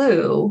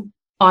clue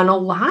on a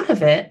lot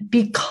of it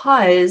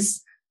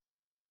because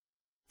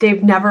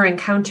they've never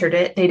encountered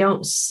it. They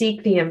don't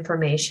seek the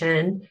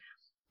information.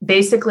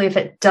 Basically, if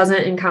it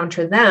doesn't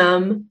encounter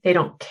them, they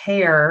don't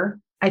care,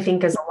 I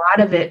think, is a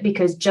lot of it,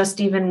 because just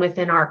even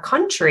within our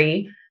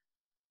country,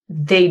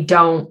 they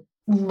don't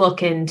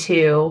look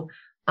into,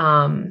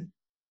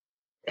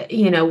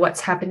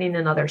 what's happening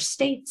in other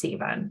states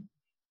even.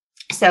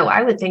 So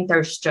I would think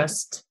there's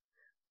just,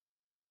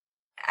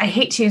 I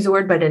hate to use the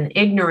word, but an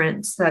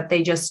ignorance that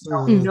they just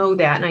don't know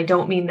that. And I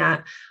don't mean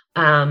that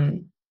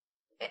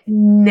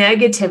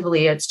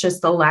negatively, it's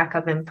just the lack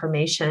of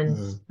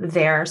information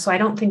there. So I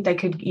don't think they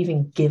could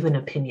even give an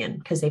opinion,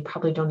 because they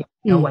probably don't even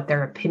know what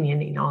they're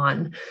opinioning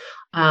on,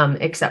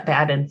 except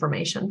bad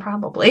information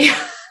probably.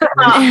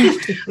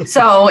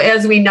 So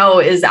as we know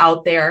is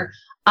out there.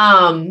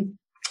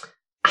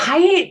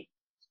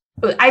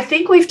 I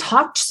think we've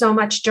talked so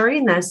much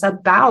during this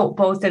about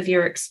both of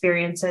your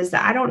experiences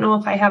that I don't know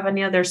if I have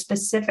any other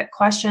specific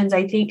questions.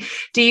 I think,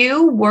 do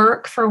you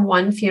work for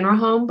one funeral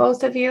home,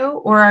 both of you,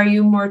 or are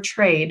you more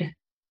trade?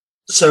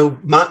 So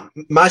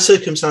my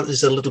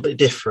circumstances are a little bit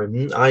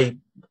different. I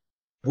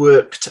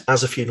worked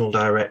as a funeral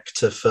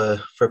director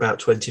for about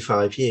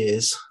 25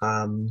 years.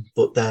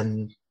 But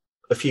then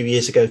a few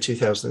years ago,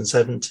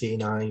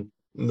 2017, I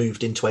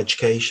moved into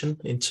education,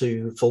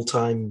 into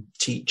full-time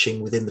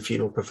teaching within the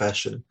funeral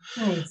profession.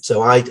 Nice.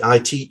 So I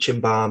teach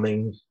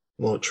embalming,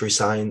 mortuary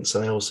science,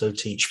 and I also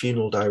teach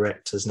funeral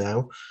directors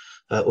now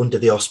under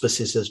the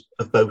auspices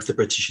of both the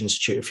British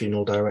Institute of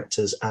Funeral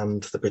Directors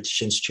and the British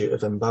Institute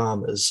of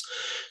Embalmers.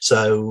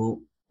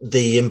 So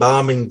the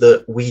embalming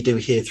that we do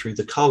here through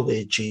the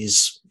college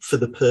is for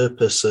the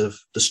purpose of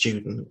the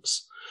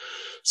students.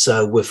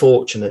 So we're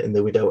fortunate in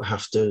that we don't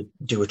have to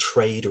do a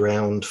trade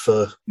around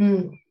for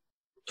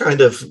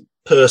kind of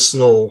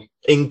personal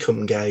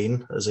income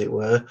gain, as it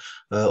were.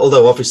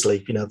 Although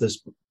obviously,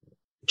 there's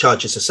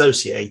charges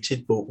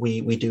associated, but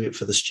we do it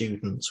for the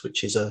students,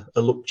 which is a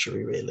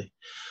luxury, really.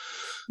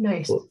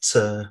 Nice.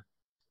 But,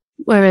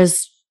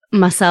 whereas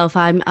myself,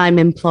 I'm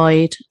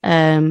employed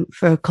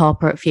for a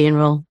corporate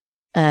funeral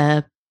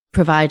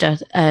provider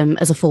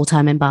as a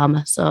full-time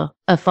embalmer, so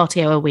a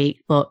 40-hour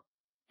week, but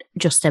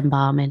just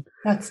embalming.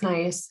 That's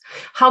nice.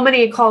 How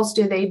many calls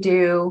do they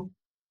do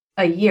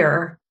a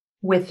year?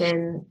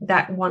 within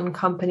that one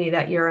company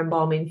that you're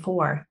embalming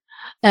for?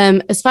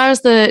 As far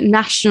as the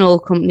national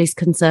company is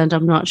concerned,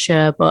 I'm not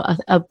sure, but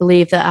I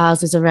believe that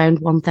ours is around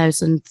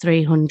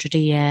 1,300 a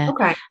year.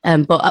 Okay.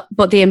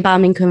 But the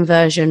embalming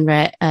conversion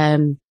rate,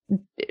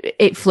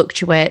 it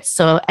fluctuates.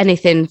 So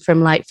anything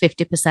from like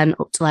 50%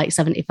 up to like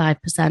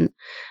 75%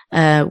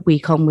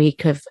 week on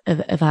week of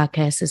our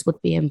cases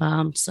would be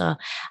embalmed. So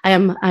I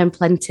am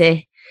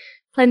plenty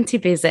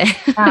busy.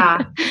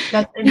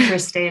 That's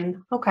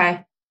interesting.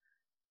 Okay.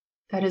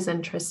 That is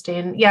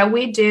interesting. Yeah,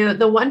 we do.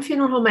 The one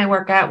funeral home I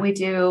work at, we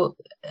do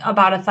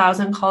about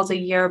 1,000 calls a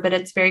year, but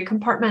it's very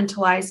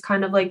compartmentalized,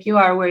 kind of like you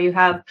are, where you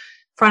have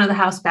front of the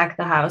house, back of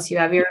the house. You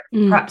have your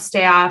prep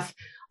staff,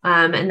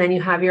 and then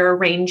you have your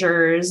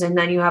arrangers, and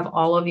then you have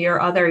all of your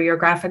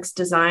graphics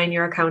design,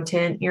 your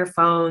accountant, your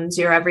phones,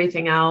 your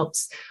everything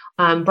else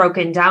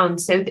broken down.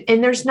 So,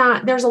 and there's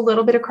a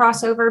little bit of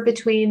crossover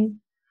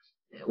between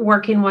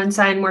working one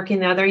side and working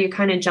the other. You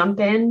kind of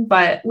jump in,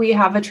 but we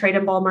have a trade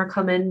embalmer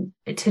come in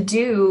to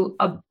do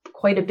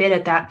quite a bit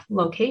at that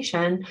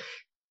location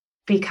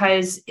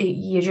because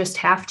you just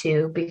have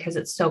to, because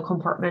it's so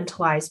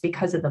compartmentalized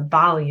because of the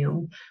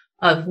volume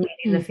of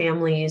meeting the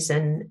families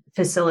and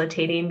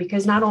facilitating,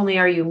 because not only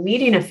are you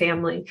meeting a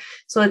family,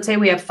 so let's say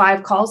we have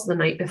 5 calls the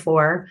night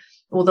before.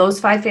 Well, those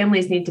 5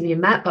 families need to be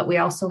met, but we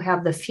also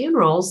have the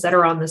funerals that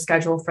are on the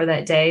schedule for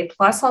that day,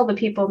 plus all the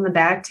people in the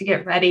back to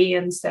get ready.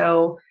 And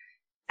so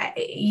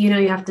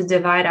you have to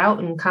divide out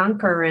and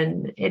conquer.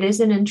 And it is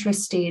an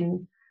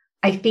interesting,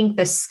 I think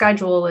the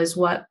schedule is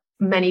what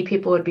many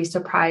people would be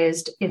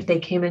surprised if they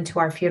came into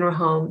our funeral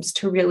homes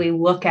to really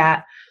look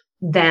at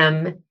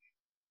them,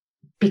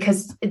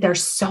 because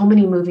there's so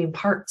many moving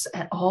parts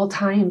at all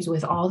times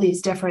with all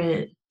these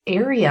different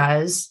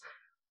areas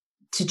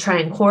to try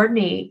and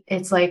coordinate.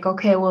 It's like,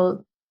 okay,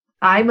 well,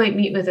 I might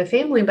meet with a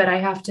family, but I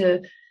have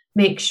to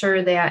make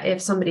sure that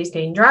if somebody's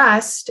getting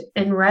dressed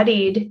and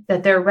readied,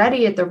 that they're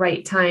ready at the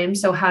right time.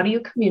 So how do you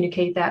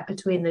communicate that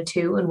between the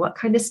two? And what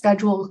kind of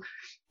schedule?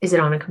 Is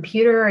it on a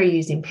computer? Are you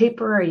using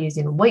paper? Are you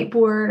using a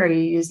whiteboard? Are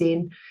you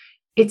using...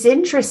 It's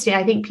interesting.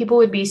 I think people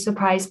would be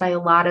surprised by a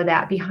lot of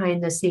that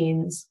behind the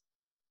scenes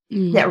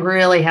that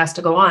really has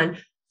to go on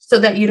so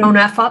that you don't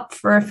F up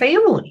for a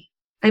family.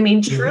 I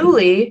mean,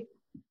 truly,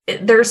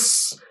 it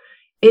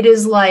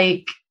is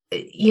like,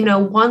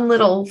 one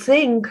little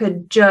thing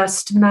could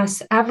just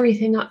mess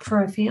everything up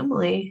for a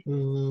family,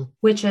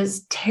 which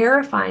is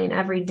terrifying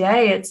every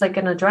day. It's like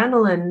an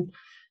adrenaline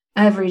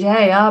every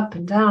day, up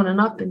and down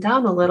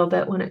a little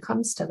bit when it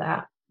comes to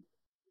that.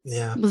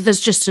 Yeah. Well,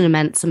 there's just an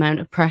immense amount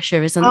of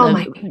pressure, isn't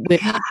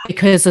there?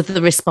 Because of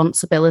the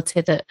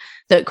responsibility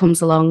that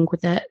comes along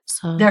with it.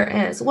 So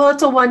there is. Well,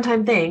 it's a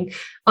one-time thing.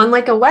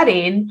 Unlike a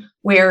wedding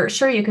where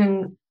sure you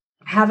can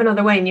have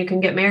another wedding, you can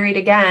get married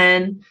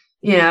again,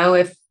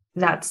 if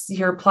that's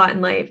your plot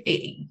in life,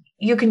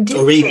 you can do,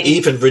 or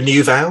even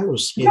renew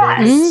vows.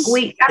 Yes,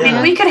 we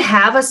could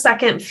have a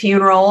second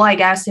funeral, I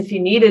guess, if you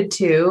needed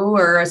to,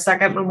 or a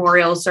second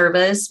memorial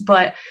service,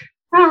 but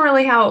not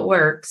really how it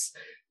works.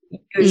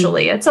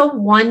 Usually, it's a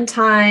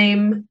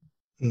one-time,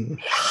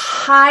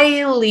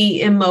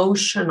 highly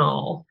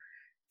emotional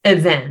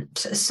event.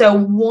 So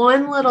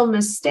one little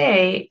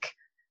mistake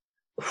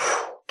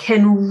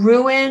can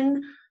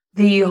ruin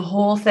the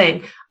whole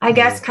thing. I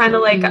guess kind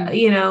of like,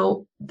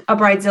 a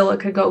bridezilla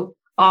could go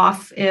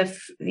off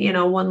if,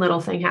 one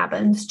little thing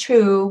happens.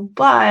 True.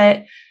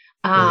 But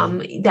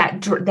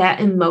that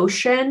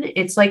emotion,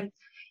 it's like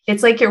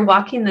you're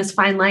walking this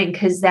fine line,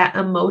 because that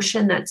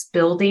emotion that's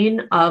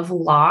building of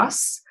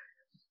loss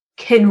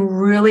can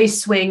really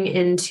swing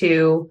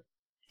into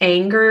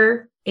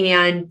anger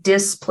and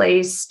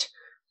displaced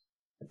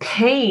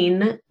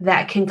pain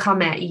that can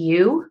come at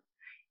you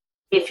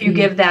if you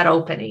give that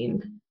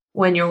opening.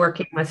 When you're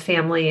working with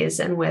families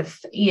and with,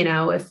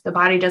 if the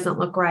body doesn't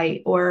look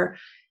right, or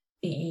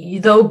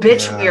the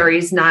obituary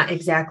is not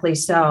exactly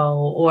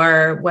so,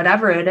 or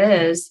whatever it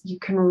is, you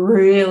can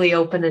really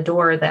open a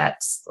door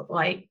that's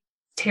like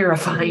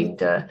terrifying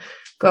to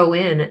go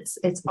in.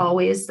 It's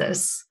always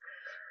this.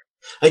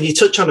 And you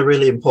touch on a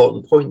really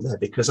important point there,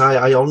 because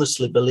I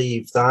honestly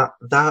believe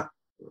that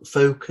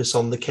focus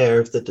on the care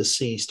of the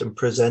deceased and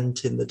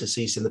presenting the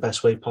deceased in the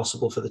best way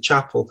possible for the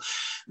chapel,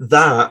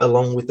 that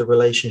along with the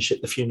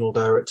relationship the funeral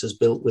director's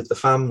built with the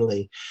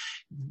family,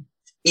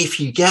 if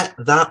you get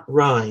that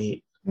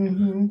right,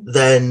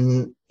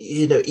 then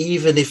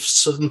even if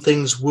some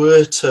things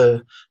were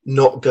to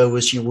not go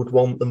as you would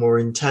want them or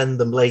intend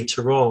them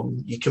later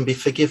on, you can be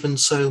forgiven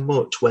so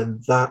much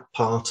when that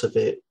part of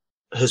it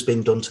has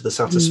been done to the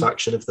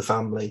satisfaction of the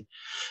family.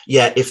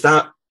 Yeah, if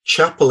that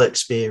chapel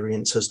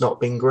experience has not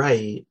been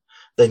great,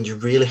 then you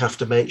really have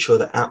to make sure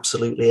that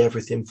absolutely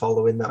everything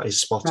following that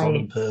is spot on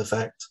and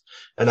perfect.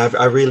 And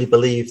I really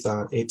believe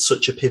that it's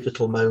such a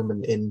pivotal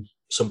moment in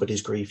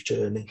somebody's grief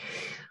journey.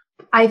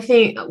 I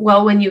think,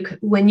 well, when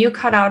you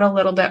cut out a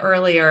little bit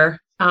earlier,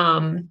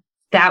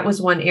 that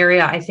was one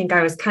area I think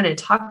I was kind of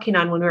talking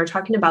on when we were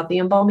talking about the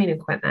embalming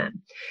equipment,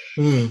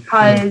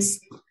 because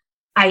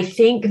I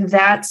think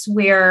that's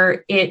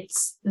where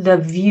it's the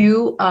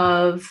view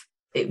of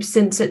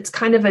since it's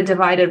kind of a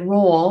divided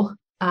role,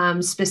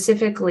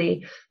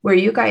 specifically where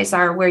you guys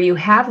are, where you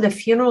have the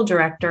funeral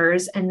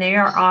directors and they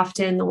are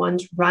often the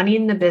ones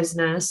running the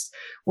business,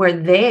 where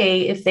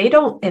if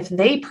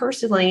they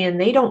personally, and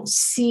they don't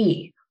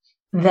see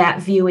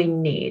that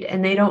viewing need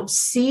and they don't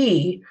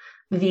see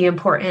the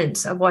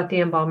importance of what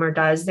the embalmer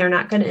does, they're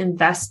not going to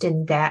invest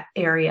in that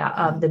area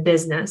of the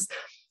business.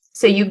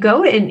 So you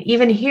go in,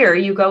 even here,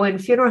 you go in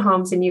funeral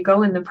homes and you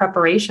go in the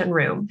preparation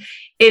room.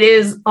 It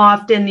is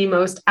often the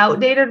most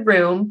outdated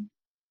room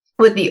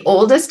with the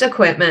oldest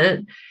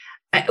equipment,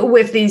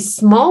 with the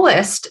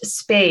smallest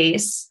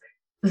space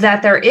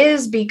that there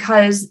is,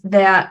 because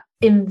that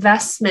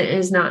investment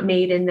is not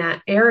made in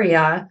that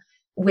area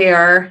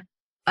where,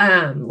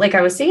 like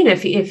I was saying,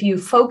 if you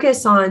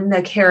focus on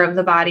the care of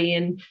the body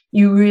and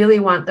you really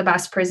want the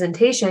best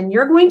presentation,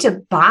 you're going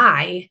to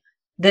buy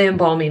the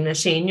embalming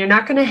machine. You're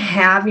not going to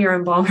have your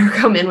embalmer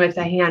come in with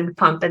a hand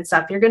pump and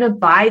stuff. You're going to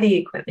buy the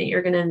equipment.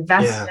 You're going to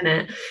invest in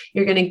it.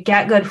 You're going to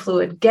get good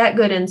fluid, get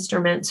good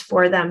instruments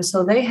for them,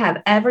 so they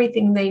have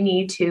everything they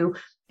need to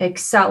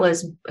excel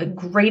as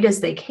great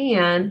as they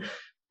can.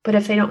 But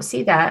if they don't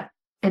see that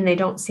and they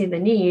don't see the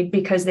need,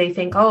 because they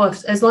think,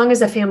 as long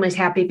as the family's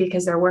happy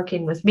because they're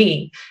working with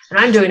me and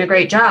I'm doing a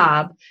great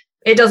job,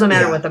 it doesn't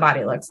matter what the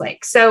body looks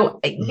like. So,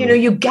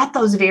 you get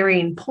those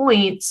varying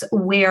points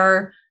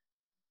where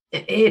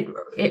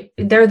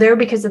they're there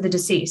because of the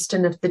deceased.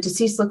 And if the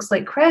deceased looks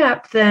like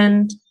crap,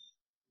 then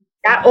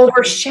that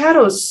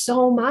overshadows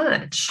so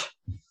much.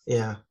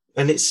 Yeah.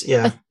 And it's,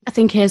 I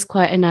think here's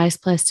quite a nice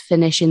place to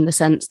finish, in the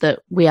sense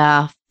that we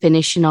are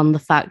finishing on the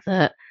fact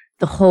that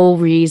the whole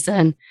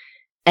reason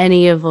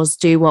any of us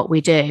do what we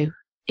do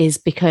is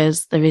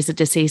because there is a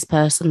deceased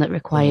person that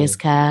requires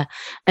care.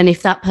 And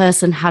if that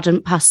person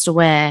hadn't passed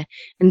away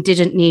and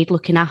didn't need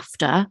looking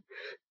after,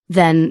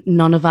 then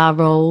none of our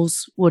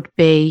roles would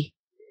be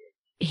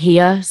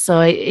here.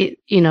 So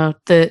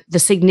the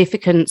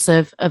significance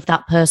of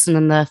that person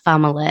and their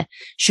family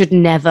should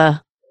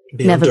never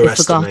be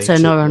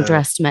forgotten or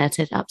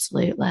underestimated.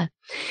 Absolutely.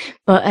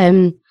 But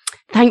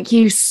thank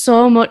you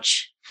so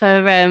much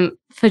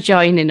for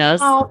joining us.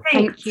 Oh,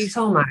 thank you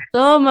so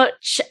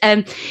much.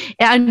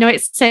 I know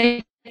it's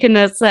taken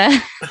us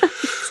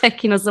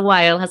a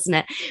while, hasn't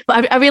it?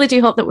 But I really do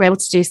hope that we're able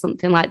to do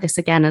something like this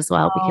again as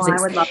well, because I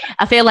would love it.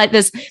 I feel like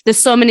there's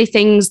so many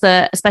things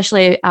that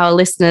especially our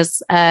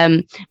listeners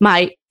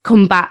might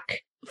come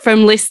back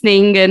from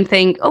listening and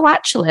think,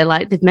 actually,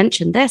 like, they've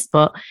mentioned this,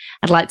 but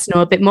I'd like to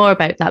know a bit more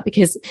about that,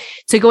 because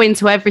to go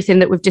into everything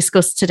that we've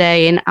discussed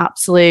today in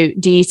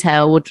absolute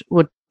detail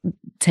would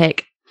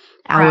take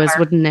hours,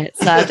 wouldn't it?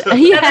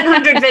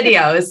 700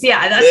 videos.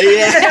 Yeah.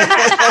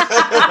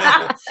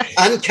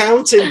 And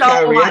counting,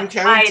 Kari, and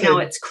counting. I know,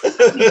 it's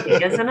crazy,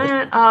 isn't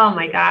it? Oh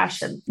my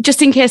gosh.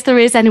 Just in case there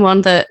is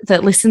anyone that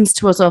listens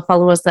to us or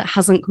follows us that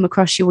hasn't come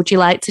across you, would you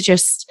like to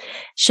just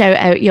shout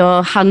out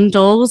your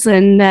handles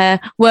and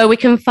where we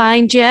can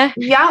find you?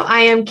 Yeah,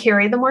 I am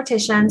Kari the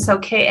Mortician. So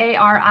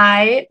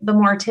Kari the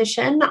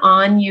Mortician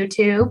on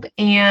YouTube,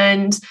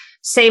 and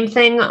same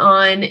thing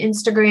on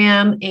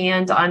Instagram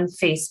and on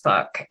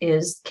Facebook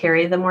is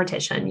Kari the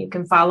Mortician. You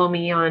can follow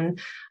me on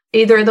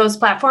either of those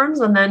platforms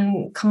and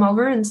then come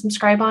over and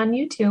subscribe on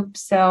YouTube.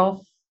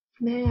 So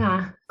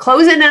yeah,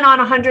 closing in on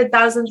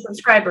 100,000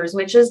 subscribers,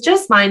 which is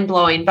just mind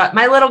blowing. But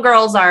my little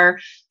girls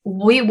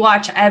we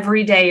watch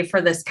every day for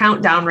this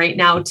countdown right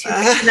now too.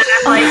 And then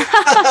I'm like,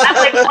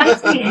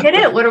 once we hit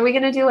it, what are we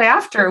going to do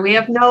after? We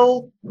have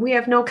no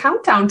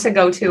countdown to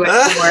go to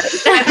anymore.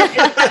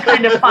 It's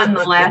kind of fun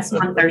the last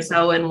month or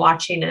so and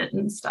watching it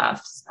and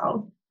stuff.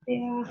 So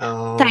yeah.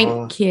 Oh,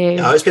 thank you.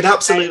 No, it's been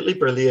absolutely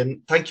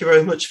brilliant. Thank you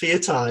very much for your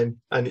time,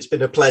 and it's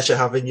been a pleasure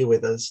having you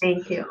with us.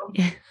 Thank you.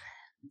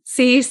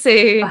 See you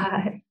soon.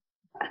 Bye.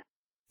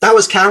 That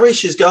was Kari.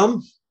 She's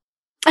gone.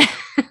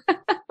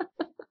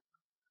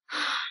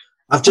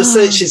 I've just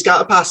said she's got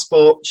a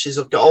passport. She's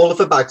got all of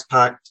her bags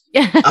packed.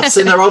 I've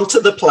seen her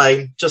onto the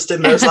plane just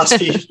in those last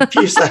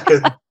few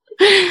seconds.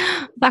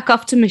 Back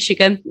off to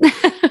Michigan.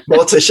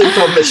 Mortician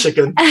from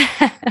Michigan.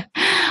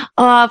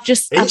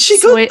 Isn't she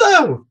good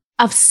though?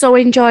 I've so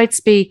enjoyed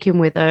speaking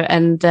with her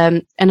and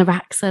her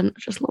accent. I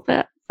just love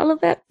it. I love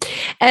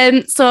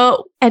it.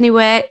 So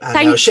anyway,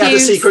 thank you. She had a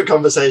secret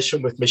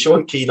conversation with me. She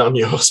wasn't keen on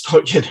yours,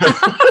 but you know.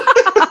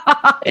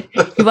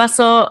 You are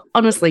so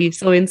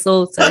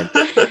insulting.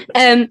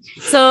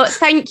 So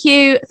thank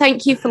you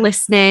for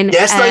listening.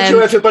 Yes, thank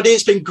you everybody.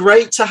 It's been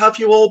great to have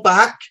you all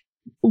back.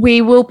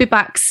 We will be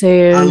back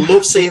soon. I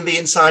love seeing the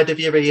inside of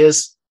your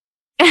ears.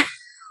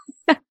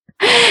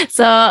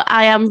 So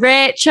I am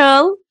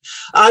Rachel.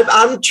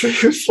 I'm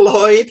Drew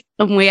Floyd.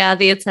 And we are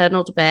the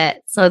Eternal Debate.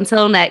 So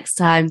until next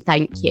time,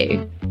 thank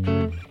you.